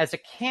as a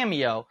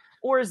cameo,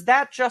 or is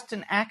that just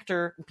an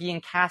actor being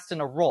cast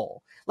in a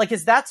role? Like,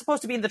 is that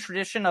supposed to be in the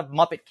tradition of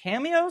Muppet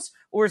cameos,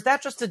 or is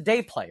that just a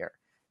day player?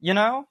 You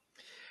know?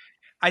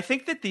 I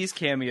think that these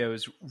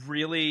cameos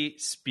really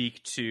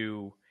speak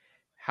to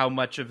how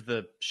much of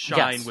the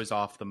shine was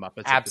off the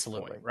Muppets at this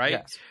point, right?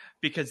 Yes.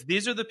 Because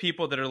these are the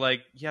people that are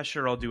like, yeah,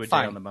 sure, I'll do a day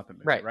on the Muppet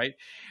movie, right?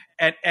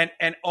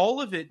 And all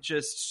of it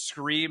just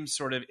screams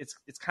sort of it's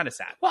kind of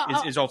sad.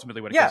 Is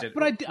ultimately what it comes in.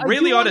 But Ray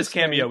Liotta's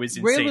cameo is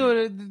insane. Ray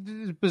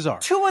Liotta is bizarre.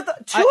 Two of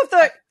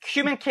the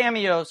human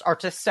cameos are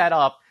to set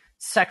up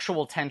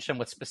sexual tension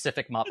with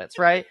specific Muppets,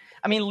 right?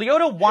 I mean,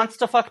 Liotta wants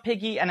to fuck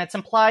Piggy, and it's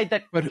implied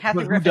that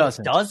Kathy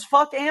Griffin does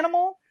fuck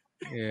Animal.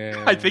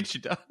 Yeah, I think she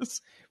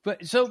does.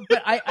 But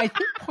I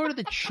think part of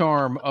the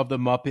charm of the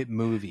Muppet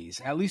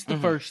movies, at least the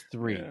first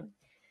three,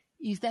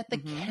 is that the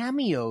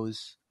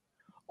cameos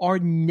are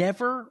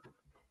never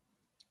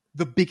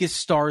the biggest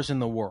stars in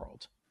the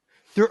world.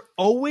 They're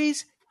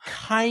always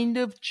kind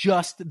of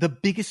just the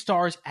biggest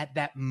stars at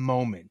that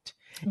moment.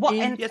 Well,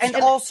 and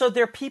also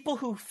they're people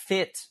who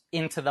fit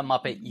into the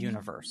Muppet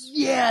universe.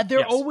 Yeah,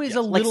 they're always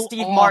a little like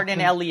Steve Martin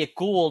and Elliot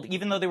Gould,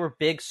 even though they were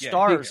big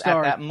stars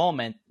at that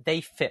moment,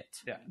 they fit.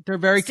 Yeah. They're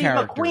very Steve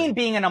McQueen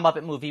being in a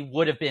Muppet movie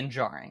would have been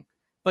jarring,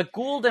 but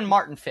Gould and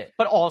Martin fit.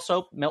 But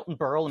also Milton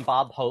Berle and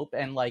Bob Hope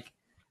and like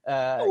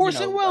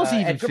Orson Welles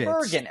even Edgar fits.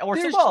 Bergen,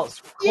 Orson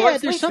Welles. Yeah,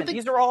 there's something.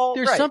 These are all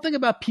there's something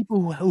about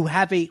people who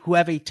have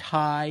a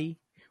tie,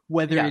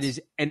 whether it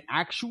is an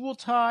actual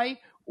tie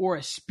or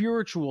a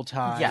spiritual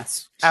tie.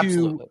 Yes, to,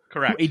 absolutely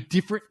correct. To a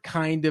different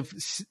kind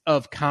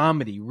of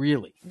comedy,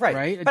 really.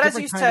 Right. But as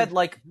you said,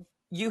 like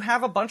you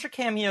have a bunch of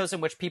cameos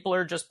in which people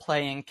are just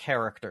playing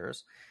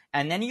characters,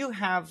 and then you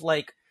have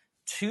like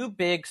two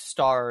big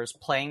stars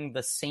playing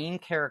the same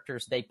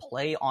characters they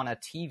play on a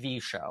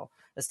TV show,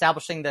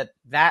 establishing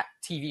that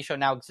TV show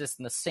now exists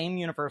in the same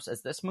universe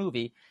as this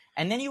movie.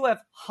 And then you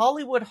have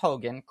Hollywood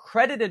Hogan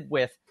credited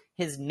with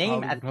his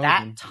name at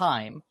that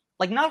time.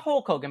 Like, not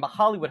Hulk Hogan, but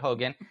Hollywood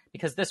Hogan,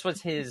 because this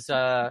was his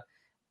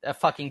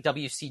fucking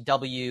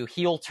WCW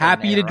heel turn.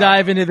 Happy to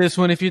dive into this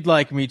one if you'd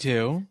like me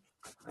to.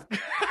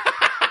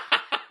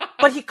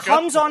 But he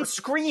comes on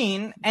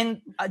screen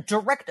and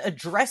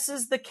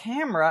addresses the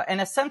camera and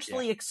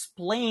essentially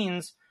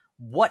explains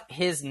what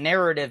his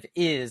narrative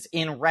is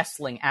in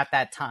wrestling at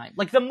that time.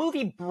 Like, the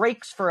movie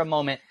breaks for a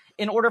moment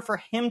in order for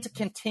him to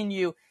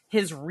continue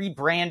his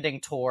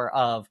rebranding tour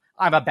of,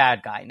 I'm a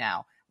bad guy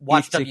now.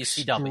 watch it's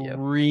WCW.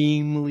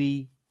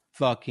 Extremely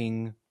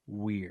fucking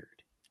weird.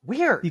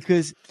 Weird.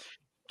 Because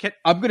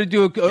I'm going to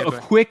do a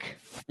quick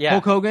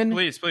Hulk Hogan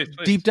please.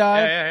 deep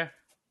dive. Yeah.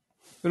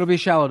 It'll be a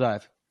shallow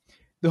dive.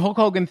 The Hulk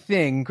Hogan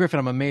thing, Griffin,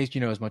 I'm amazed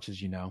you know as much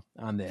as you know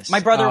on this. My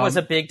brother was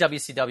a big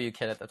WCW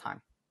kid at the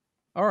time.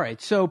 All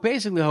right. So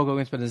basically, Hulk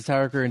Hogan spent his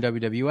entire career in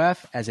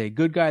WWF as a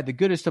good guy, the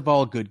goodest of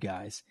all good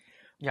guys.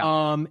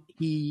 Yeah.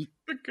 He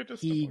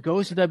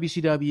goes to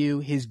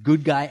WCW. His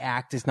good guy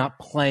act is not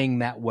playing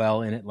that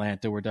well in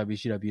Atlanta, where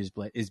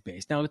WCW is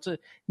based. Now, it's a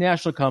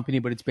national company,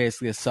 but it's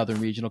basically a southern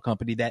regional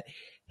company that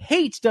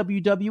hates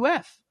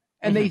WWF.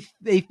 And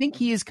they think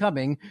he is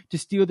coming to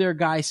steal their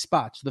guy's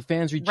spot. So the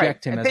fans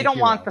reject him. And as they a don't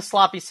hero. want the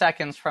sloppy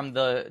seconds from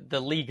the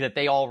league that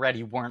they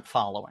already weren't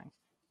following.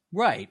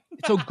 Right.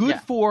 So good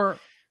for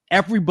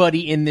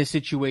everybody in this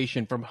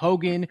situation, from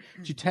Hogan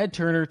to Ted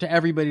Turner to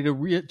everybody, to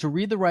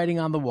read the writing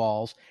on the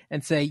walls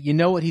and say, you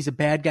know what, he's a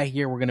bad guy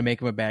here. We're going to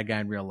make him a bad guy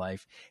in real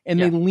life. And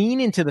they lean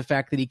into the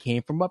fact that he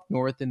came from up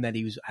north and that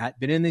he had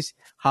been in these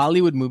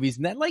Hollywood movies,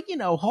 and that, like, you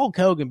know, Hulk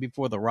Hogan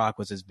before The Rock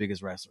was as big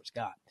as wrestlers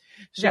got.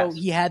 So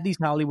he had these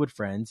Hollywood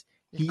friends.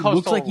 He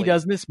looks like he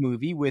does in this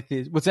movie with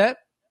his, what's that?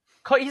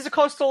 He's a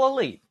coastal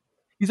elite.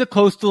 He's a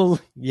coastal,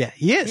 he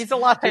is. He's a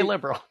latte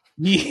liberal.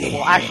 Yeah.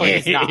 Well, actually,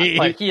 he's not,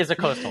 but he is a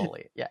coastal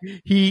elite. Yeah.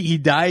 He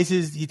dyes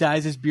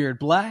his beard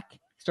black,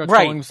 starts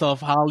calling himself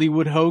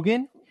Hollywood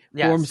Hogan,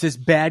 forms this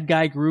bad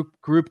guy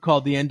group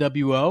called the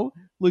NWO,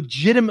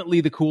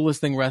 legitimately the coolest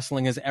thing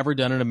wrestling has ever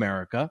done in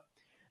America.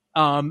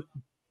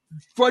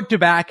 Front to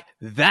back,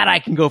 that I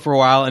can go for a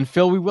while, and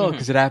Phil, we will,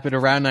 because it happened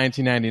around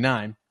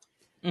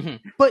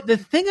 1999. But the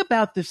thing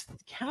about this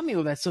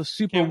cameo that's so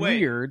super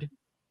weird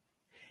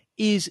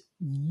is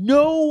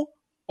no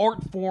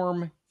art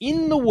form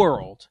in the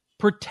world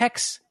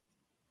protects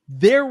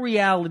their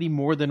reality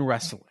more than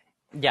wrestling.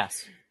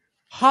 Yes.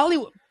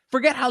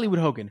 Forget Hollywood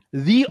Hogan.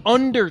 The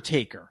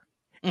Undertaker,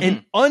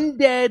 an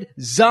undead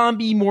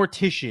zombie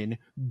mortician,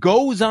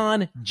 goes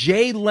on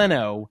Jay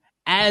Leno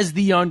as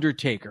The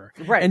Undertaker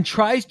and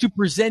tries to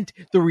present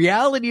the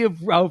reality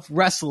of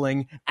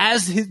wrestling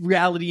as his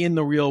reality in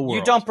the real world.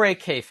 You don't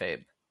break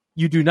kayfabe.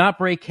 You do not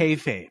break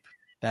kayfabe.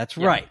 That's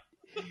right.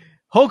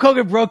 Hulk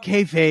Hogan broke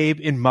kayfabe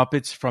in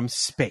Muppets from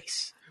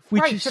Space.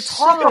 Which is to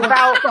talk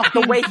about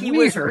the way he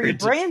was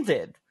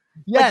rebranded.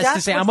 Yes, like,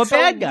 to say I'm a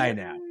bad guy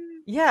now.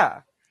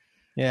 Yeah.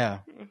 Yeah.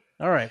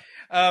 All right.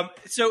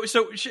 So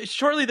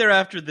shortly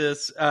thereafter,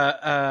 this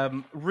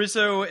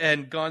Rizzo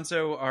and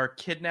Gonzo are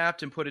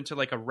kidnapped and put into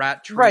like a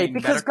rat tree. Right,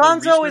 because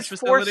Gonzo is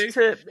facility.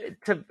 forced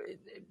to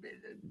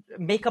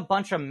make a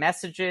bunch of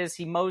messages.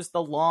 He mows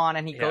the lawn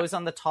and he goes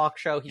on the talk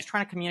show. He's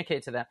trying to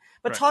communicate to them.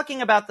 But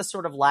talking about the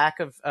sort of lack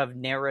of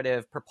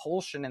narrative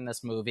propulsion in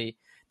this movie,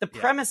 the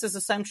premise is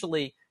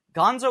essentially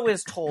Gonzo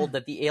is told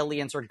that the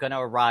aliens are going to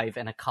arrive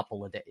in a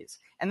couple of days.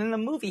 And then the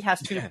movie has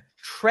to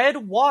tread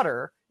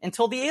water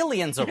until the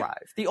aliens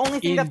arrive. The only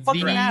thing that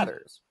fucking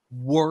matters.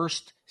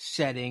 Worst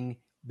setting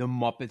the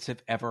Muppets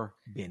have ever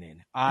been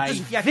in.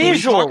 Can we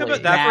talk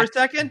about that for a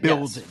second?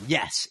 Building.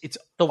 Yes, it's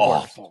the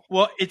awful.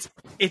 Well, it's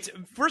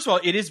first of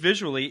all, it is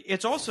visually.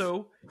 It's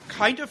also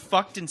kind of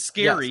fucked and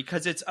scary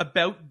because it's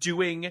about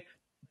doing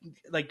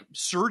like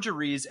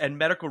surgeries and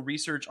medical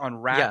research on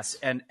rats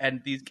and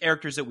these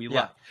characters that we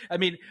love. I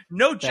mean,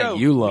 no joke.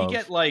 We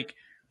get like,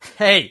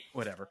 hey,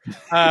 whatever.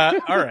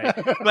 All right,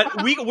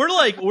 but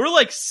we're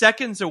like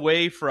seconds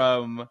away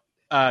from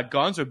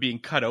Gonzo being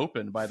cut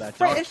open by that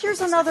doctor. Right, and here's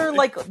another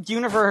like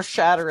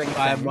universe-shattering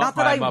thing. Not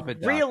that I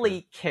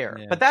really care,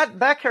 but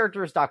that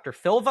character is Dr.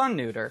 Phil Von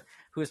Neuter,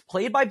 who is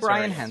played by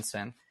Brian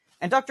Henson,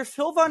 and Dr.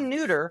 Phil Von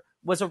Neuter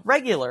was a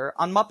regular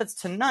on Muppets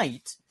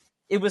Tonight.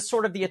 It was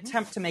sort of the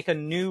attempt to make a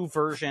new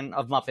version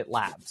of Muppet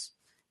Labs.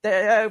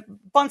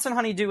 Bunsen,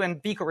 Honeydew, and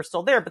Beaker were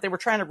still there, but they were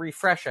trying to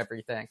refresh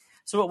everything.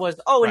 So it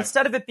was,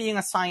 instead of it being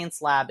a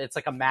science lab, it's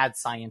like a mad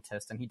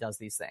scientist, and he does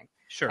these things.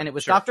 And it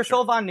was Dr.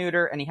 Phil Von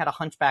Neuter, and he had a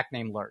hunchback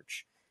named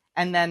Lurch.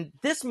 And then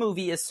this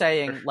movie is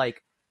saying,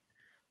 like,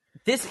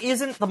 this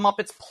isn't the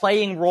Muppets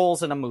playing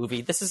roles in a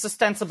movie. This is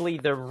ostensibly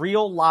the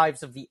real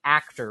lives of the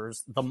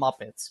actors, the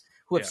Muppets,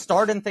 who have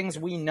starred in things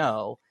we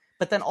know.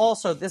 But then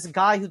also, this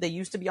guy who they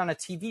used to be on a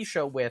TV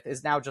show with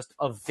is now just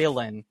a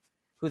villain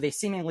who they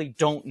seemingly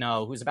don't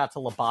know, who's about to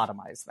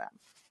lobotomize them.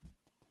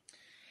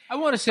 I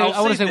want to say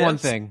one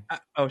thing.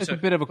 It's a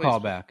bit of a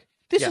callback.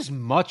 This is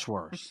much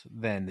worse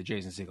than the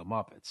Jason Segel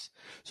Muppets.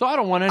 So I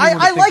don't want anyone to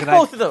think like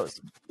both of those.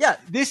 Yeah.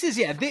 This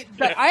is,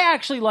 I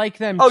actually like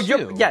them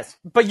too. Yes.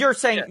 But you're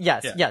saying,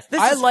 yes.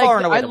 This is far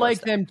and away I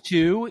like them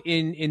too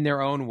in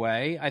their own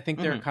way. I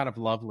think they're kind of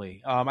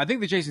lovely. I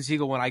think the Jason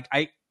Segel one,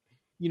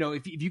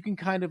 if you can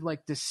kind of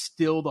like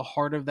distill the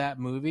heart of that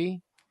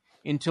movie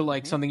into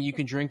like something you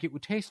can drink, it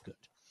would taste good.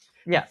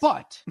 Yeah.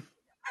 But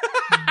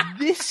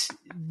this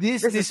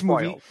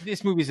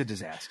movie is a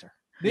disaster.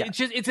 Yeah.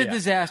 It's a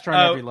disaster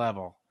on every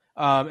level,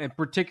 and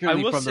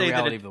particularly from the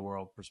reality of the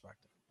world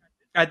perspective.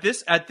 At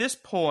this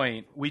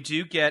point, we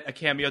do get a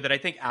cameo that I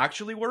think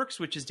actually works,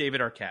 which is David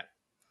Arquette.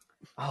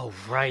 Oh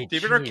right,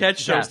 David Arquette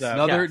shows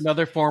up.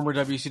 Another former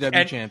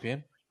WCW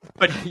champion.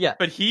 but Yeah.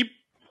 but he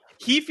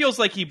feels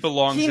like he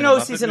belongs. He in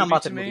knows a he's in a movie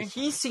Muppet to movie. me.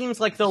 He seems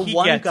like the He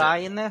one gets guy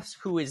it. in this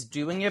who is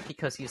doing it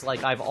because he's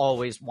like, I've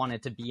always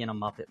wanted to be in a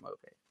Muppet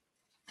movie.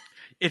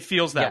 It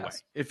feels that Yes.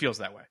 way. It feels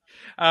that way.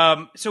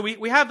 So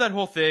we have that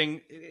whole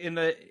thing in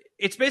the.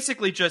 It's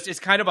basically just it's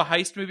kind of a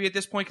heist movie at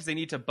this point because they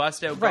need to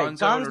bust out Right,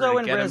 Gonzo. in order Gonzo to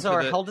and get him Rizzo to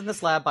are the- held in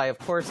this lab by, of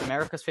course,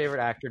 America's favorite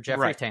actor,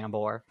 Jeffrey Right.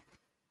 Tambor.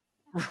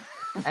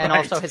 And Right.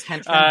 also his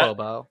henchman,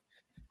 Bobo.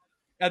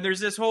 And there's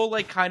this whole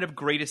like kind of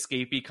Great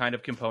Escapey kind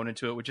of component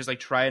to it, which is like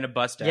trying to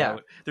bust Yeah.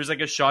 out. There's like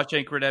a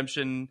Shawshank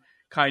Redemption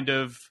kind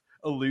of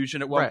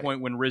illusion at one Right.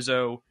 point when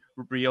Rizzo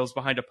reels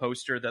behind a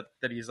poster that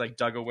he's like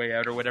dug away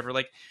out or whatever.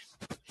 Like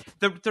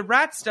the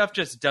rat stuff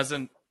just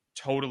doesn't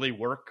totally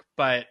work,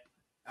 but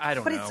I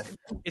don't But know.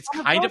 It's on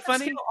a kind of broader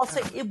funny. scale, I'll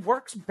say it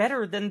works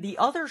better than the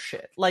other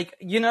shit. Like,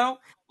 you know,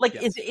 like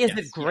Yes, is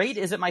it great?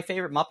 Is it my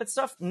favorite Muppet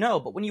stuff? No,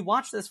 but when you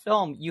watch this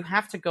film, you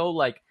have to go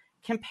like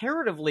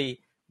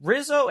comparatively.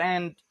 Rizzo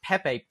and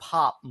Pepe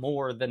pop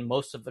more than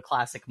most of the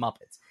classic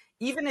Muppets.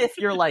 Even if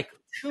you're like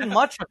too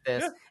much of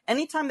this,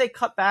 anytime they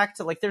cut back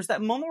to like, there's that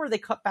moment where they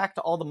cut back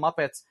to all the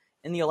Muppets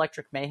in the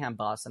Electric Mayhem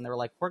bus, and they're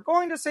like, "We're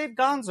going to save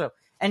Gonzo,"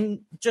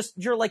 and just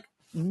you're like,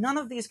 none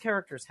of these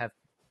characters have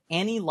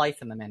any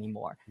life in them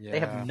anymore. They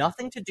Yeah. have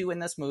nothing to do in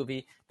this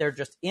movie. They're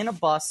just in a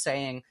bus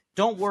saying,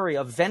 "Don't worry,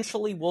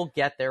 eventually we'll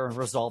get there and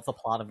resolve the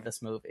plot of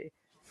this movie."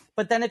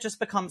 But then it just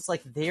becomes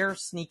like they're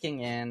sneaking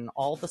in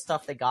all the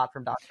stuff they got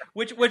from Dr.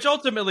 Which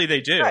ultimately they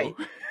do. Right.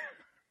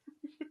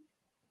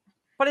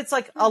 But it's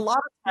like a lot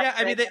of Yeah,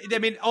 I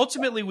mean,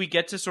 ultimately we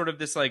get to sort of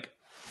this like,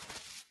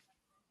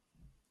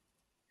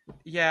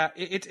 yeah,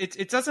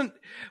 it doesn't.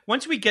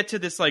 Once we get to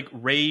this like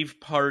rave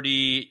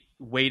party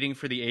waiting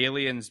for the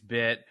aliens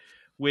bit,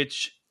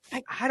 which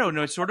I don't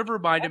know, it sort of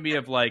reminded me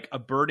of like a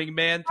Burning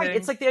Man thing. Right,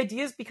 it's like the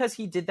idea is because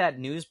he did that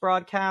news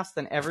broadcast,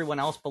 then everyone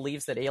else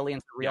believes that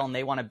aliens are real and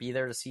they want to be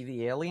there to see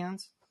the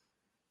aliens.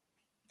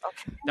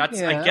 That's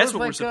Yeah, I that guess was what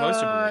we're like, supposed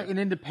to believe. in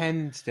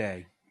Independence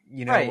Day.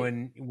 You know, Right.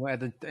 when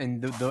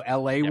the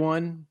LA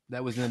one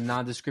that was in a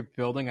nondescript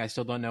building, I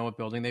still don't know what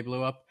building they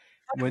blew up.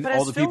 When but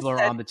all as the Phil people are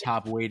said- on the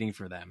top waiting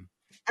for them.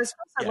 As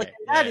Phil said, like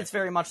in that, it's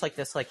very much like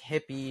this like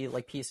hippie,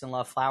 like peace and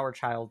love flower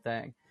child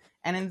thing.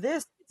 And in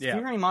this, it's Yeah.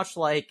 very much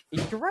like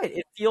you're right.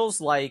 It feels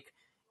like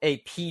a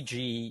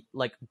PG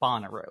like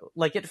Bonnaroo.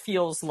 Like it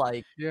feels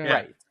like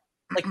right.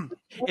 Like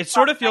It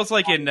sort of feels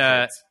like in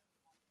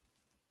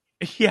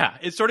yeah,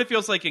 it sort of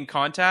feels like in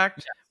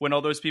Contact when all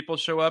those people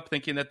show up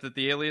thinking that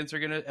the aliens are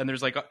gonna, and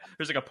there's like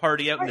a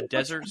party out in the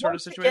desert sort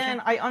of situation.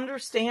 Again, I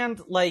understand,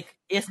 like,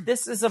 if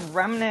this is a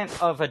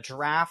remnant of a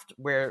draft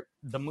where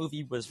the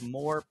movie was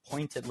more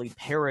pointedly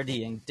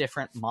parodying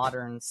different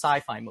modern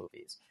sci-fi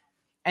movies.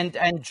 And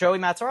Joey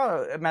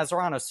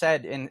Mazzarano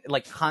said in,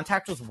 like,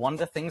 Contact was one of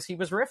the things he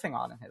was riffing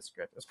on in his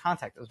script. It was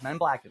Contact, it was Men in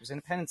Black, it was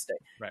Independence Day.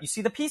 Right. You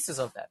see the pieces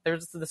of that.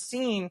 There's the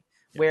scene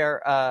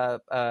where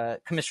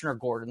Commissioner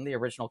Gordon, the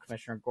original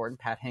Commissioner Gordon,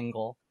 Pat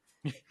Hingle,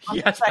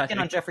 comes back in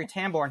on Jeffrey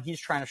Tambor, and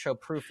he's trying to show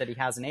proof that he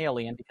has an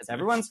alien because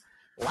everyone's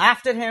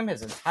laughed at him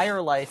his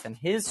entire life, and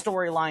his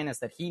storyline is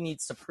that he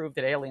needs to prove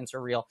that aliens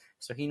are real,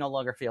 so he no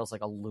longer feels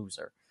like a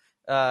loser.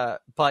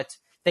 But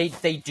they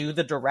do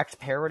the direct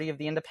parody of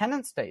the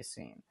Independence Day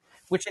scene,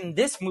 which in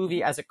this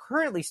movie, as it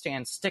currently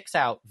stands, sticks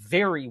out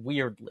very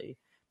weirdly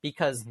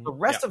because the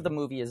rest of the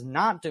movie is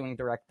not doing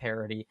direct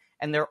parody,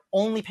 and their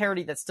only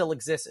parody that still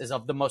exists is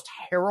of the most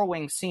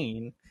harrowing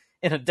scene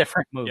in a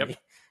different movie.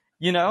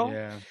 You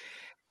know?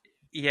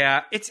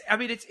 Yeah, it's. I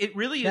mean, it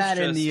really is That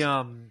just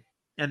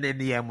and in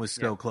the end was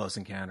still Close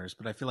Encounters,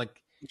 but I feel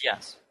like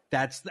yes,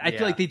 I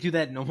feel like they do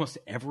that in almost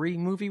every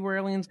movie where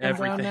aliens come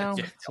around now.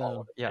 Yeah.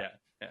 So yeah.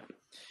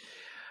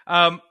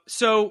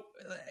 So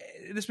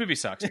this movie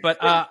sucks, but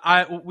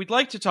we'd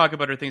like to talk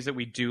about our things that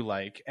we do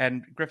like.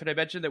 And Griffin, I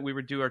mentioned that we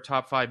would do our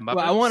top 5 Muppets.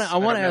 Well, I want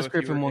don't to know ask if you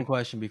Griffin were- one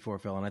question before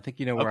Phil, and I think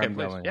you know where Okay, I'm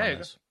please. going. Yeah, on you go.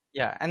 this.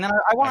 Yeah, and then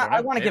I want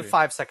to give maybe.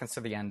 5 seconds to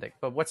the ending.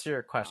 But what's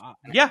your question?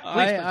 Yeah,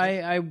 please.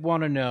 I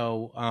want to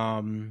know.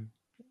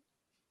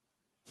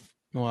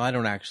 Well, I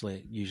don't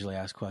actually usually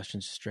ask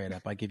questions straight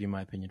up. I give you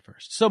my opinion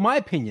first. So my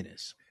opinion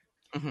is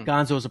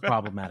Gonzo is a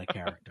problematic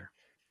character.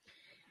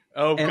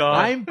 Oh And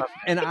God!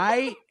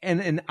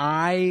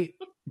 I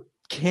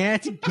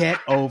can't get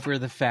over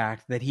the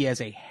fact that he has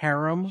a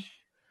harem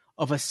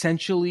of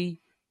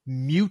essentially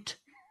mute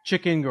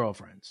chicken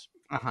girlfriends.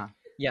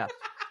 Yeah.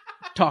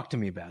 Talk to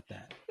me about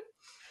that.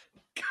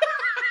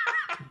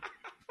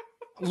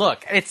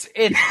 Look, it's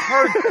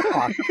hard to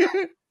talk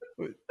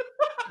about.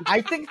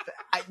 I think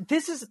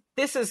this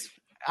is.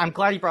 I'm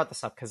glad you brought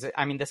this up because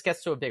I mean this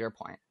gets to a bigger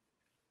point.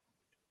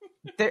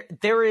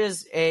 There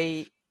is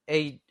a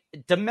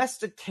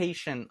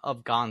domestication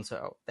of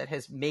Gonzo that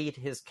has made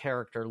his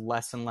character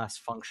less and less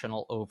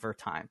functional over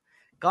time.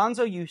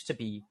 Gonzo used to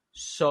be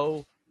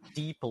so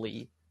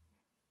deeply,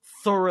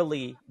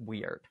 thoroughly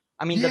weird.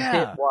 I mean, the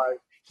bit was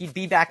he'd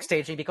be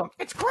backstage and he'd be going,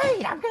 "It's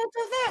great, I'm gonna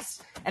do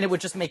this," and it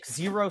would just make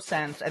zero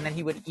sense. And then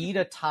he would eat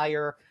a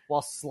tire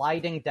while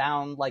sliding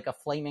down like a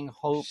flaming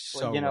hope,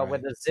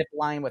 with a zip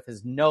line with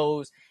his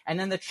nose, and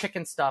then the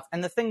chicken stuff.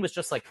 And the thing was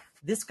just like,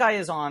 this guy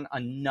is on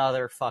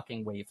another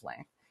fucking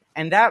wavelength,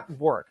 and that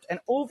worked. And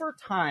over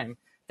time,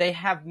 they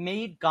have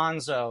made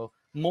Gonzo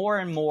more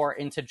and more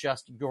into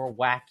just your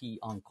wacky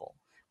uncle,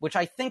 which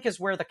I think is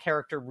where the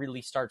character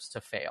really starts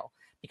to fail.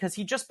 Because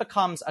he just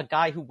becomes a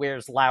guy who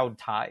wears loud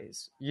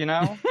ties, you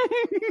know?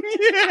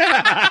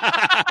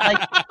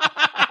 Like,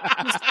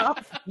 he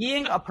stopped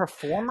being a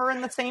performer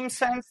in the same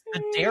sense.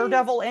 The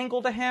Daredevil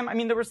angle to him. I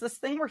mean, there was this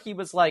thing where he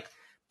was like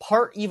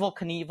part Evel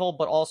Knievel,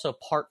 but also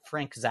part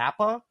Frank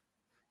Zappa.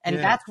 And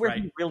that's where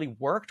he really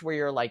worked, where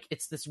you're like,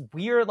 it's this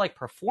weird like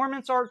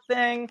performance art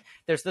thing.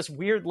 There's this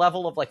weird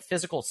level of like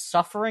physical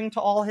suffering to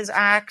all his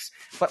acts,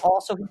 but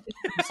also he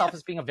thinks himself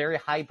as being a very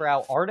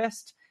highbrow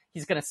artist.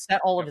 He's going to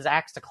set all of his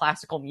acts to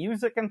classical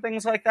music and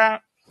things like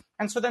that.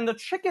 And so then the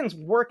chickens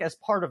work as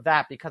part of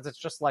that because it's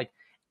just like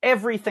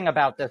everything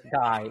about this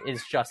guy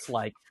is just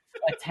like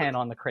a 10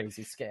 on the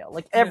crazy scale.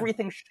 Like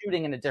everything's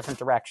shooting in a different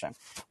direction.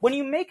 When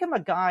you make him a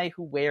guy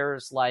who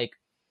wears like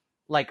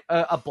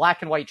a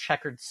black and white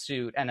checkered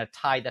suit and a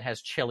tie that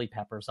has chili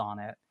peppers on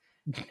it,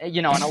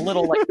 and a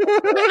little like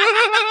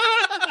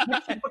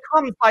which it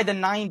becomes by the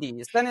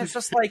 90s, then it's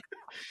just like,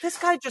 this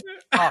guy just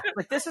sucks.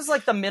 Like, this is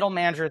like the middle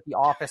manager at the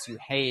office you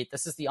hate.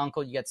 This is the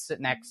uncle you get to sit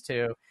next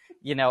to,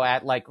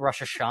 at like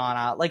Rosh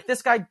Hashanah. Like,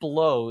 this guy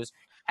blows.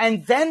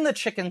 And then the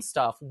chicken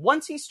stuff,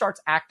 once he starts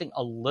acting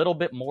a little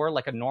bit more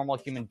like a normal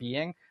human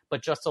being,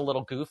 but just a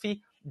little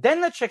goofy,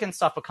 then the chicken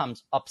stuff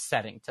becomes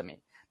upsetting to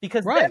me.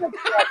 Because then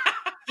it's like,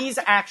 he's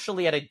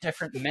actually at a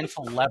different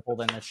mental level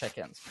than the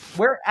chickens.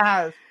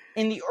 Whereas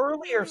in the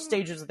earlier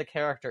stages of the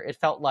character, it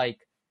felt like,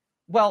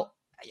 well,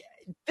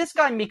 this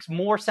guy makes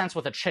more sense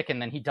with a chicken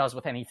than he does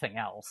with anything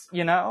else,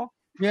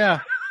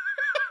 Yeah.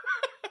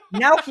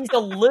 Now he's a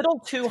little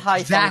too high.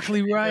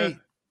 Exactly right.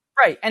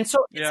 Right. And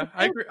so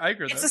I agree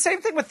with it's that. the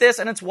same thing with this,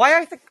 and it's why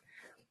I think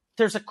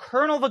there's a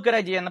kernel of a good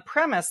idea in the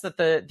premise that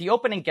the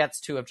opening gets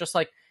to, of just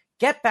like,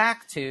 get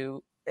back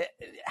to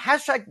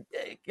hashtag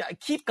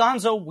keep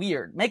Gonzo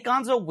weird. Make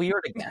Gonzo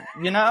weird again,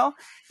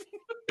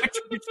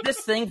 Which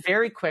this thing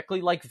very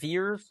quickly like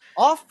veers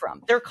off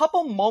from. There are a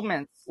couple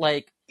moments,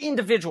 like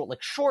individual,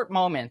 like short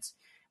moments,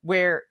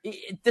 where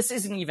this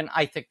isn't even,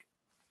 I think,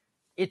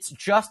 it's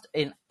just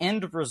an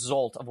end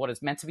result of what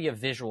is meant to be a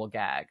visual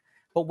gag.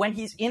 But when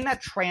he's in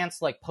that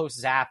trance, like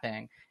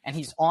post-zapping, and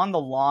he's on the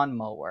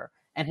lawnmower,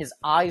 and his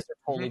eyes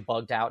are totally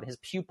bugged out, his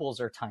pupils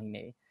are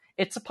tiny,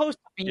 it's supposed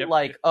to be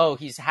oh,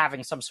 he's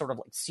having some sort of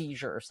like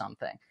seizure or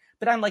something.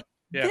 But I'm like,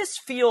 this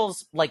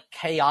feels like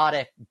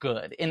chaotic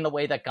good in the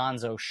way that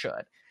Gonzo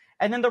should.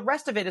 And then the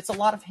rest of it, it's a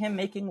lot of him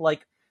making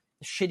like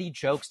shitty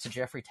jokes to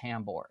Jeffrey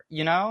Tambor,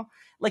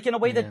 like in a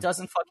way that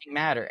doesn't fucking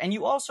matter. And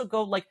you also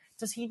go like,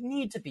 does he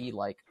need to be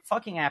like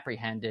fucking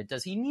apprehended?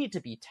 Does he need to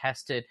be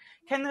tested?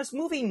 Can this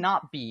movie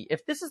not be,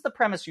 if this is the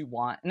premise you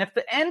want, and if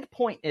the end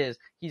point is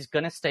he's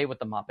going to stay with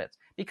the Muppets,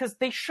 because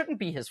they shouldn't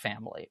be his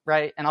family,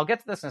 right? And I'll get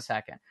to this in a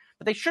second,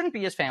 but they shouldn't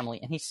be his family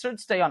and he should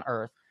stay on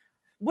Earth.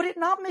 Would it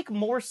not make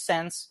more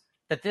sense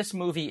that this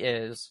movie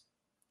is,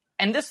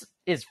 and this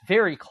is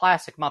very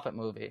classic Muppet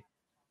movie,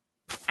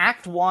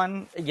 Act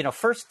 1,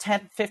 first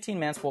 10, 15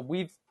 minutes, what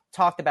we've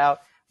talked about,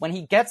 when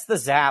he gets the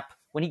zap,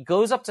 when he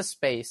goes up to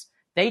space,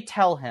 they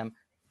tell him,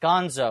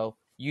 Gonzo,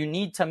 you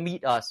need to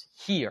meet us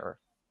here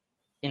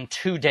in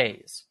 2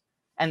 days.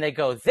 And they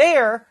go,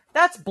 there?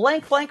 That's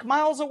blank, blank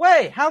miles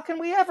away. How can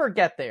we ever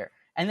get there?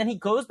 And then he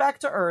goes back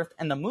to Earth,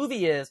 and the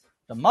movie is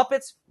the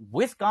Muppets,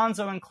 with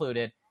Gonzo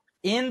included,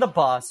 in the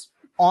bus,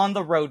 on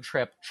the road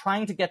trip,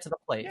 trying to get to the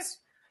place.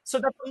 So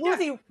that the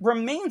movie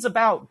remains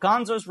about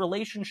Gonzo's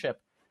relationship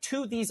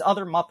to these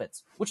other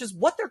Muppets, which is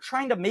what they're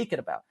trying to make it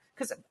about.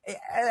 Because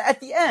at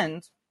the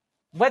end,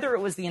 whether it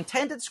was the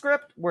intended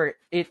script where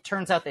it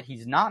turns out that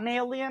he's not an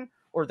alien,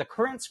 or the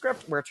current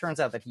script where it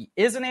turns out that he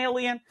is an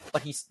alien,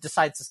 but he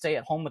decides to stay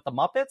at home with the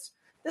Muppets,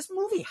 this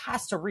movie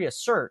has to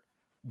reassert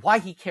why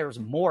he cares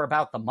more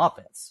about the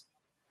Muppets.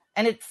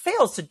 And it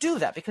fails to do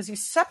that because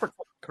he's separate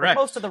for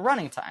most of the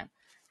running time.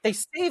 They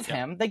save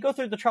him, they go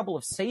through the trouble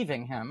of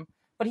saving him,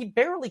 but he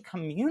barely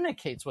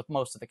communicates with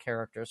most of the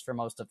characters for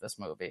most of this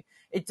movie.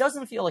 It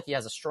doesn't feel like he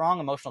has a strong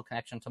emotional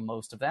connection to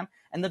most of them.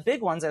 And the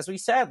big ones, as we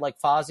said, like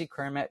Fozzie,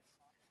 Kermit,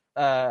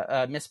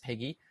 Miss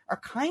Piggy, are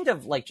kind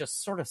of like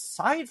just sort of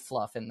side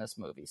fluff in this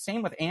movie.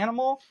 Same with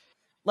Animal.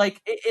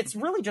 Like, it's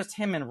really just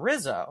him and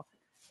Rizzo.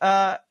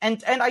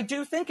 And I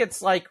do think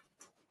it's like,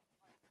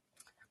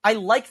 I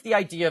like the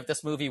idea of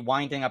this movie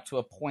winding up to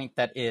a point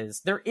that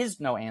there is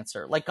no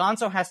answer. Like,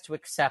 Gonzo has to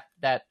accept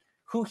that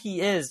who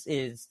he is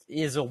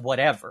a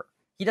whatever.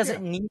 He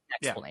doesn't need an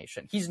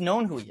explanation. He's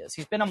known who he is.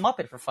 He's been a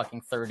Muppet for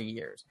fucking 30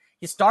 years.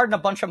 He's starred in a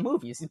bunch of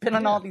movies. He's been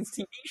on all these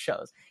TV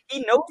shows.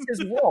 He knows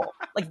his role.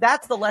 Like,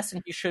 that's the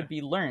lesson he should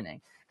be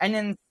learning. And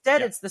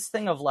instead, it's this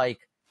thing of like,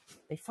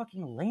 they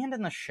fucking land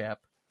in the ship.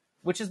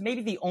 which is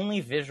maybe the only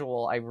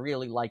visual I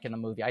really like in the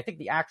movie. I think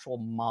the actual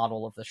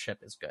model of the ship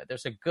is good.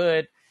 There's a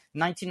good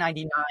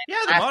 1999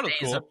 the model's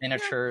days cool. of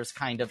miniatures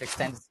kind of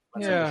extended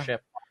sequence of the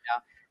ship. Yeah.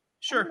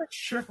 Sure, The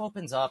ship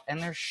opens up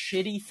and they're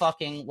shitty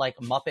fucking like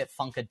Muppet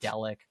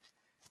Funkadelic,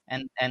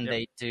 and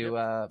they do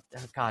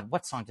God,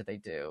 what song did they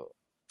do?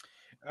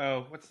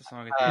 Oh, what's the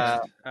song?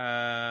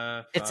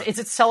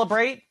 It's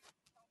Celebrate.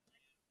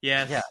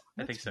 Yes, Yeah.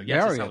 I think so.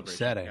 Yes, Very it's Celebration.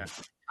 upsetting. Yeah.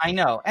 I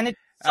know, and it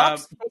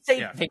sucks. They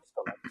say,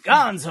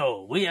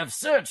 Gonzo, we have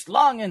searched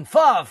long and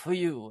far for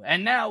you,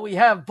 and now we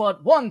have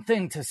but one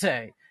thing to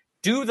say.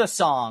 do the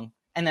song,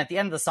 and at the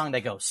end of the song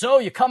they go, "So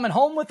you coming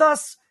home with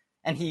us?"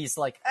 And he's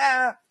like,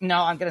 no,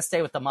 I'm gonna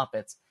stay with the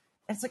Muppets.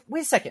 And it's like,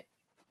 wait a second,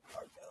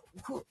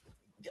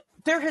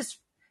 they're his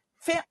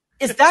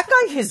is that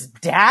guy his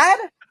dad?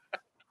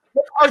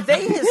 Are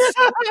they his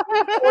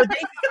or are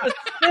they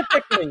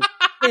specifically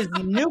his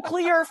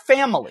nuclear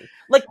family?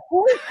 Like,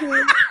 who is he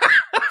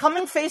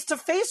coming face to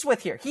face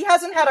with here? He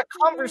hasn't had a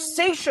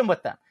conversation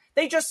with them.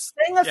 They just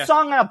sang a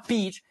song on a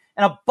beach,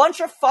 and a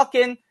bunch of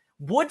fucking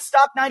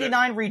Woodstock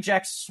 99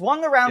 rejects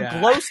swung around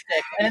glow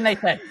stick, and then they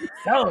said,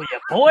 "So you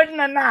bored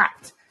or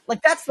not?"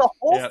 Like, that's the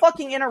whole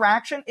fucking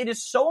interaction. It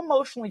is so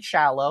emotionally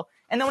shallow.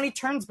 And then when he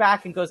turns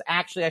back and goes,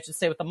 "Actually, I should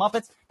stay with the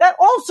Muppets," that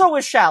also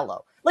is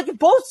shallow. Like,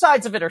 both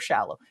sides of it are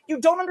shallow. You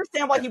don't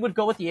understand why he would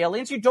go with the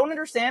aliens. You don't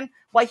understand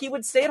why he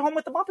would stay at home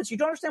with the Muppets. You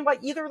don't understand why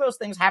either of those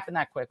things happen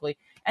that quickly.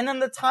 And then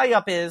the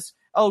tie-up is,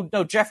 oh,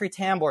 no, Jeffrey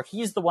Tambor,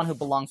 he's the one who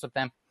belongs with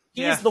them.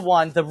 He's the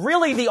one.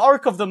 The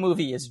arc of the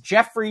movie is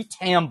Jeffrey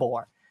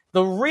Tambor.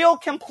 The real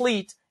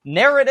complete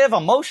narrative,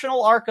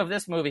 emotional arc of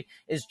this movie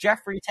is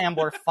Jeffrey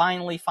Tambor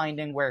finally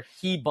finding where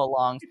he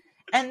belongs.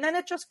 And then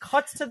it just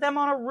cuts to them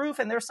on a roof,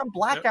 and there's some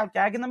blackout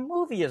gag, and the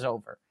movie is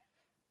over.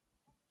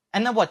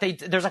 And then what?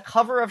 There's a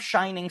cover of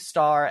Shining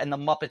Star, and the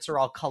Muppets are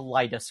all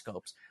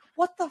kaleidoscopes.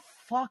 What the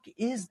fuck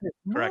is this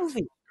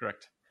movie?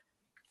 Correct.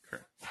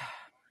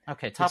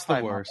 Okay, top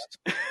five. The worst.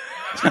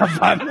 Top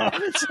five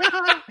Muppets.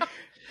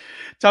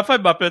 Top five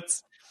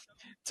Muppets.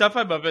 Top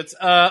five Muppets.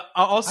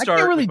 I'll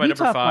start with my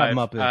number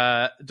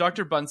five.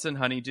 Dr. Bunsen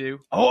Honeydew.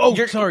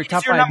 Sorry.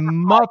 Top five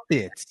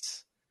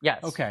Muppets.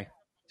 Yes. Okay.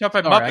 Top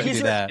five Muppets. Muppets. I can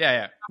do that.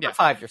 Yeah. Number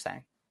five, you're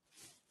saying.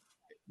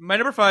 My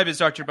number five is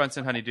Dr.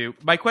 Bunsen Honeydew.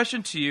 My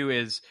question to you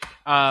is,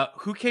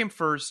 who came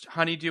first,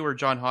 Honeydew or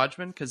John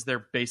Hodgman? Because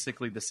they're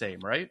basically the same,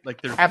 right?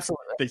 Like, they're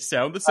absolutely. They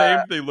sound the same.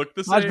 They look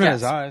the same. Hodgman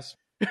has eyes.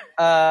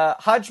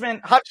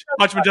 Hodgman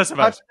does have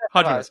eyes.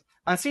 Hodgman.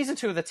 On season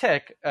 2 of The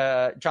Tick,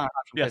 John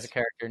Hodgman plays a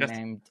character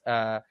named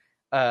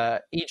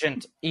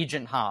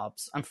Agent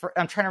Hobbs. I'm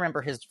trying to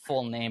remember his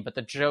full name, but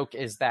the joke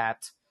is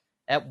that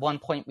at one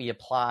point we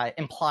imply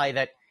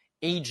that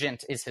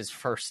Agent is his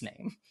first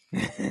name.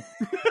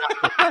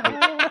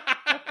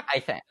 I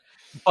think,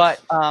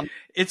 but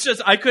it's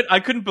just I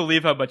couldn't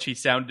believe how much he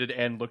sounded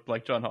and looked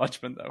like John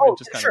Hodgman, though. Oh, it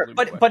just sure,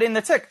 but in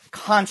The Tick,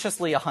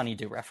 consciously a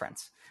Honeydew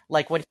reference.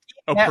 Like, when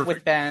he met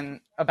with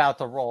Ben about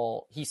the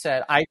role, he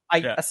said, "I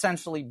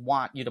essentially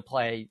want you to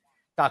play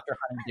Dr.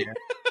 Honeydew,"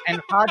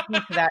 and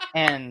Hodgman to that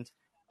end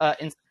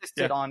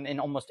insisted on in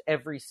almost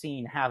every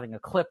scene having a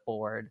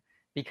clipboard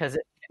because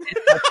it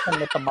helps him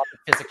with the Muppet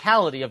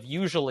physicality of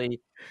usually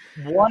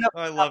one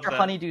of Dr.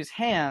 Honeydew's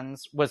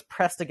hands was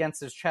pressed against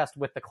his chest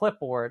with the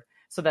clipboard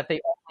so that they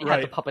only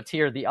had to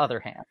puppeteer the other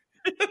hand.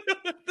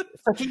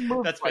 So he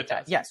moved like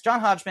that. Yes,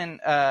 John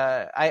Hodgman,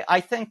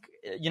 I think,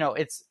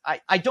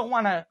 I don't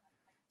want to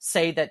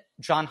say that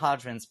John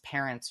Hodgman's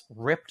parents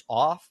ripped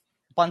off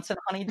Bunsen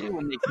Honeydew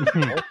when they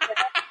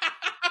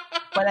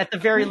but at the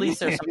very least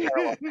there's some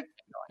parallel going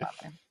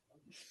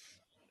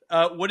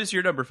on. What is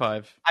your number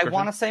five? I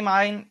want to say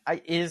mine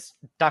is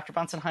Dr.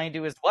 Bunsen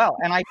Honeydew as well.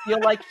 And I feel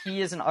like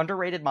he is an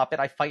underrated Muppet.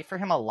 I fight for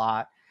him a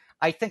lot.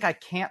 I think I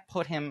can't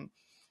put him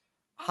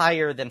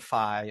higher than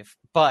 5,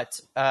 but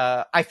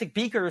I think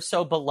Beaker is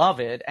so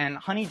beloved, and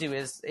Honeydew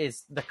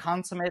is the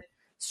consummate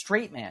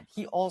straight man.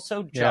 He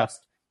also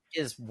just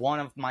is one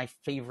of my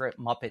favorite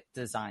Muppet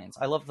designs.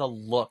 I love the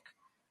look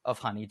of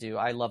Honeydew.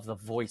 I love the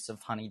voice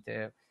of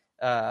Honeydew.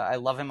 I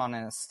love him on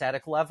an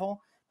aesthetic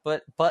level.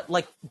 But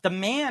like, the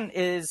man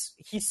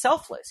he's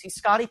selfless. He's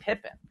Scottie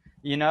Pippen,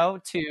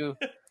 to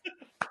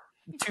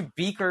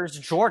Beaker's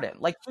Jordan.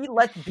 Like, he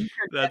let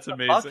Beaker get the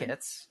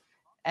buckets,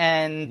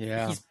 and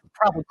he's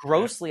probably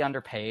grossly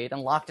underpaid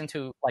and locked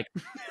into like.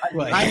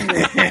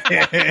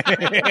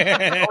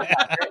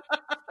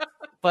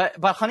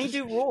 But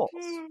Honeydew rules.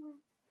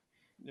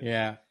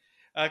 Yeah,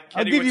 Kenny,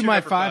 I'll give you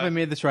my 5. five. I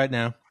made this right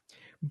now,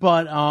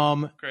 but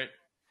great.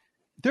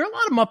 There are a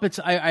lot of Muppets.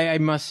 I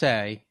must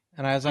say.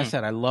 And as I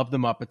said, I love the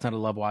Muppets and I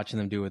love watching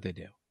them do what they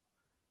do.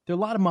 There are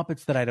a lot of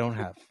Muppets that I don't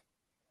have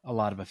a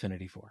lot of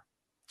affinity for.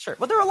 Sure.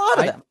 Well, there are a lot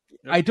of them.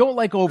 I don't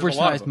like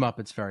oversized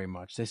Muppets very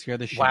much. They scare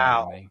the shit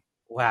out of me.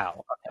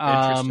 Wow.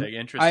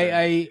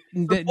 Interesting.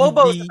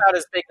 Bobo's about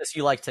as big as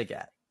you like to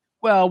get.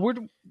 Well,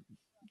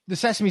 the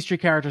Sesame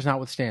Street characters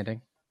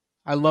notwithstanding.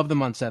 I love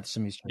them on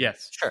Sesame Street.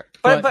 Yes. Sure.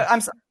 But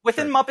I'm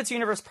within Muppets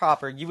universe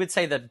proper, you would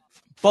say that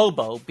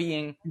Bobo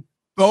being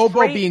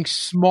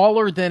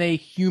smaller than a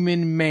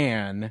human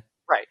man,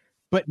 right,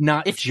 but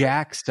not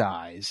Jack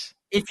size.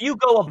 If you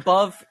go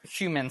above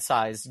human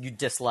size, you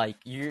dislike.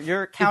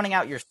 You're counting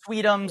out your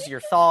Sweetums, your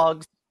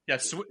Thogs. Yeah,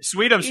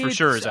 Sweetums for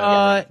sure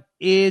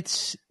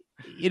is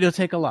it'll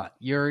take a lot.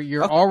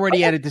 You're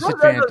already at a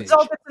disadvantage.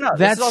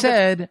 That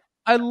said,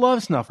 I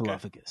love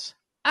Snuffleupagus.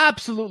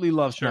 Absolutely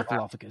love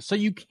Snuffleupagus. So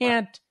you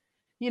can't,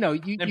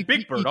 and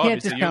Big Bird,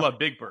 obviously, you love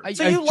Big Bird.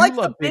 So you like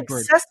the big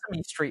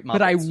Sesame Street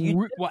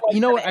Muppets. But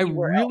I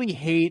really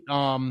hate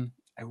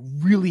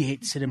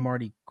Sid and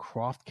Marty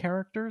Krofft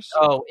characters.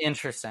 Oh,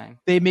 interesting.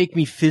 They make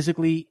me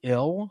physically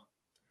ill.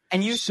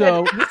 And you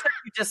said you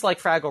just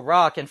like Fraggle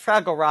Rock, and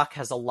Fraggle Rock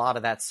has a lot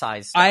of that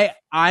size stuff.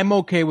 I'm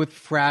okay with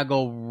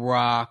Fraggle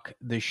Rock,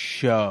 the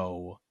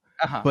show,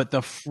 but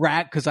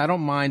because I don't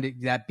mind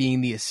that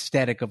being the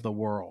aesthetic of the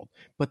world,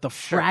 but the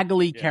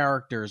Fraggly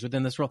characters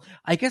within this world,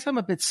 I guess I'm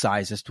a bit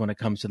sizist when it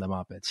comes to the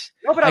Muppets.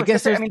 No, but I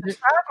guess the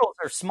Fraggles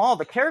are small.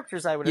 The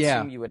characters I would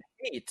assume you would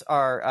hate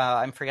are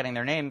I'm forgetting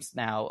their names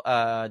now.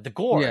 The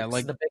Gorgs,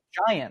 like the big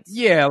giants.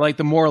 Yeah, like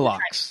the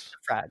Morlocks.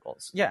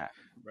 Fraggles. Yeah.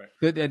 Right.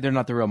 They're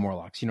not the real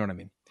Morlocks, you know what I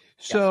mean?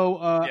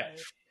 So,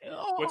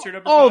 what's your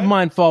number all 5? of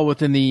mine fall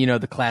within the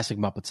the classic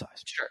Muppet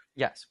size. Sure.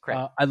 Yes.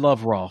 Correct. I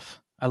love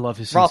Rolf. I love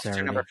his Rolf's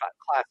sincerity. your number 5.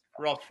 Classic.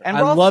 Rolf. And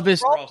I love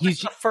his.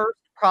 He's the first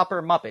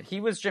proper Muppet. He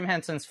was Jim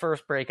Henson's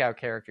first breakout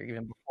character,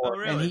 even before. Oh,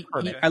 really?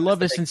 And I love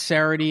his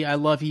sincerity. I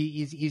love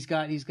he's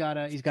got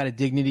a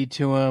dignity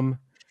to him.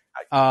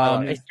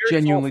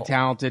 Genuinely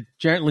talented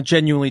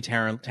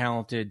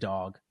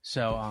dog.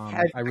 So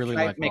I really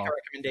like. Make Rolf. a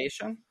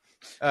recommendation.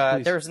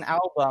 There's an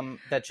album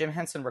that Jim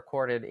Henson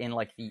recorded in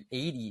like the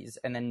 80s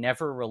and then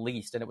never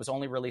released, and it was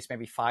only released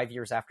maybe 5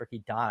 years after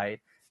he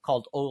died,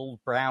 called Old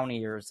Brown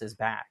Ears Is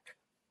Back.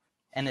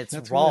 And it's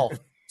Rolf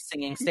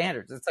singing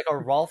standards. It's like a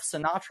Rolf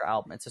Sinatra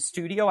album. It's a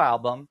studio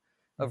album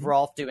of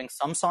Rolf doing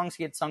some songs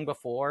he had sung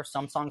before,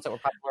 some songs that were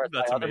popular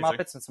by other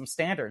Muppets, and some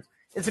standards.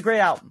 It's a great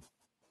album.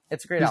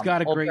 It's a great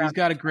album. He's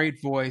got a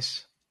great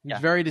voice. He's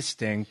very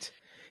distinct.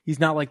 He's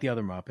not like the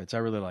other Muppets. I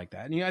really like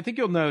that. And I think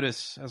you'll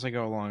notice as I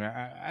go along.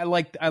 I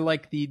like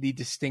the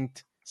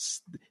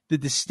distinctness.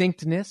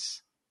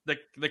 The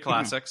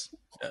classics.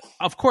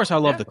 Of course, I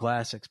love the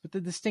classics, but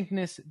the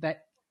distinctness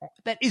that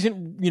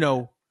isn't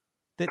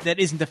that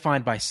isn't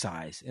defined by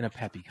size in a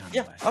peppy kind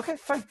of way. Okay,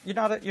 fine. You're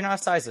not a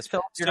sizist.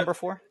 Phil, your number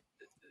 4.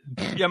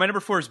 Yeah, my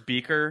number 4 is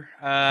Beaker.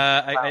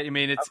 I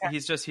mean,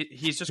 he's just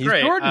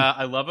great.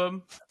 I love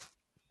him.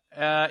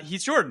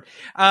 He's Jordan.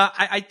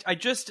 I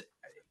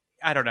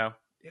don't know.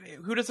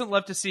 Who doesn't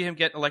love to see him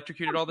get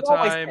electrocuted all the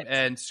time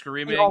and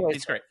screaming?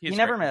 He's great. He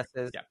never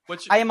misses. Yeah.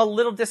 I am a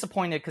little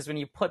disappointed because when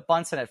you put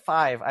Bunsen at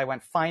 5, I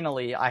went,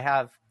 finally, I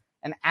have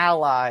an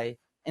ally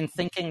in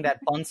thinking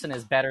that Bunsen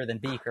is better than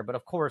Beaker. But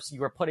of course,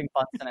 you were putting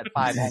Bunsen at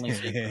 5 only.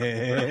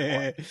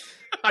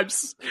 I'm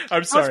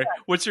sorry.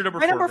 What's your number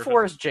 4? My number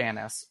 4 is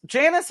Janice.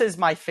 Janice is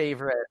my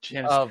favorite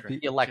of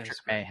the Electric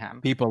Mayhem.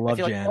 People love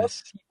Janice. Like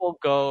most people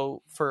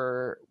go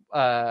for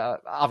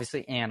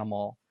obviously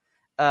Animal.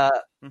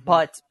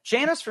 But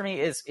Janice for me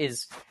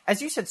is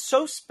as you said,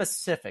 so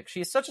specific.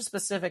 She is such a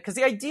specific, because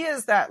the idea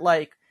is that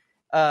like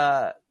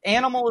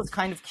Animal is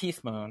kind of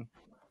Keith Moon.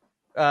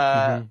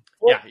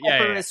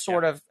 Pepper is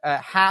sort of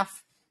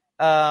half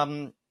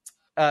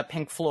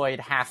Pink Floyd,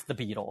 half the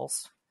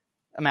Beatles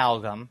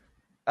amalgam.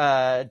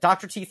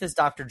 Dr. Teeth is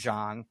Dr.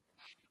 John.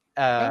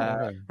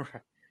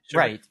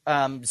 Right.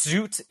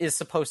 Zoot is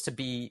supposed to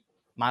be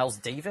Miles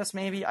Davis,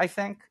 maybe, I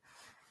think.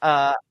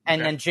 And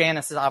then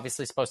Janice is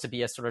obviously supposed to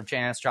be a sort of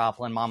Janis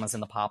Joplin, Mamas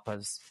and the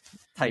Papas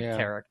type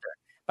character.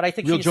 But I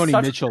think real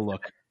Joni Mitchell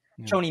look.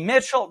 Joni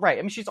Mitchell, right.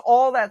 I mean, she's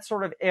all that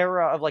sort of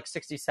era of like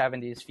 60s,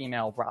 70s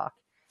female rock.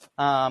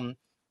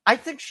 I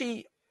think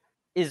she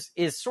is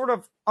sort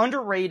of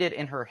underrated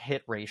in her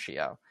hit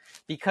ratio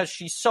because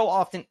she so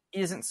often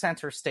isn't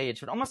center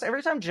stage. But almost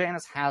every time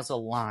Janice has a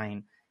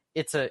line,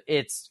 it's a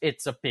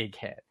big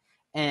hit.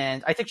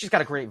 And I think she's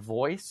got a great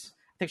voice.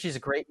 I think she's a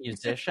great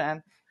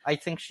musician. I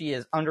think she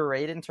is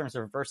underrated in terms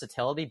of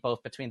versatility,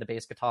 both between the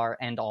bass guitar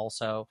and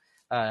also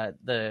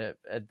the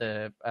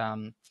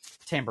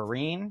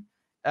tambourine.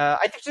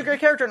 I think she's a great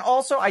character, and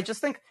also I just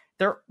think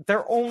there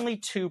are only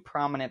 2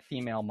 prominent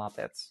female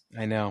Muppets.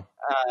 I know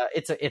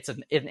it's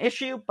an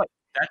issue, but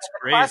that's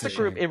crazy. Classic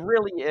group, it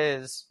really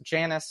is.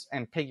 Janice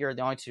and Piggy are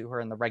the only 2 who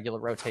are in the regular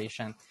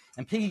rotation,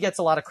 and Piggy gets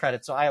a lot of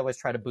credit, so I always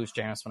try to boost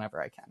Janice whenever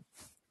I can.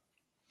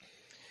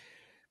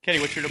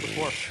 Kenny, what's your number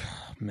 4?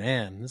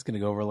 Man, this is gonna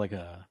go over like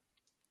a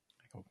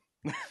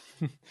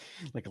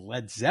like a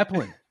Led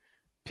Zeppelin.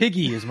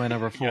 Piggy is my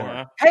number 4.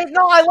 Yeah. Hey,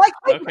 no, I like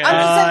Piggy. Okay.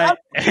 I'm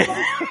just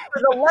saying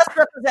for the less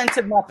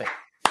represented Muppet.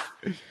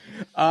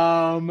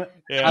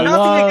 I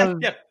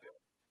love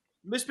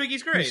Miss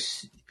Piggy's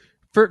great.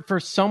 For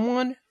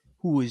someone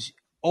who is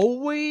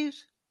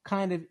always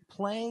kind of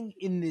playing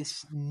in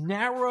this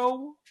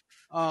narrow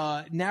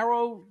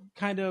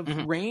kind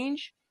of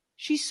range,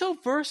 she's so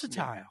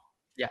versatile.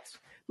 Yes.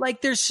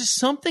 Like there's just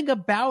something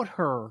about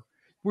her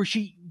where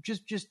she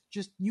just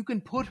you can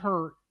put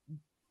her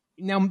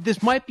Now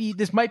this might be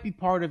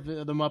part of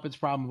the Muppets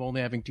problem of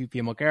only having 2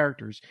 female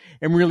characters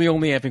and really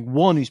only having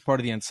one who's part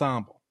of the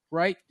ensemble,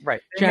 right?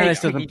 Right. Janice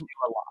Peggy doesn't. do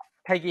a lot.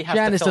 Peggy has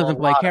Janice to fill doesn't a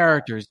play lot of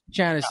characters.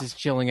 Janice is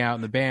chilling out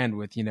in the band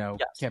with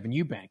Kevin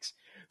Eubanks.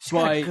 She's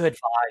got a good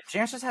vibe.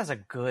 Janice just has a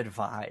good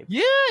vibe.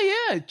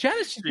 Yeah.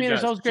 Janice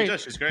herself great.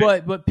 She's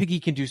great. But Piggy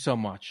can do so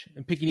much,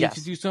 and Piggy needs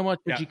to do so much,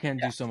 but she can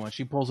do so much.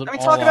 She pulls it all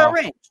talk about off.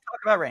 range. Talk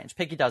about range.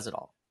 Piggy does it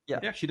all.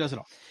 Yeah, she does it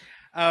all.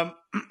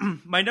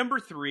 My number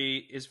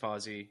 3 is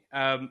Fozzie.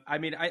 I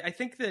mean, I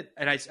think that,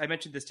 and I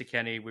mentioned this to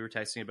Kenny. We were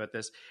texting about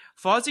this.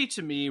 Fozzie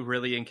to me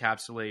really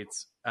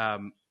encapsulates.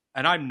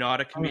 And I'm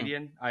not a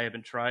comedian. I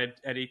haven't tried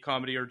any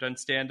comedy or done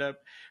stand-up,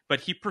 but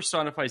he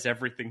personifies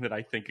everything that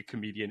I think a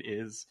comedian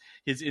is.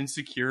 His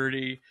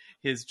insecurity,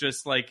 his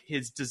just like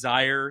his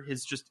desire,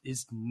 his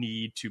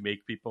need to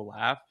make people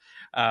laugh.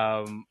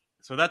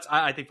 So that's,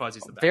 I think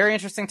Fozzie's the best. Very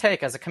interesting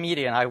take as a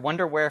comedian. I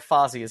wonder where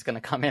Fozzie is going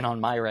to come in on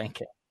my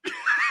ranking.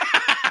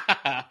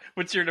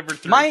 What's your number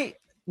 3? My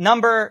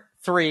number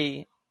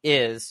 3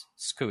 is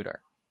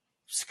Scooter.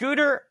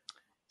 Scooter,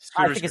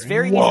 I think it's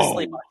very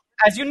easily.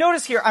 As you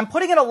notice here, I'm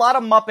putting in a lot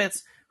of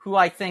Muppets who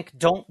I think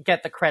don't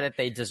get the credit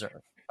they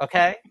deserve.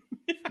 Okay,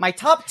 my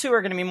top 2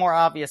 are going to be more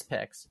obvious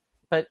picks,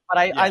 but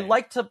I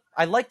like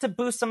to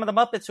boost some of the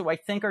Muppets who I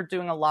think are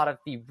doing a lot of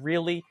the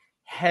really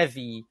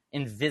heavy,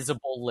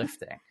 invisible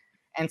lifting.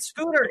 And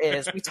Scooter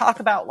is, we talk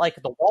about like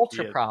the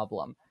Walter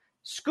problem.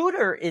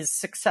 Scooter is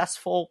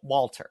successful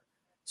Walter.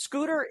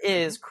 Scooter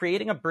is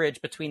creating a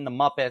bridge between the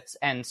Muppets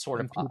and sort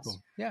of us.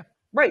 Yeah.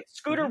 Right.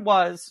 Scooter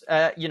was,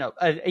 a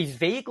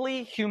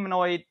vaguely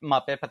humanoid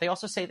Muppet, but they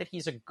also say that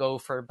he's a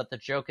gopher, but the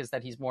joke is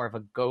that he's more of a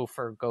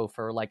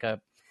gopher, like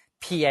a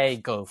PA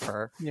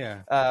gopher.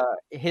 Yeah.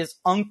 His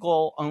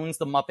uncle owns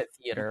the Muppet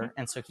Theater,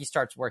 and so he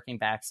starts working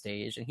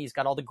backstage, and he's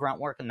got all the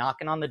grunt work and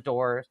knocking on the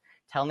doors,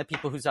 telling the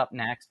people who's up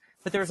next.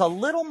 But there's a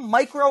little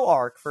micro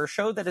arc for a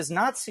show that is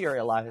not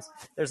serialized.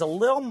 There's a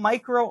little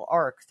micro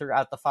arc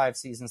throughout the 5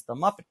 seasons of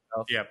the Muppet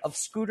Show of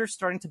Scooter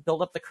starting to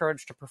build up the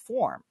courage to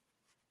perform.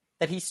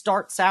 That he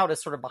starts out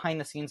as sort of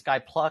behind the scenes guy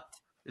plucked.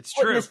 It's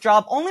true. His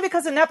job only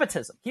because of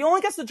nepotism. He only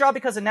gets the job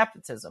because of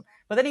nepotism.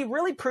 But then he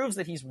really proves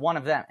that he's one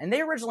of them. And they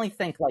originally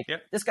think like,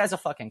 this guy's a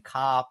fucking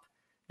cop.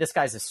 This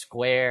guy's a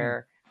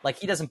square. Like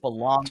he doesn't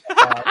belong to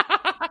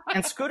that.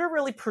 And Scooter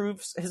really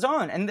proves his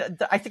own. And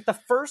I think the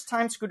first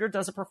time Scooter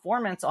does a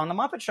performance on the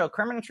Muppet Show,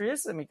 Kermit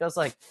introduces him. He goes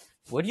like,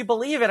 would you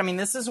believe it? I mean,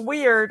 this is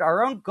weird.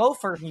 Our own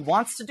gopher, he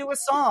wants to do a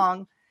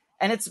song.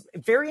 And it's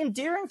very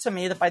endearing to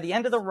me that by the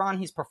end of the run,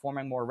 he's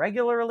performing more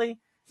regularly.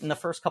 In the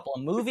first couple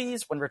of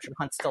movies, when Richard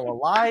Hunt's still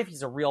alive,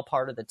 he's a real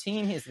part of the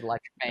team. He's the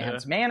Electric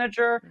Mayhem's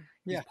manager.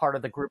 He's part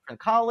of the group in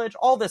college.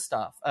 All this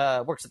stuff.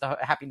 Works at the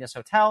Happiness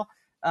Hotel.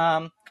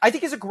 I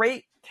think he's a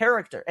great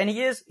character. And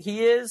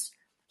he's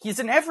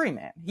an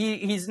everyman.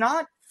 He's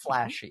not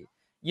flashy.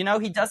 You know,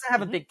 he doesn't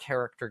have a big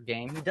character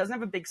game. He doesn't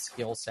have a big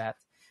skill set.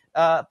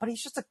 But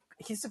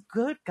he's a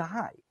good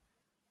guy.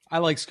 I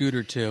like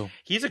Scooter too.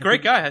 He's a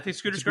great guy. I think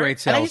Scooter's great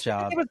sales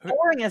job. He was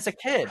boring as a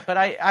kid, but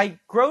I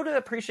grow to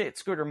appreciate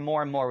Scooter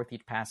more and more with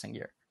each passing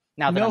year.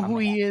 Now that know who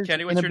he is.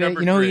 Kenny, what's your number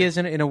 3? You know who he three? is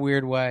in a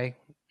weird way.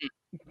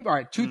 All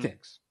right, 2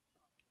 things.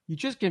 You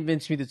just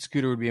convinced me that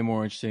Scooter would be a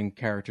more interesting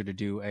character to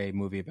do a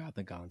movie about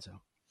than Gonzo.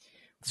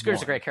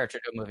 Scooter's a great character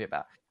to do a movie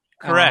about.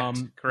 Correct.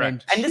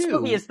 And this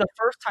movie is the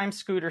first time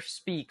Scooter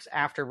speaks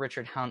after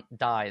Richard Hunt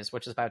dies,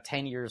 which is about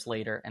 10 years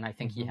later, and I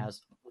think he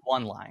has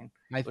one line.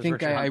 I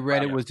think I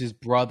read it was his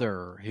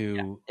brother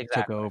who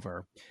took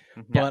over.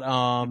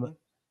 But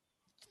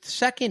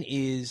second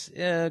is,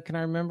 can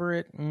I remember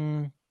it?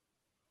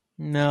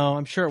 No,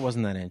 I'm sure it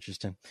wasn't that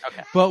interesting.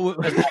 Okay. But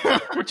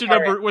what's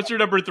your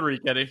number 3,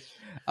 Kenny?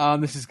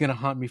 This is gonna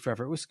haunt me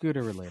forever. It was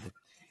Scooter related.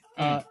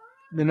 The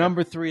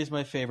number 3 is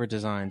my favorite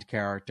designed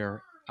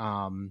character,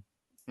 and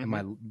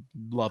my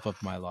love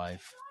of my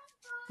life,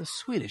 the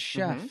Swedish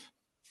Chef.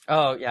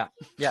 Oh yeah.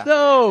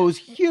 Those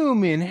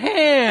human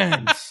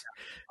hands.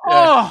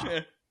 Oh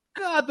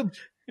God,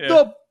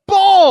 the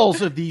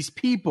balls of these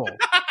people.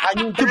 I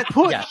mean, to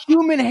put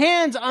human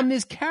hands on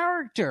this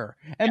character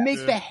and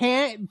make the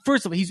hand.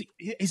 First of all,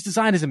 his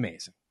design is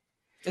amazing.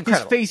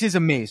 Incredible. His face is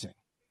amazing.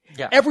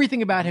 Yeah,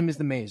 everything about him is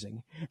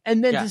amazing.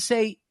 And then to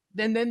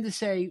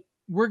say,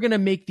 we're gonna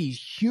make these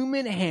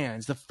human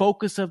hands the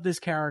focus of this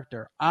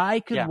character. I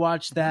could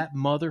watch that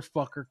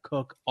motherfucker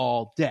cook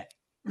all day.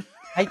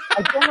 I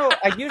don't know.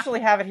 I usually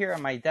have it here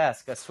on my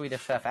desk, a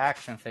Swedish Chef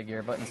action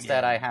figure, but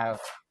instead I have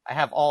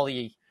all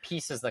the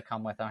pieces that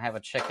come with them. I have a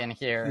chicken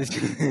here,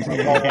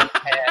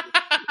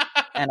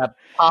 and a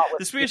pot with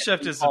the Swedish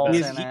Chef is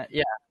in it.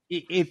 Yeah.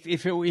 If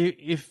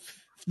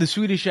the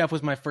Swedish Chef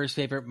was my first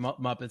favorite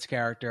Muppets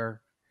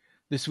character,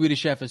 the Swedish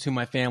Chef is who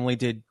my family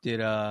did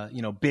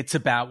bits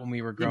about when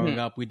we were growing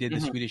up. We did the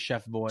Swedish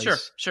Chef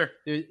voice. Sure.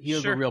 He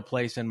has a real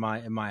place in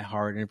my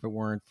heart, and if it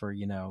weren't for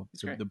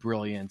the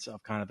brilliance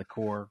of kind of the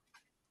core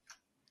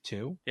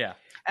too. Yeah.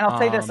 And I'll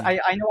say this: I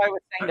know I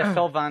was saying that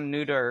Phil Von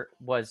Neuter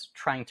was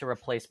trying to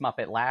replace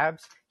Muppet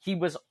Labs. He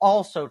was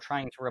also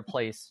trying to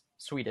replace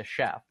Swedish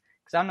Chef.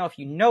 Because I don't know if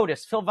you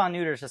noticed, Phil Von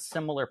Neuter's a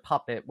similar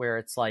puppet where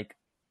it's like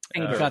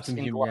fingers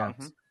in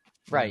gloves.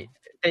 Right.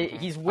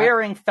 He's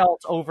wearing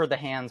felt over the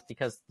hands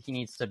because he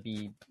needs to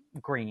be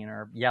green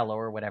or yellow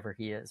or whatever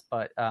he is.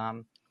 But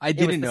I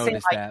didn't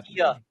notice that,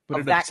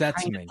 but it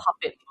upsets me.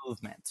 Puppet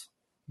movement.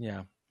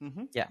 Yeah.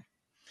 Mm-hmm. Yeah.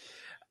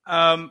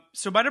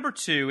 So my number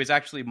 2 is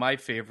actually my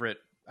favorite,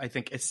 I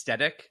think,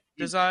 aesthetic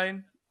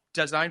design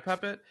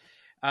puppet.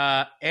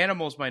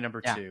 Animal's my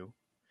number 2.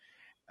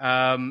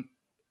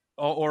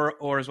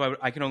 Or as what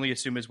I can only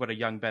assume is what a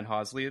young Ben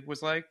Hosley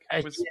was like.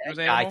 Was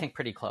I think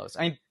pretty close.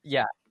 I mean,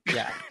 yeah.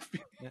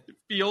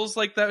 Feels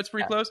like that. It's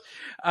pretty close.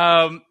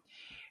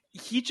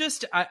 He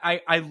just,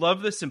 I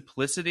love the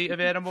simplicity of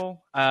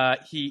Animal.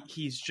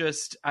 He's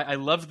just, I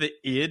love the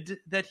id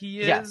that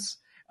he is. Yes.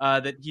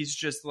 That he's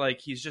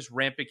just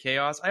rampant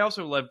chaos. I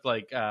also loved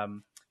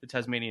the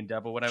Tasmanian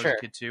Devil when I was a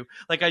kid too.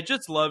 Like, I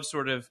just love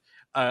sort of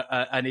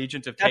an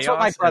agent of chaos. That's what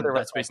my brother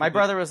was. My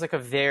brother was like a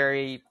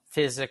very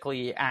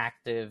physically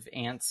active,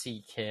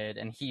 antsy kid,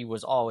 and he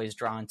was always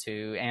drawn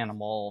to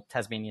Animal,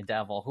 Tasmanian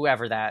Devil,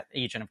 whoever that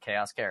agent of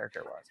chaos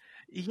character was.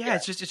 Yeah,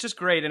 it's just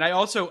great. And I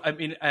also,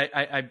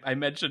 I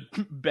mentioned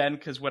Ben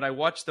because when I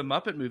watched the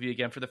Muppet movie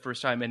again for the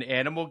first time and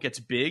Animal gets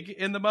big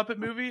in the Muppet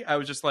movie, I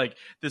was just like,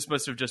 this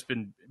must have just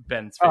been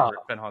Ben's favorite,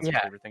 Ben Hosley's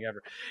favorite thing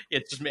ever.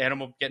 It's just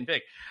Animal getting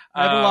big.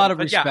 I have a lot of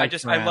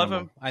respect for I love Animal.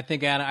 him. I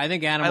think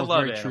Animal's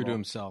very true to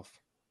himself.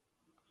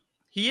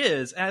 He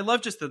is, and I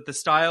love just the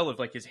style of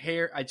like his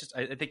hair. I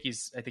think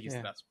he's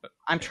the best. But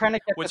I'm trying to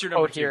get what's this your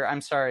quote here.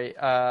 I'm sorry.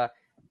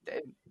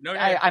 No,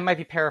 I might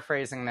be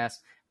paraphrasing this,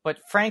 but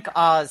Frank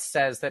Oz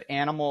says that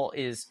Animal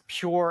is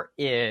pure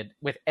id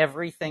with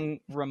everything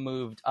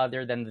removed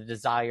other than the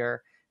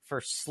desire for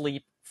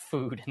sleep,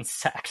 food, and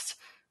sex.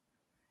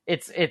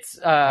 It's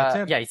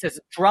he says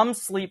drum,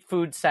 sleep,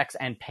 food, sex,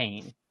 and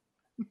pain.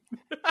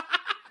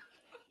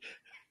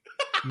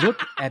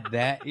 Look at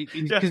that,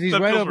 because he's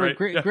right over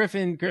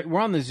Griffin. We're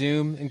on the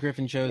Zoom, and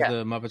Griffin shows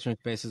the Muppets from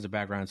Space as a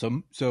background.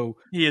 So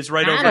he is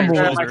right Animal over his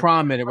shoulder. Is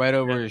prominent right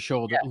over his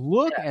shoulder.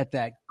 Look at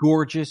that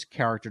gorgeous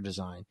character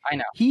design. I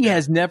know he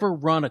has never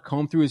run a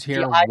comb through his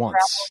hair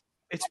once.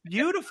 It's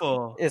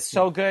beautiful. It's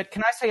so good.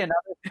 Can I say another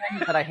thing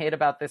that I hate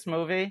about this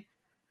movie?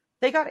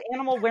 They got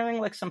Animal wearing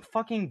like some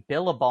fucking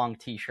Billabong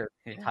t-shirt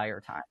the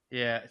entire time.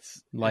 Yeah,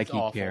 it's he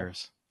awful.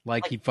 Cares.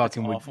 Like he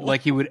fucking would.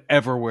 Like he would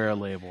ever wear a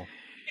label.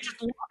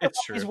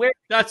 It's true.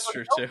 That's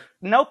true too.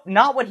 Nope,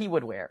 not what he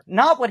would wear.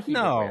 Not what he would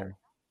wear.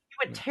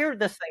 He would tear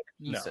this thing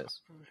to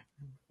pieces.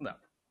 No.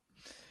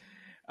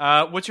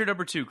 What's your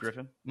number 2,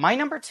 Griffin? My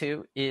number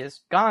 2 is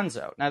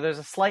Gonzo. Now, there's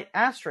a slight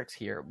asterisk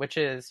here, which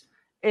is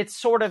it's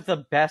sort of the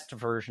best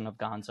version of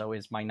Gonzo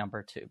is my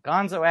number 2.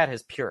 Gonzo at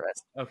his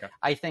purest. Okay.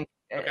 I think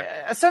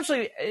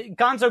essentially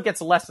Gonzo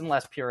gets less and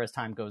less pure as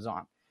time goes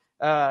on.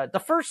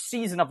 The first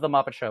season of The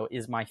Muppet Show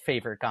is my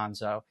favorite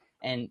Gonzo.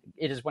 And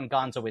it is when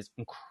Gonzo is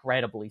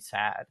incredibly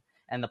sad.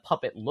 And the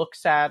puppet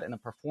looks sad, and the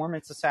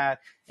performance is sad.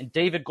 And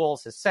David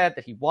Goles has said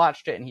that he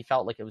watched it, and he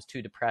felt like it was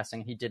too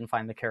depressing. He didn't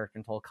find the character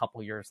until a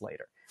couple years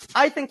later.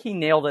 I think he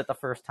nailed it the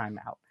first time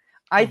out.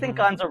 I think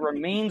Gonzo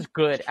remains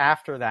good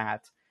after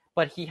that,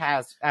 but he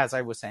has, as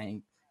I was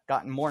saying,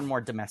 gotten more and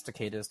more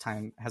domesticated as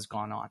time has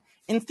gone on.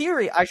 In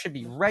theory, I should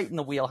be right in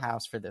the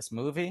wheelhouse for this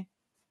movie.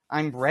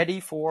 I'm ready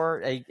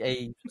for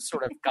a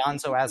sort of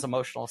Gonzo as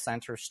emotional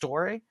center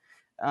story.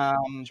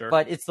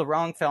 But it's the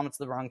wrong film, it's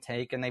the wrong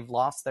take, and they've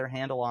lost their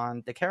handle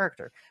on the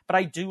character. But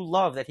I do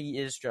love that he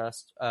is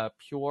just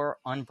pure,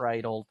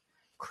 unbridled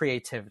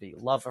creativity,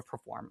 love of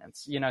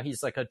performance. You know,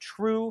 he's like a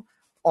true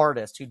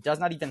artist who does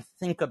not even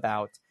think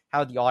about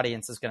how the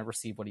audience is going to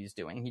receive what he's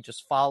doing. He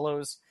just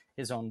follows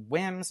his own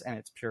whims, and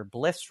it's pure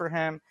bliss for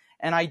him.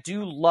 And I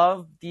do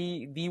love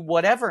the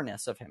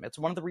whateverness of him. It's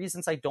one of the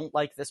reasons I don't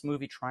like this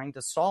movie trying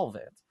to solve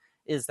it,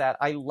 is that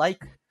I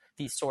like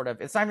the sort of,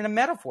 it's not even a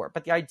metaphor,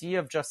 but the idea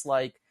of just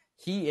like,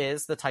 he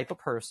is the type of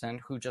person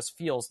who just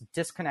feels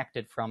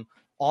disconnected from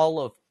all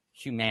of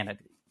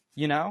humanity,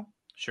 you know?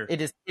 Sure.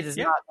 It is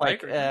not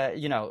like,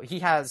 you know, he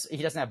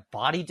doesn't have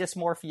body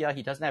dysmorphia.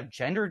 He doesn't have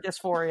gender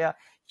dysphoria.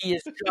 He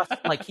is just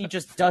like, he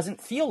just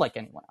doesn't feel like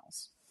anyone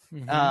else.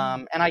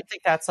 Mm-hmm. And I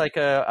think that's like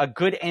a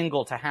good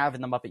angle to have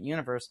in the Muppet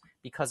universe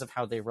because of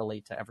how they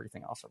relate to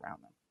everything else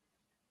around them.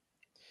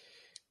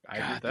 I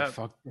agree with that.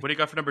 What do you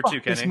got for number 2,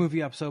 Kenny? This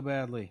movie up so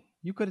badly.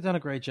 You could have done a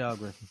great job,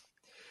 Griffin.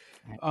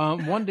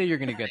 One day you're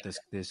going to get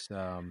this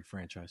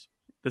franchise.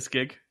 This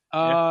gig?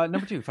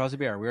 Number 2, Fozzie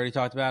Bear. We already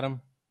talked about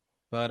him,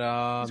 but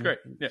he's great.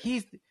 Yeah.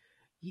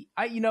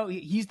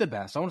 He's the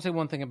best. I want to say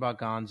one thing about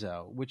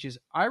Gonzo, which is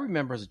I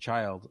remember as a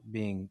child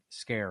being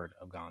scared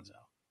of Gonzo.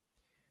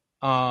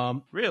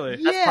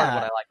 Really? That's part of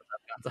what I like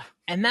about Gonzo.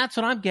 And that's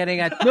what I'm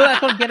getting at. No,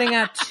 that's what I'm getting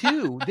at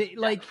too.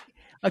 Like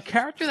a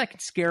character that can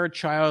scare a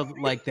child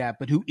like that,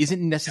 but who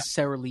isn't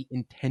necessarily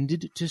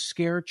intended to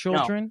scare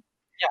children. No.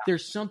 Yeah.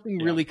 There's something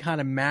really kind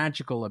of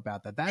magical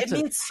about that. That's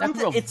a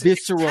real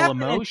visceral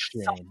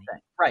emotion.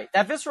 Right.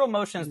 That visceral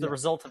emotion is the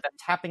result of them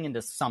tapping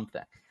into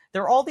something.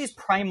 There are all these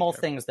primal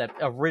things that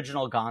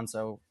original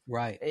Gonzo,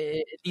 right?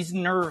 These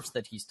nerves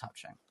that he's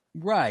touching.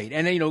 Right.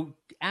 And, you know,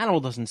 animal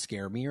doesn't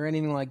scare me or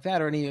anything like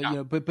that, or any you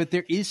know. But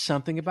there is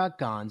something about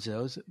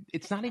Gonzo's.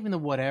 It's not even the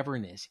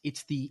whateverness.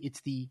 It's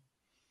the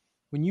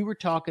when you were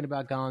talking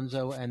about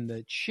Gonzo and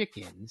the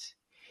chickens,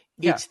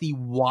 it's the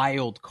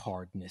wild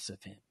cardness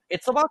of him.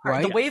 It's the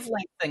right? the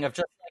wavelength thing of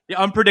just like the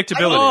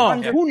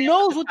unpredictability. Who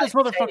knows what this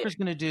motherfucker's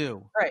going to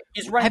do? Right.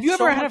 Have you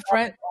ever had a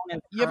friend?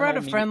 You ever had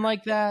a friend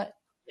like that?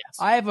 Yes.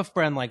 I have a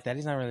friend like that.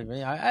 He's not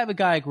really. I have a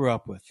guy I grew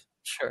up with.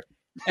 Sure.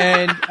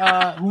 And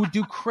who would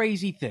do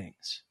crazy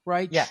things,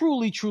 right? Yeah.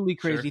 Truly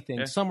crazy things.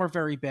 Yeah. Some are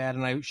very bad,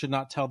 and I should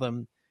not tell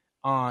them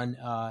on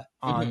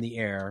the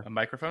air. A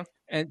microphone.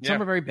 And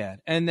some are very bad,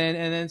 and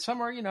then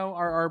some are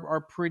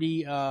are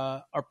pretty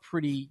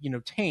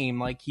tame.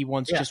 Like he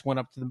once just went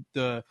up to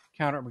the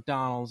counter at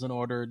McDonald's and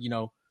ordered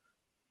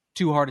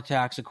 2 heart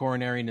attacks, a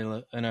coronary,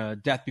 and a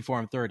death before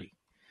I'm 30.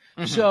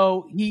 Mm-hmm.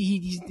 So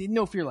he's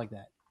no fear like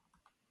that.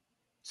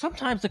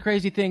 Sometimes the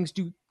crazy things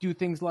do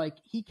things like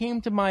he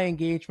came to my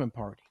engagement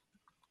party,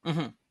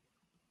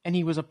 and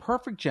he was a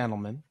perfect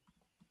gentleman,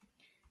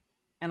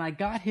 and I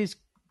got his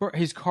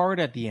card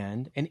at the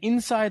end, and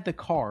inside the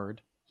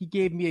card he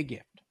gave me a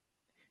gift.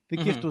 The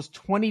gift was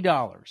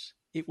 $20.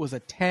 It was a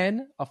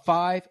 10, a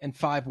 5, and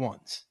 5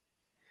 ones.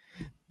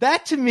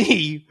 That to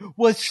me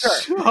was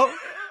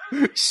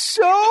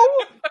so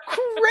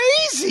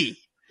crazy.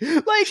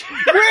 Like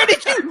where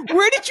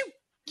did you?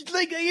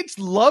 Like, it's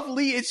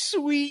lovely, it's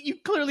sweet. You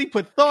clearly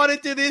put thought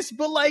into this,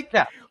 but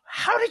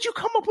how did you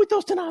come up with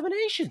those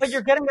denominations? But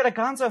you're getting at a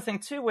Gonzo thing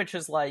too, which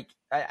is like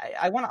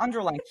I want to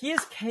underline. He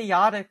is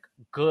chaotic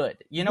good.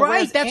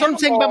 Right? That's what I'm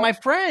saying about my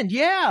friend.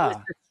 Yeah,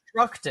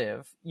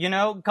 destructive.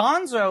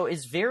 Gonzo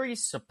is very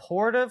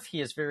supportive.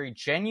 He is very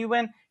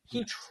genuine.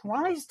 He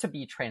tries to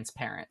be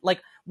transparent.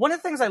 Like, one of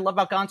the things I love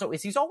about Gonzo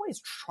is he's always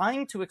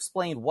trying to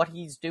explain what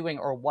he's doing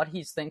or what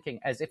he's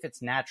thinking as if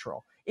it's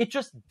natural. It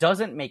just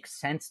doesn't make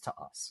sense to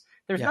us.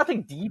 There's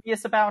nothing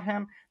devious about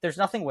him. There's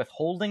nothing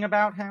withholding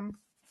about him.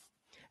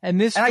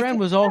 And this friend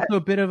was also a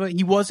bit of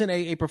he wasn't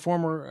a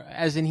performer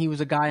as in he was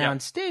a guy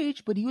on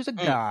stage, but he was a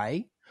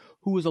guy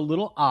who was a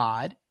little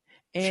odd.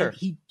 And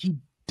he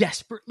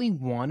desperately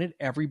wanted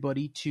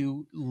everybody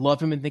to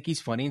love him and think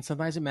he's funny, and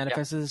sometimes it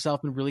manifests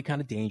itself in really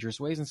kind of dangerous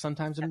ways, and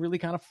sometimes in really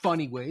kind of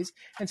funny ways,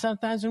 and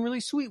sometimes in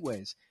really sweet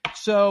ways.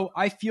 So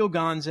I feel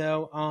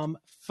Gonzo.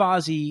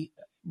 Fozzie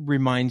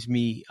reminds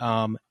me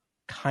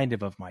kind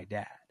of my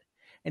dad,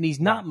 and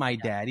he's not my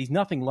dad. He's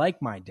nothing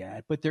like my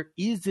dad, but there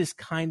is this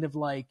kind of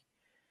like,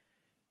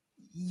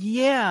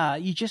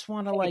 you just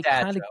want to like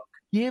kind of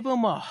give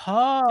him a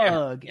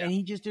hug, and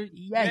he just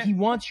he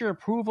wants your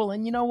approval,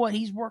 and you know what?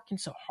 He's working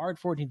so hard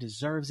for it, he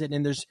deserves it,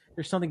 and there's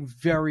something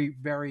very,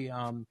 very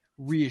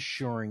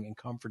reassuring and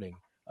comforting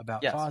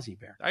about Fozzie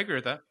Bear. I agree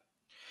with that.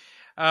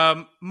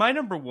 My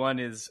number one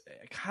is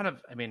kind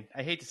of,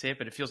 I hate to say it,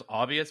 but it feels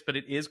obvious, but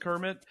it is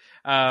Kermit.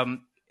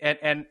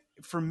 And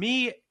for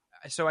me,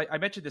 so I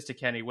mentioned this to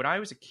Kenny. When I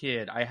was a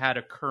kid, I had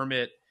a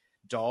Kermit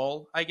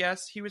doll, I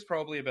guess. He was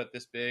probably about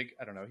this big.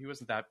 I don't know. He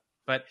wasn't that,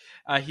 but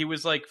he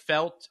was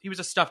he was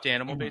a stuffed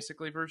animal,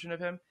 basically, version of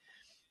him.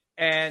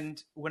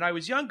 And when I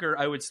was younger,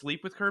 I would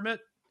sleep with Kermit.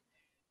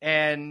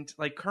 And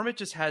like Kermit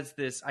just has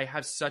this, I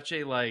have such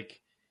a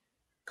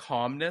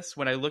calmness.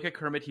 When I look at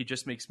Kermit, he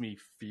just makes me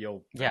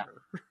feel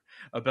better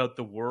about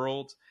the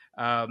world.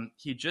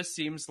 He just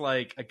seems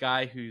like a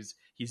guy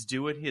he's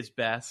doing his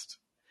best,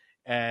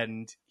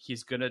 and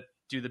he's going to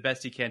do the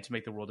best he can to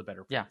make the world a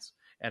better place.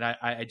 And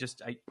I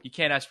you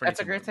can't ask for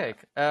anything. That's a great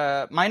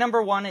take. My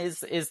number one is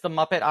the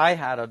Muppet I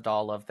had a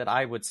doll of that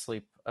I would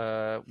sleep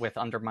with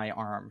under my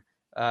arm.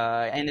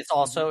 And it's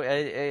also,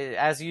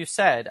 as you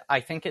said, I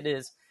think it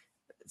is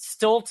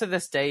still to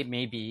this day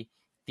maybe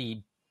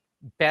the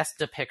best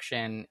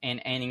depiction in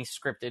any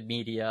scripted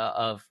media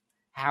of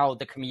how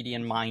the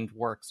comedian mind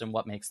works and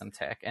what makes them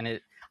tick. And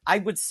I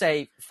would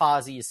say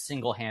Fozzie is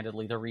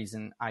single-handedly the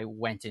reason I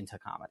went into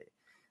comedy.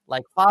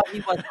 Like,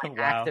 Fozzie was the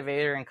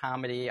activator in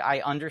comedy. I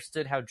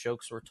understood how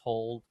jokes were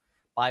told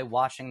by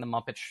watching The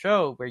Muppet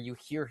Show, where you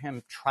hear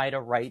him try to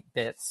write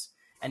bits,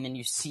 and then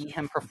you see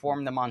him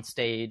perform them on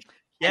stage,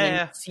 and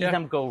then you see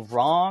them go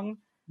wrong,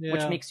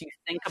 which makes you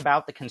think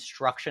about the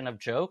construction of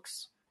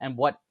jokes and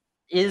what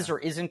is or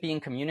isn't being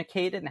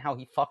communicated and how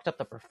he fucked up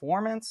the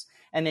performance.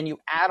 And then you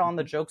add on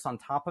the jokes on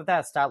top of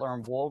that, Statler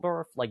and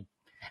Waldorf, like,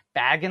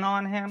 bagging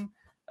on him.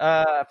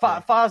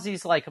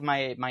 Fozzie's like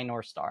my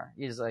North Star.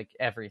 He's like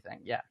everything.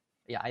 Yeah,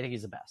 I think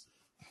he's the best.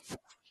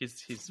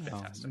 He's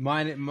fantastic.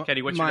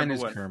 Kenny, what's your mine number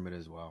is one? Kermit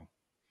as well.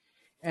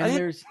 And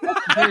there's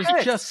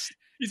just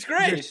he's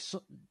great.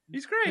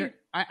 He's great.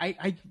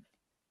 I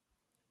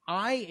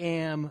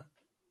am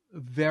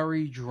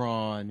very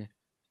drawn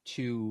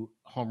to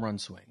home run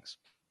swings.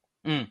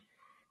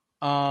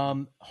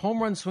 Home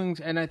run swings,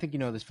 and I think you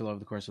know this, Phil, over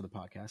the course of the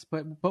podcast,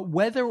 but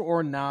whether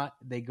or not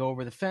they go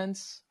over the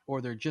fence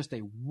or they're just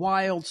a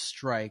wild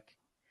strike,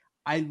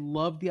 I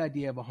love the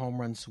idea of a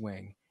home run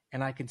swing,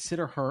 and I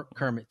consider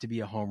Kermit to be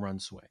a home run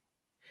swing,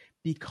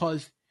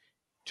 because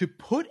to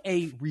put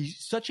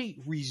such a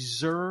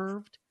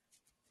reserved,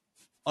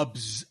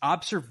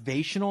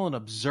 observational and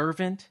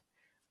observant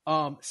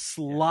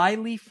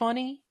slyly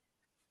funny,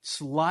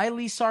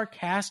 slyly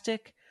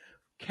sarcastic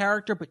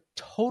character, but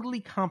totally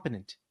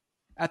competent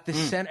at the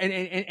center,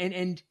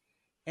 and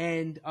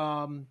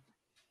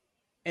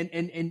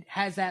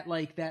has that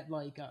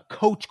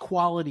coach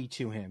quality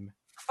to him.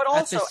 But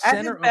also,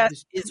 at his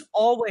best, is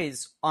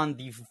always on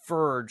the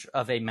verge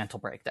of a mental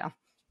breakdown.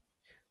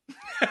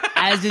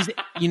 As is,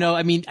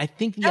 I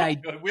think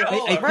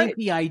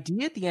the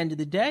idea at the end of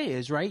the day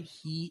is, right,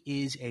 he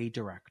is a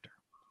director.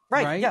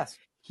 Right? Yes.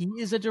 He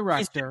is a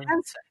director.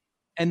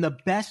 And the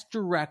best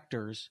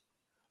directors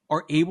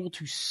are able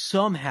to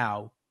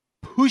somehow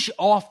push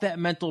off that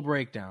mental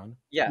breakdown,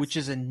 which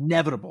is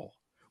inevitable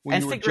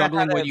when you're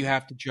juggling what you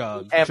have to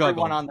juggle.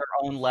 Everyone on their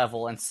own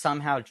level and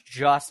somehow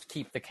just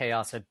keep the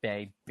chaos at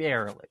bay,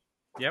 barely.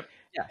 Yep.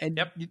 Yeah. And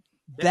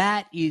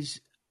that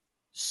is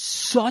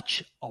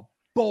such a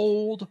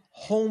bold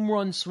home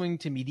run swing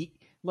to me.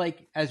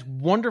 As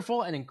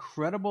wonderful and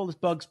incredible as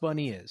Bugs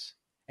Bunny is,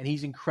 and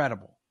he's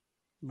incredible,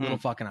 a little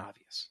fucking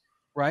obvious,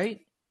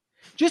 right?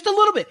 Just a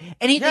little bit.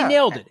 And they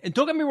nailed it. And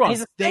don't get me wrong,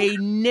 they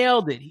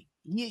nailed it.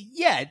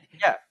 Yeah.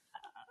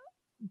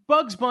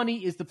 Bugs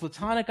Bunny is the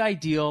platonic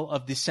ideal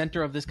of the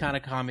center of this kind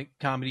of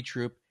comedy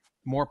troupe.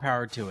 More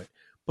power to it.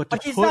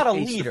 But he's not a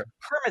leader.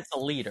 Kermit's a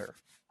leader.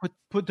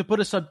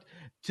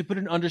 To put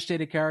an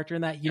understated character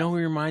in that, you know who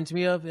he reminds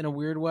me of in a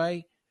weird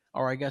way?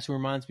 Or I guess who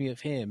reminds me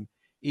of him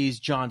is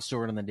Jon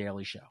Stewart on The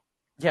Daily Show.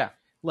 Yeah.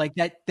 Like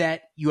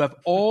that you have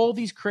all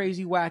these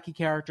crazy, wacky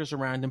characters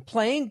around him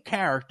playing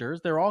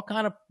characters. They're all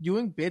kind of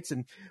doing bits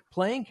and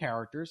playing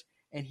characters.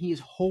 And he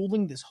is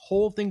holding this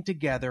whole thing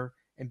together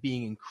and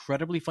being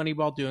incredibly funny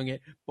while doing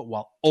it, but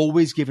while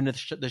always giving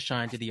the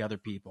shine to the other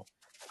people.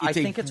 I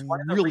think it's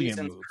one of the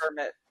reasons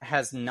Kermit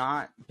has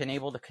not been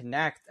able to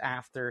connect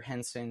after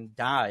Henson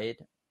died.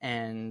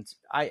 And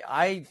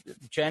I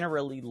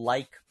generally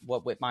like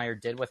what Whitmire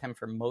did with him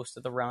for most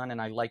of the run,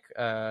 and I like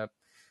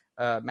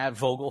Matt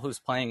Vogel, who's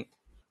playing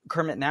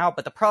Kermit now.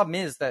 But the problem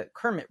is that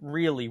Kermit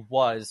really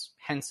was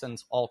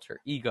Henson's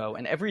alter ego,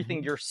 and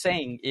everything you're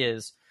saying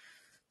is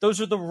those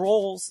are the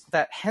roles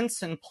that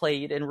Henson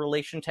played in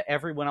relation to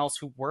everyone else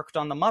who worked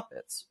on the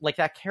Muppets. Like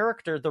that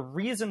character, the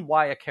reason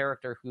why a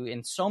character who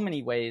in so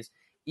many ways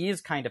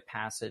is kind of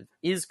passive,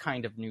 is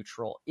kind of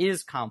neutral,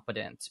 is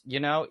competent,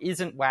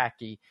 isn't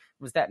wacky,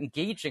 was that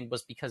engaging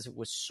was because it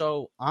was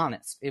so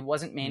honest. It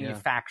wasn't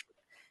manufactured.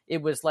 Yeah.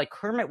 It was like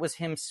Kermit was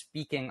him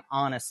speaking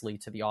honestly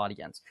to the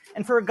audience.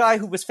 And for a guy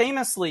who was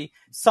famously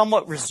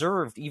somewhat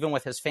reserved, even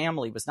with his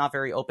family, was not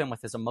very open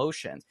with his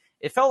emotions,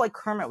 it felt like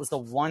Kermit was the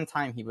one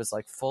time he was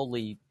like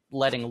fully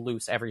letting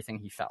loose everything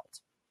he felt.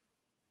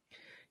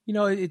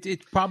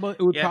 It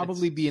would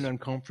probably be an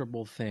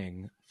uncomfortable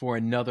thing for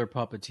another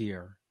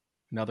puppeteer,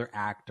 another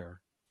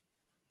actor,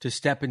 to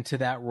step into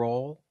that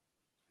role.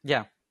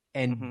 Yeah.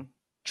 And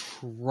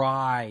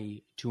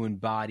try to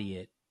embody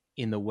it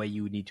in the way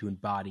you would need to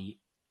embody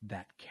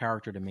that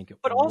character to make it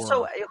But work.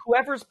 Also,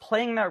 whoever's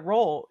playing that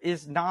role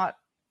is not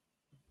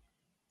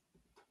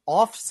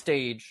off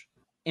stage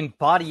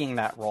embodying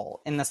that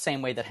role in the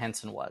same way that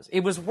Henson was.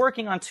 It was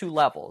working on two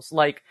levels.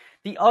 Like,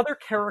 the other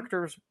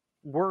characters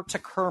were to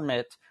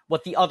Kermit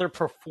what the other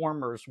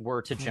performers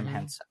were to Jim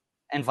Henson,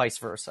 and vice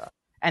versa.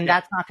 And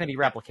that's not going to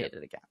be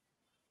replicated again.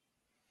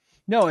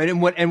 No,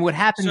 and what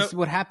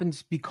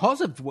happens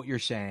because of what you're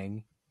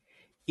saying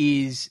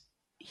is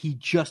he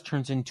just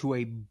turns into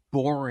a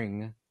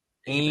boring,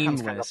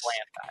 aimless, kind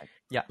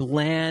of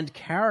bland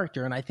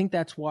character. And I think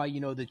that's why,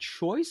 the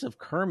choice of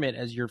Kermit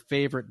as your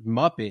favorite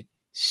Muppet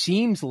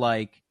seems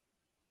like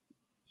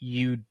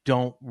you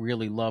don't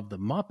really love the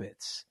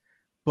Muppets.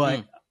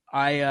 But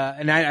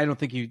I don't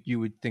think you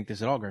would think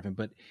this at all, Griffin,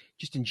 but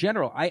just in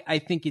general, I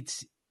think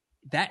it's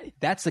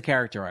that's the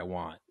character I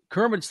want.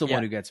 Kermit's the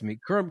one who gets me.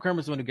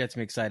 Kermit's the one who gets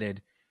me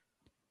excited.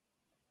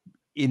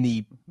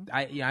 I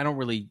don't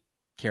really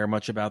care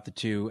much about the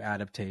two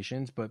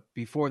adaptations, but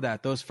before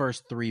that, those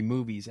first three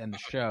movies and the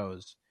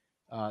shows,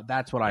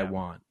 that's what I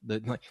want.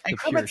 And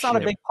Kermit's not a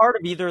big part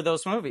of either of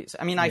those movies.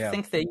 I mean, I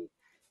think they,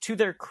 to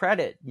their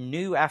credit,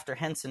 knew after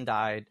Henson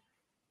died,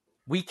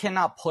 we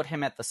cannot put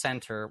him at the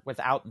center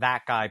without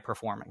that guy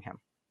performing him.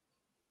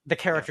 The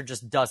character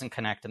just doesn't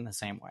connect in the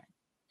same way.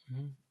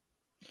 Mm-hmm.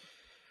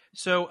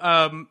 So,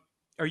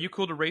 are you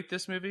cool to rate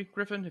this movie,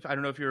 Griffin? I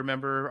don't know if you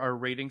remember our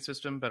rating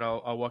system, but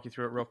I'll walk you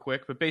through it real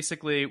quick. But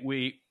basically,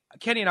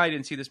 Kenny and I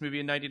didn't see this movie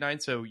in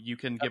 99, so you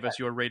can give us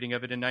your rating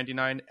of it in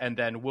 99, and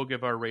then we'll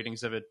give our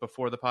ratings of it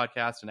before the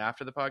podcast and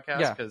after the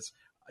podcast, because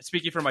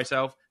speaking for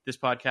myself, this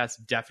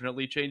podcast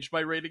definitely changed my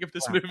rating of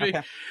this movie.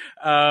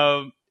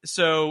 Okay.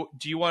 So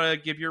do you want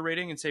to give your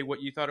rating and say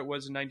what you thought it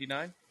was in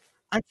 99?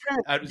 I'm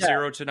trying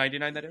 0 to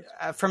 99, that is?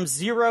 From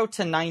 0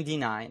 to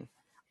 99.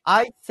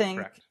 I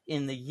think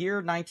in the year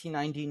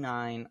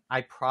 1999,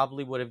 I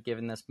probably would have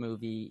given this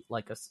movie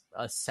like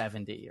a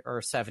 70 or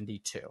a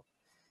 72.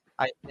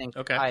 I think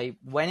I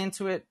went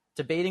into it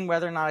debating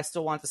whether or not I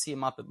still want to see a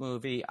Muppet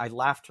movie. I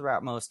laughed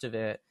throughout most of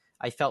it.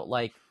 I felt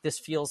like this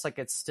feels like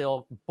it's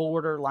still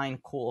borderline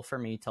cool for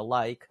me to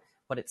like,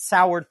 but it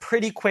soured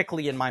pretty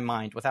quickly in my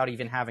mind without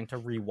even having to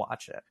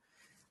rewatch it.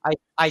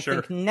 I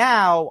Sure. think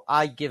now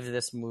I give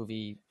this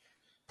movie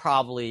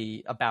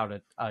probably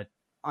about a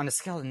on a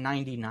scale of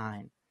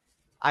 99.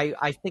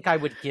 I think I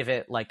would give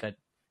it like a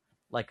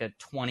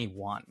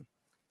 21.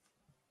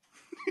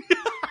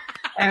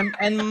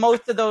 and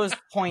most of those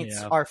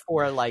points are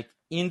for like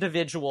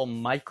individual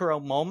micro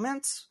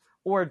moments,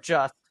 or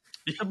just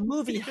the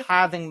movie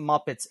having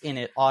Muppets in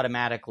it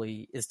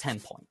automatically is 10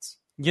 points.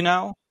 You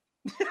know?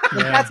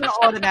 Like, that's an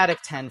automatic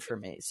 10 for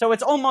me. So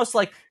it's almost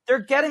like they're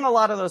getting a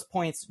lot of those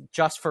points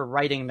just for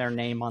writing their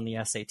name on the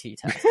SAT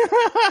test.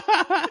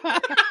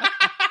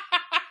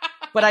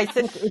 But I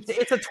think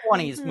it's a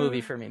 20s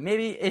movie for me.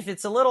 Maybe if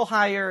it's a little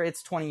higher,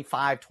 it's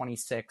 25,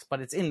 26,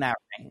 but it's in that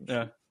range.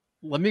 Yeah.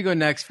 Let me go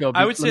next, Phil.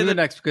 I would say go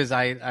next because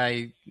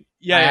I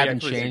haven't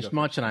changed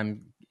much, and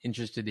I'm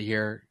interested to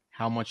hear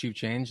how much you've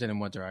changed and in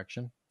what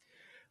direction.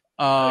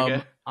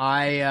 Okay.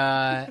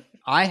 I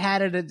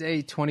had it at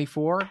a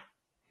 24,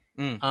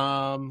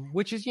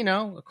 which is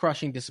a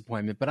crushing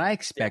disappointment. But I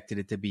expected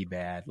it to be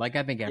bad. Like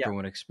I think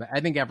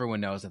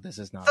everyone knows that this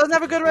is not. Doesn't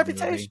have a good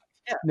reputation.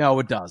 Yeah. No,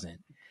 it doesn't.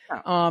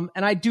 And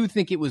I do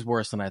think it was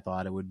worse than I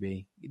thought it would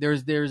be.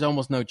 There's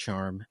almost no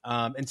charm.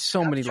 And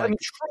so many like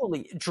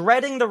truly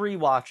dreading the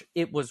rewatch.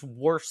 It was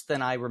worse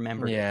than I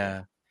remember.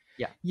 Yeah.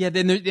 Yeah.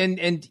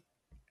 Then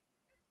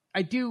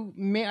I do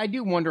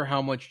wonder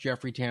how much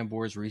Jeffrey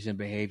Tambor's recent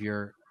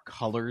behavior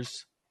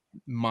colors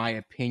my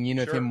opinion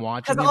of him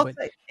watching it. But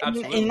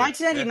in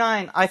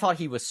 1999, I thought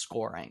he was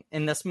scoring.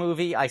 In this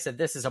movie, I said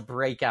this is a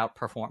breakout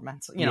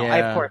performance. I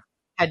of course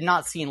had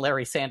not seen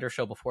Larry Sanders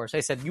Show before, so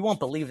I said, "You won't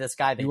believe this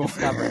guy they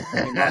discovered."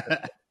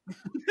 I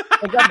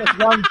got this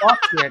young buck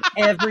here, and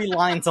every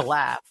line's a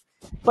laugh.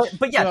 But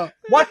yeah,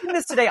 watching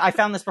this today, I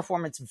found this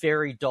performance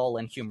very dull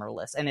and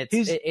humorless. And it's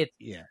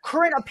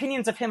current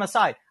opinions of him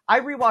aside, I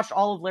rewatched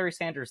all of Larry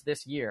Sanders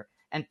this year,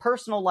 and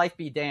Personal Life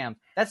Be Damned,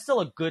 that's still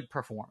a good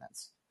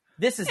performance.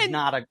 This is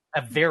not a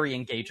very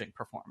engaging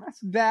performance.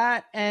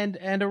 That and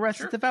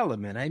Arrested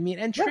Development. I mean,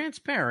 and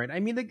Transparent. I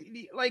mean,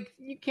 like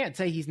you can't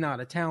say he's not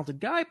a talented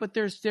guy, but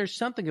there's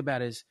something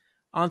about his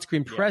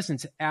on-screen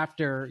presence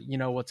after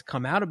what's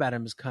come out about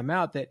him has come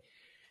out that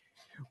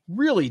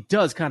really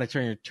does kind of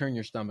turn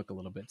your stomach a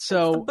little bit.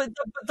 So, but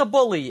the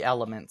bully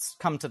elements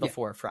come to the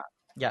forefront.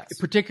 Yes,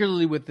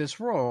 particularly with this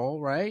role,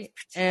 right?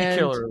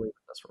 Particularly with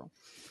this role,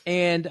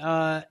 and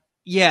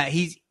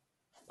he's.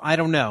 I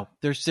don't know.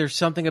 There's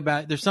something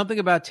about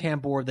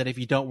Tambor that if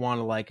you don't want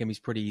to like him, he's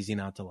pretty easy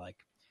not to like.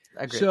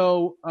 Agreed.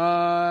 So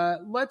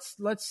let's.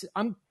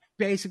 I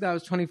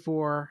was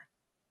 24.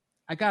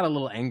 I got a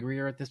little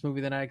angrier at this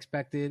movie than I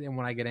expected, and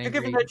when I get angry,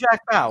 you're giving it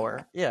Jack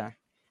Bauer. Yeah.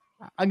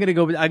 I'm gonna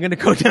go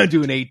down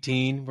to an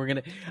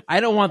 18.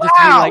 I don't want this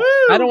to be like.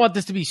 I don't want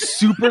this to be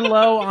super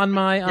low on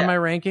my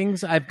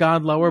rankings. I've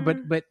gone lower,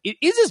 but it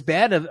is as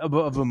bad of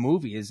a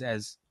movie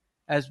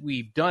as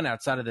we've done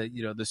outside of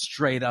the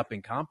straight up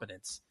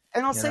incompetence.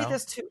 And I'll say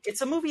this too: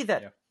 it's a movie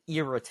that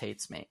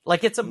irritates me.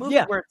 Like it's a movie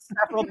where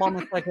several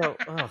moments I go,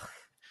 ugh.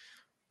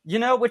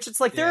 Which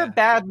it's like there are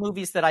bad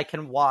movies that I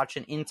can watch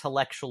and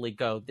intellectually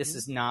go, this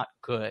is not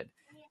good.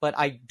 But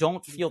I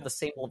don't feel the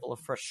same level of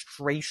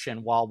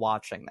frustration while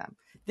watching them.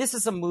 This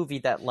is a movie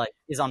that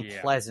is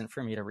unpleasant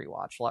for me to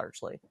rewatch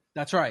largely.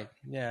 That's right.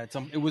 Yeah,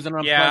 it was an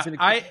unpleasant.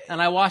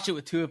 And I watched it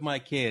with two of my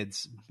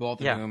kids, both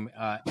of whom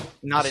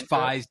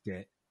despised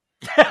it.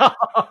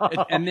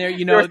 And they're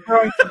you're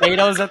throwing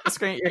tomatoes at the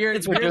screen. Your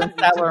kids were doing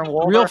Statler and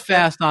Waldorf. Real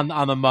fast on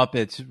the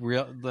Muppets.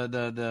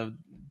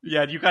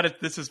 You got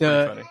it. This is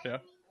pretty funny. Yeah.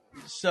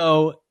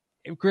 So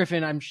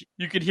Griffin,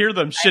 you could hear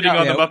them shitting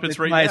on the Muppets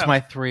right now. It's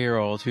my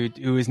 3-year-old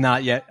who is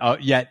not yet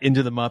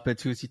into the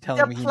Muppets. Who's he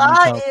telling me? The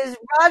plot is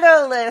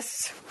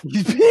rudderless.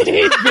 He's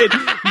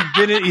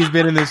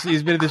been in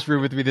this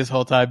room with me this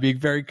whole time, being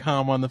very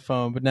calm on the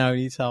phone, but now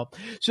he needs help.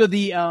 So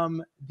I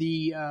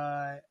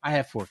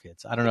have 4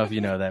 kids. I don't know if you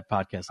know that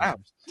podcast.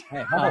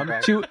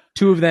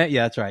 Two of them,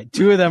 yeah, that's right.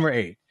 2 of them are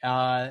 8.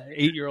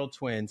 8-year-old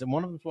twins, and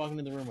one of them's walking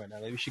in the room right now.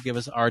 Maybe we should give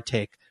us her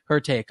take.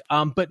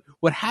 But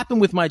what happened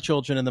with my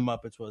children and the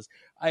Muppets was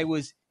I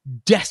was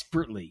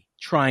desperately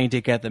trying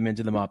to get them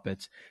into the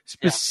Muppets,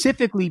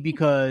 specifically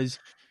because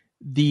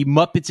the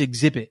Muppets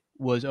exhibit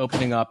was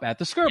opening up at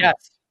the Skirball.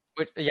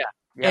 Yes.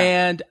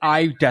 And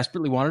I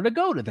desperately wanted to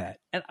go to that.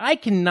 And I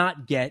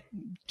cannot get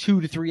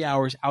 2 to 3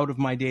 hours out of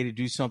my day to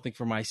do something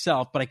for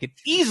myself, but I could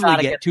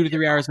easily get 2 to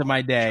 3 hours of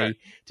my day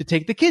to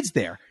take the kids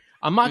there.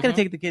 I'm not going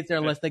to take the kids there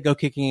unless they go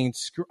kicking and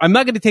screaming. I'm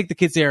not going to take the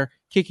kids there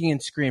kicking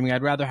and screaming.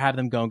 I'd rather have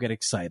them go and get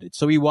excited.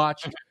 So we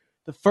watched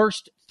the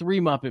first 3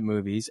 Muppet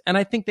movies, and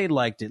I think they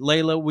liked it.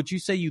 Layla, would you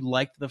say you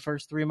liked the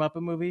first 3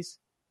 Muppet movies?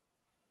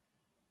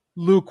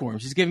 Lukewarm.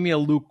 She's giving me a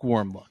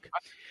lukewarm look.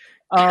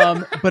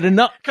 But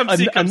enough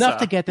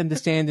to get them to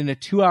stand in a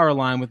 2-hour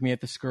line with me at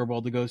the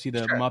Skirball to go see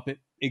the Muppet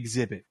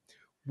exhibit,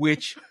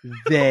 which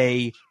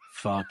they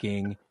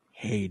fucking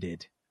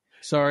hated.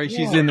 Sorry,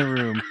 she's in the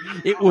room.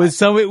 It was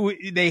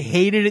they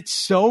hated it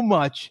so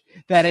much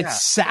that it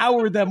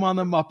soured them on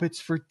the Muppets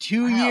for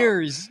 2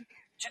 years.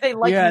 Do they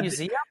like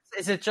museums?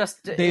 Is it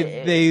just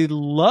they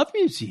love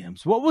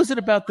museums? What was it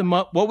about the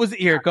What was it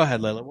here? Go ahead,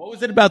 Layla. What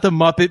was it about the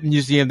Muppet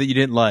Museum that you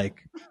didn't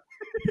like? It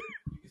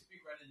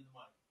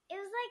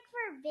was like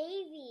for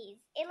babies.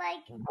 It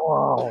like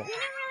Whoa. It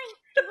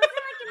wasn't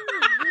like a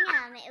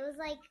museum. It was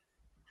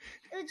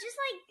just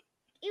like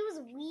it was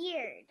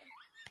weird.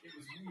 It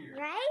was weird,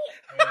 right?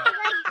 It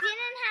like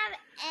didn't have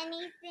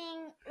anything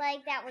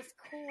like that was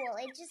cool.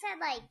 It just had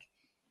like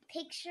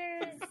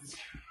pictures.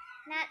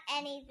 Not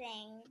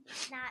anything.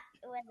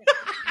 It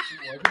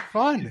wasn't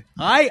fun.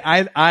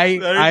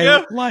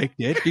 I liked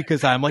it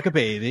because I'm like a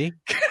baby,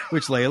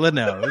 which Layla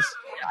knows.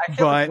 I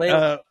feel like But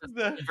Layla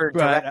delivered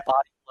direct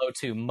body blow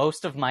to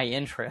most of my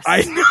interests.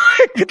 I know.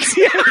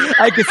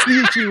 I could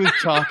see she was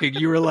talking.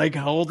 You were like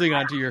holding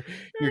onto your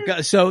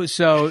gut. So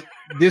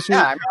this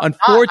was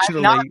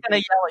unfortunately. I'm not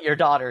going to yell at your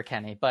daughter,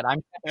 Kenny, but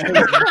I'm.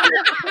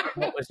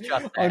 What was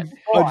just that.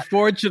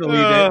 Unfortunately,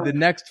 the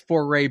next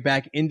foray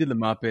back into the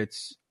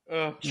Muppets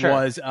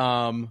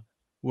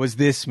was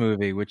this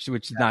movie, which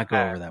did not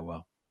go over that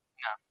well.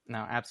 No,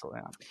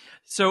 absolutely not.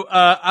 So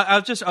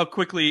I'll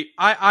quickly.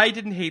 I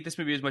didn't hate this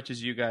movie as much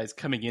as you guys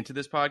coming into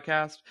this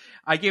podcast.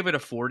 I gave it a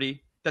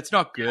 40. That's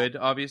not good,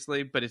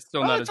 obviously, but it's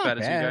still not as bad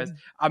as you guys.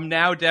 I'm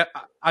now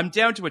I'm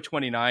down to a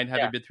 29,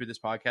 having been through this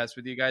podcast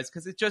with you guys,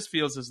 because it just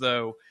feels as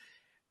though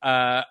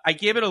I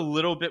gave it a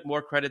little bit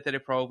more credit than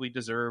it probably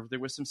deserved. There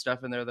was some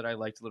stuff in there that I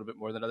liked a little bit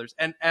more than others.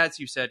 And as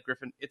you said,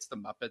 Griffin, it's the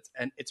Muppets,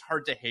 and it's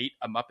hard to hate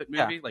a Muppet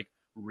movie, like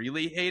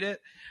really hate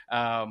it.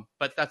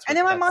 But that's what, and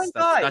in my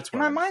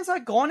mind's eye,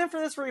 going in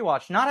for this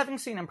rewatch, not having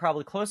seen him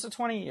probably close to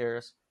 20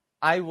 years,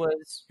 I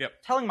was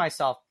telling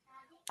myself,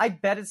 I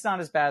bet it's not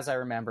as bad as I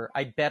remember.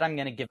 I bet I'm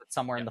going to give it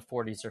somewhere in the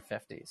 40s or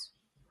 50s.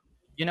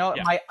 You know,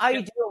 my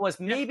idea was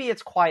maybe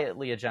it's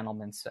quietly a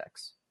gentleman's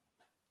 6.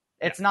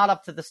 It's not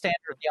up to the standard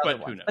of the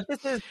other one. But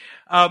this is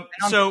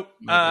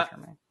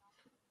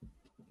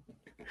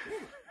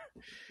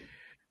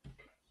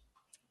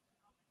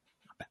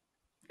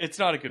it's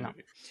not a good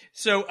movie.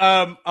 So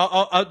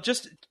I'll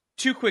just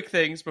two quick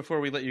things before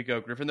we let you go,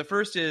 Griffin. The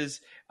first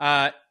is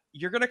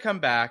you're going to come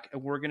back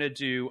and we're going to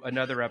do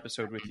another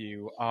episode with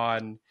you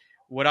on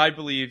what I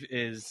believe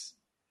is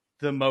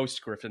the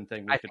most Griffin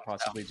thing we could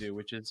possibly do,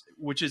 which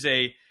is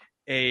a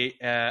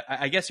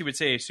I guess you would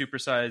say a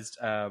supersized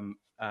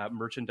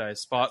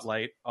merchandise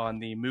spotlight on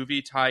the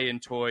movie tie-in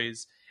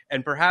toys,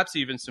 and perhaps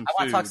even some food.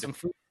 I want to talk some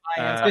food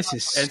tie-ins. This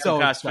is and so some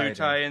fast exciting. food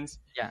tie-ins.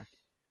 Yeah,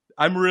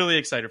 I'm really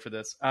excited for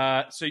this.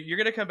 So you're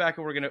gonna come back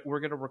and we're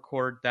gonna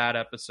record that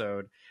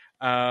episode.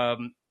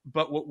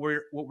 But what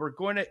we're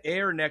going to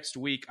air next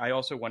week, I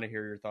also want to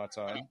hear your thoughts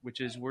on, which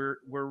is we're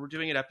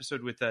doing an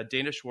episode with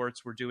Dana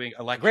Schwartz. We're doing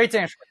Election. Great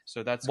Dana Schwartz.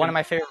 So that's one of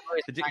my favorite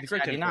movies. The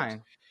great Dana Schwartz.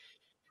 1999.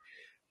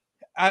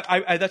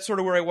 I that's sort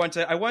of where I want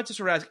to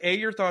sort of ask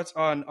your thoughts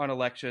on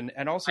Election,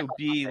 and also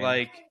B,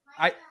 like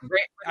from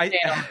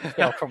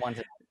 1 to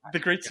 9. The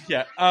great,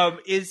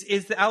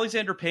 is the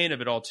Alexander Payne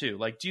of it all too?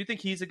 Like, do you think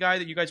he's a guy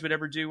that you guys would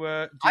ever do?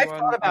 I've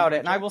thought about it,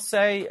 and I will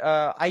say,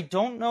 I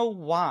don't know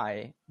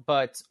why,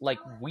 but like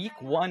week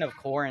 1 of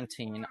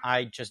quarantine,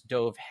 I just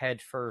dove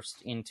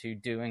headfirst into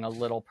doing a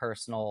little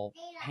personal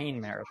Payne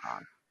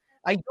marathon.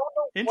 I don't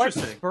know what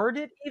spurred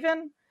it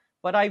even,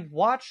 but I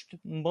watched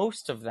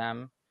most of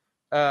them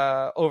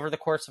over the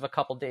course of a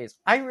couple days.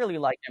 I really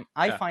like him.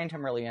 I find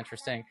him really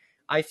interesting.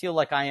 I feel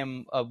like I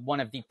am one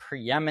of the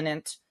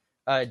preeminent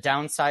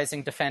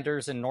downsizing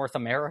defenders in North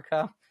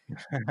America.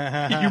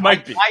 You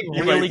might be. I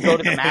really go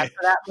to the mat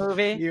for that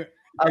movie. You're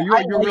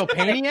a real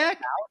Payniac?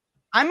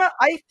 I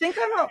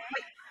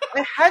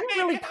hadn't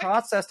really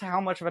processed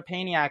how much of a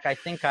Payniac I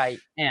think I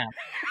am.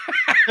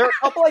 There are a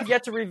couple I've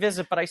yet to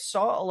revisit, but I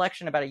saw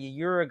Election about a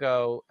year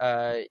ago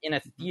in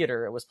a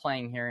theater. It was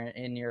playing here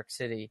in New York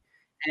City.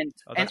 And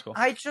cool.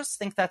 I just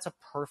think that's a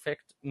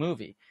perfect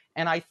movie.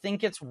 And I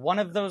think it's one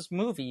of those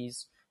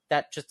movies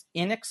that just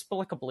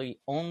inexplicably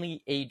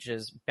only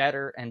ages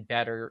better and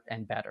better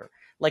and better.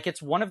 Like,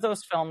 it's one of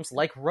those films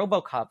like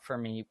RoboCop for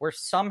me, where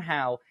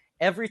somehow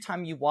every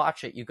time you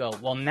watch it, you go,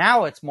 well,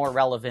 now it's more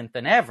relevant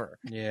than ever.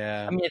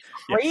 Yeah. I mean, it's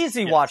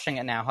crazy watching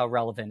it now, how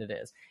relevant it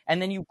is.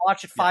 And then you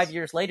watch it 5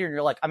 years later and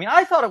you're like, I mean,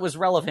 I thought it was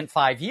relevant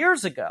 5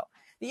 years ago.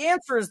 The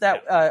answer is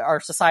that our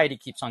society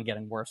keeps on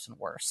getting worse and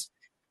worse.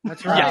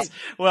 That's right. Yes.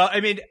 Well,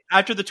 I mean,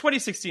 after the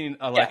 2016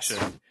 election,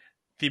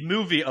 the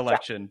movie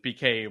Election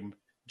became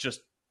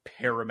just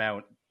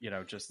paramount,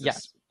 just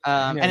this.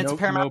 And it's a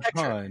Paramount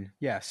picture. Pun.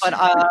 Yes. But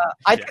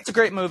I think it's a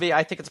great movie.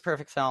 I think it's a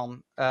perfect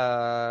film.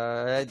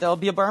 There'll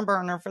be a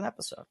burner for an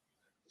episode.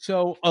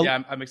 So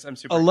I'm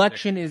super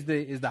Election is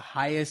the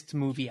highest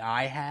movie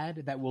I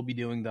had that we'll be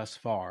doing thus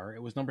far.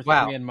 It was number 3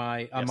 on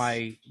my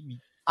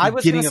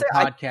beginning of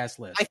podcast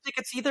list. I think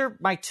it's either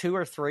my 2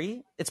 or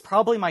 3. It's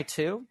probably my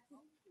 2.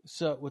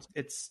 So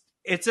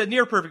it's a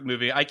near perfect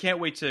movie. I can't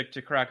wait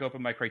to crack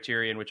open my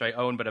Criterion, which I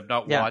own but have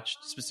not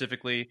watched,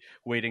 specifically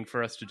waiting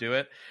for us to do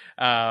it.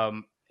 I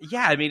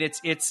mean,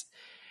 it's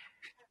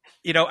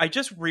I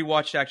just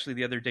rewatched actually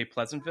the other day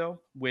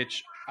Pleasantville,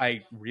 which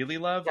I really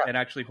love and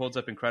actually holds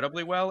up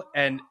incredibly well.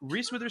 And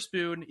Reese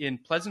Witherspoon in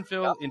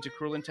Pleasantville, into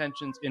Cruel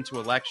Intentions, into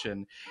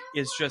Election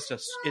is just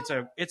it's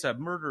a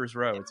murderer's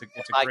row. It's a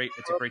great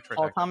trifecta.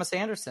 Paul Thomas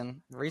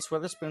Anderson, Reese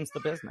Witherspoon's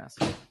the business.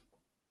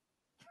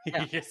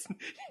 Yeah. Yes.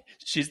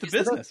 She's the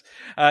business.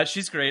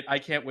 She's great. I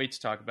can't wait to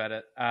talk about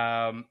it.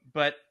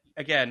 But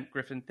again,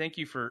 Griffin, thank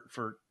you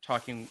for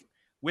talking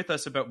with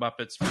us about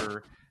Muppets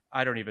for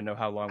I don't even know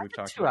how long we've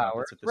talked about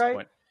Muppets at this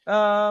point.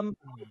 More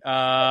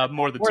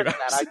than 2 hours.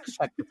 I just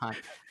checked the time.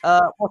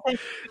 Well, thank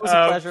you. It was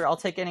a pleasure. I'll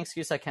take any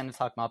excuse I can to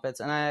talk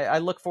Muppets, and I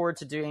look forward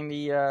to doing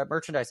the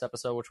merchandise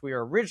episode, which we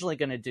were originally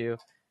going to do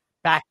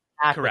back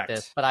with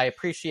this. But I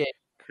appreciate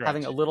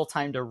having a little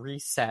time to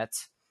reset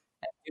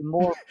and do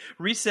more.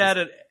 Reset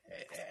it,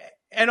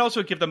 and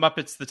also give the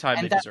Muppets the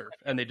time they deserve,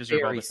 and they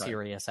deserve all the time. Very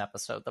serious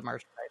episode, the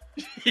merchandise.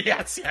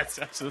 yes,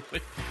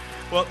 absolutely.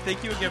 Well,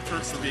 thank you again for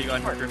being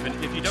on here, Griffin.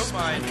 If you don't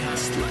mind.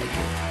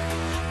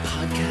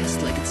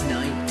 Podcast like it's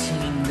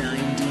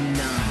 1999.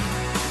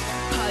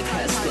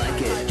 Podcast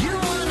like it. You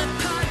want a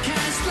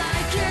podcast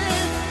like it?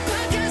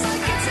 Podcast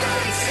like it's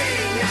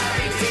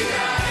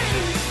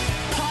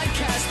 1999.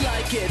 Podcast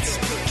like it.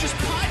 Just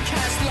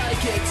podcast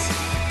like it.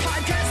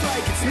 Podcast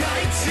like it's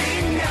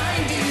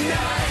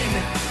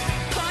 1999.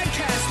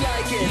 Podcast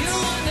like it. You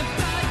want a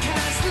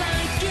podcast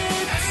like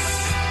it?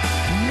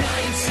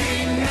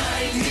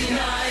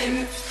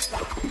 1999.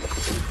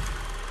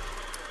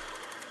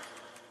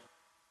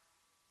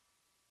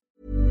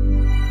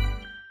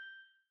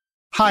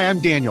 Hi, I'm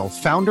Daniel,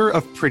 founder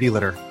of Pretty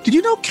Litter. Did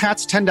you know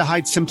cats tend to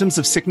hide symptoms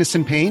of sickness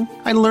and pain?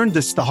 I learned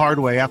this the hard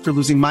way after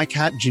losing my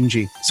cat,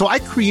 Gingy. So I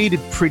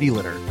created Pretty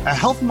Litter, a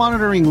health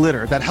monitoring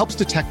litter that helps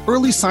detect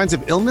early signs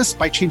of illness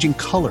by changing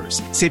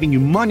colors, saving you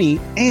money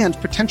and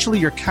potentially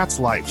your cat's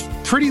life.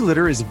 Pretty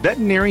Litter is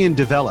veterinarian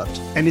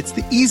developed, and it's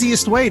the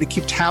easiest way to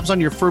keep tabs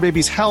on your fur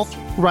baby's health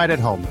right at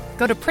home.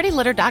 Go to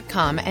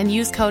prettylitter.com and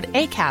use code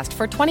ACAST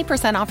for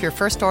 20% off your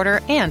first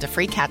order and a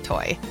free cat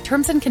toy.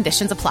 Terms and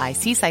conditions apply.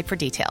 See site for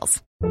details.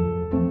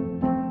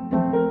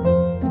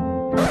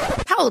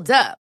 Hold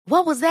up.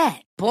 What was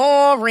that?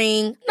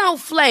 Boring. No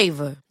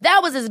flavor.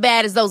 That was as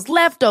bad as those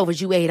leftovers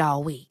you ate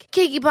all week.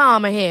 Keke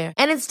Palmer here,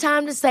 and it's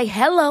time to say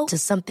hello to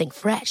something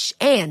fresh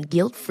and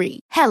guilt-free.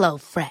 Hello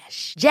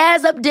Fresh.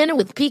 Jazz up dinner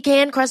with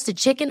pecan-crusted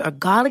chicken or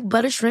garlic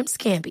butter shrimp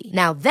scampi.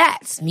 Now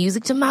that's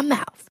music to my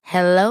mouth.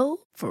 Hello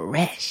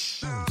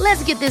Fresh.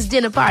 Let's get this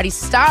dinner party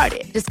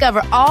started.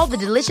 Discover all the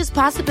delicious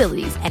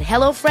possibilities at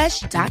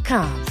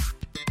HelloFresh.com.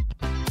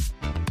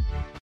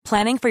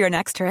 Planning for your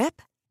next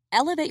trip?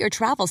 Elevate your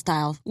travel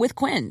style with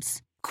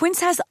Quince.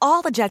 Quince has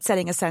all the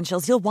jet-setting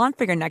essentials you'll want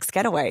for your next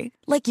getaway,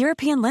 like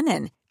European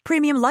linen,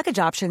 premium luggage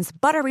options,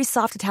 buttery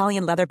soft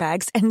Italian leather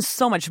bags, and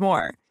so much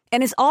more.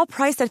 And is all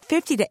priced at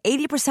 50 to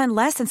 80%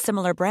 less than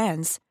similar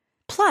brands.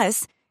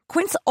 Plus,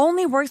 Quince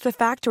only works with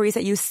factories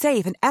that use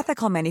safe and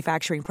ethical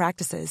manufacturing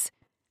practices.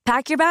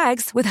 Pack your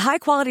bags with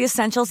high-quality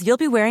essentials you'll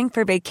be wearing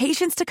for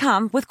vacations to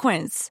come with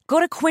Quince. Go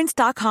to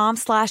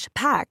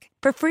quince.com/pack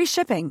for free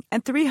shipping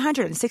and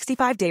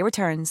 365-day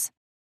returns.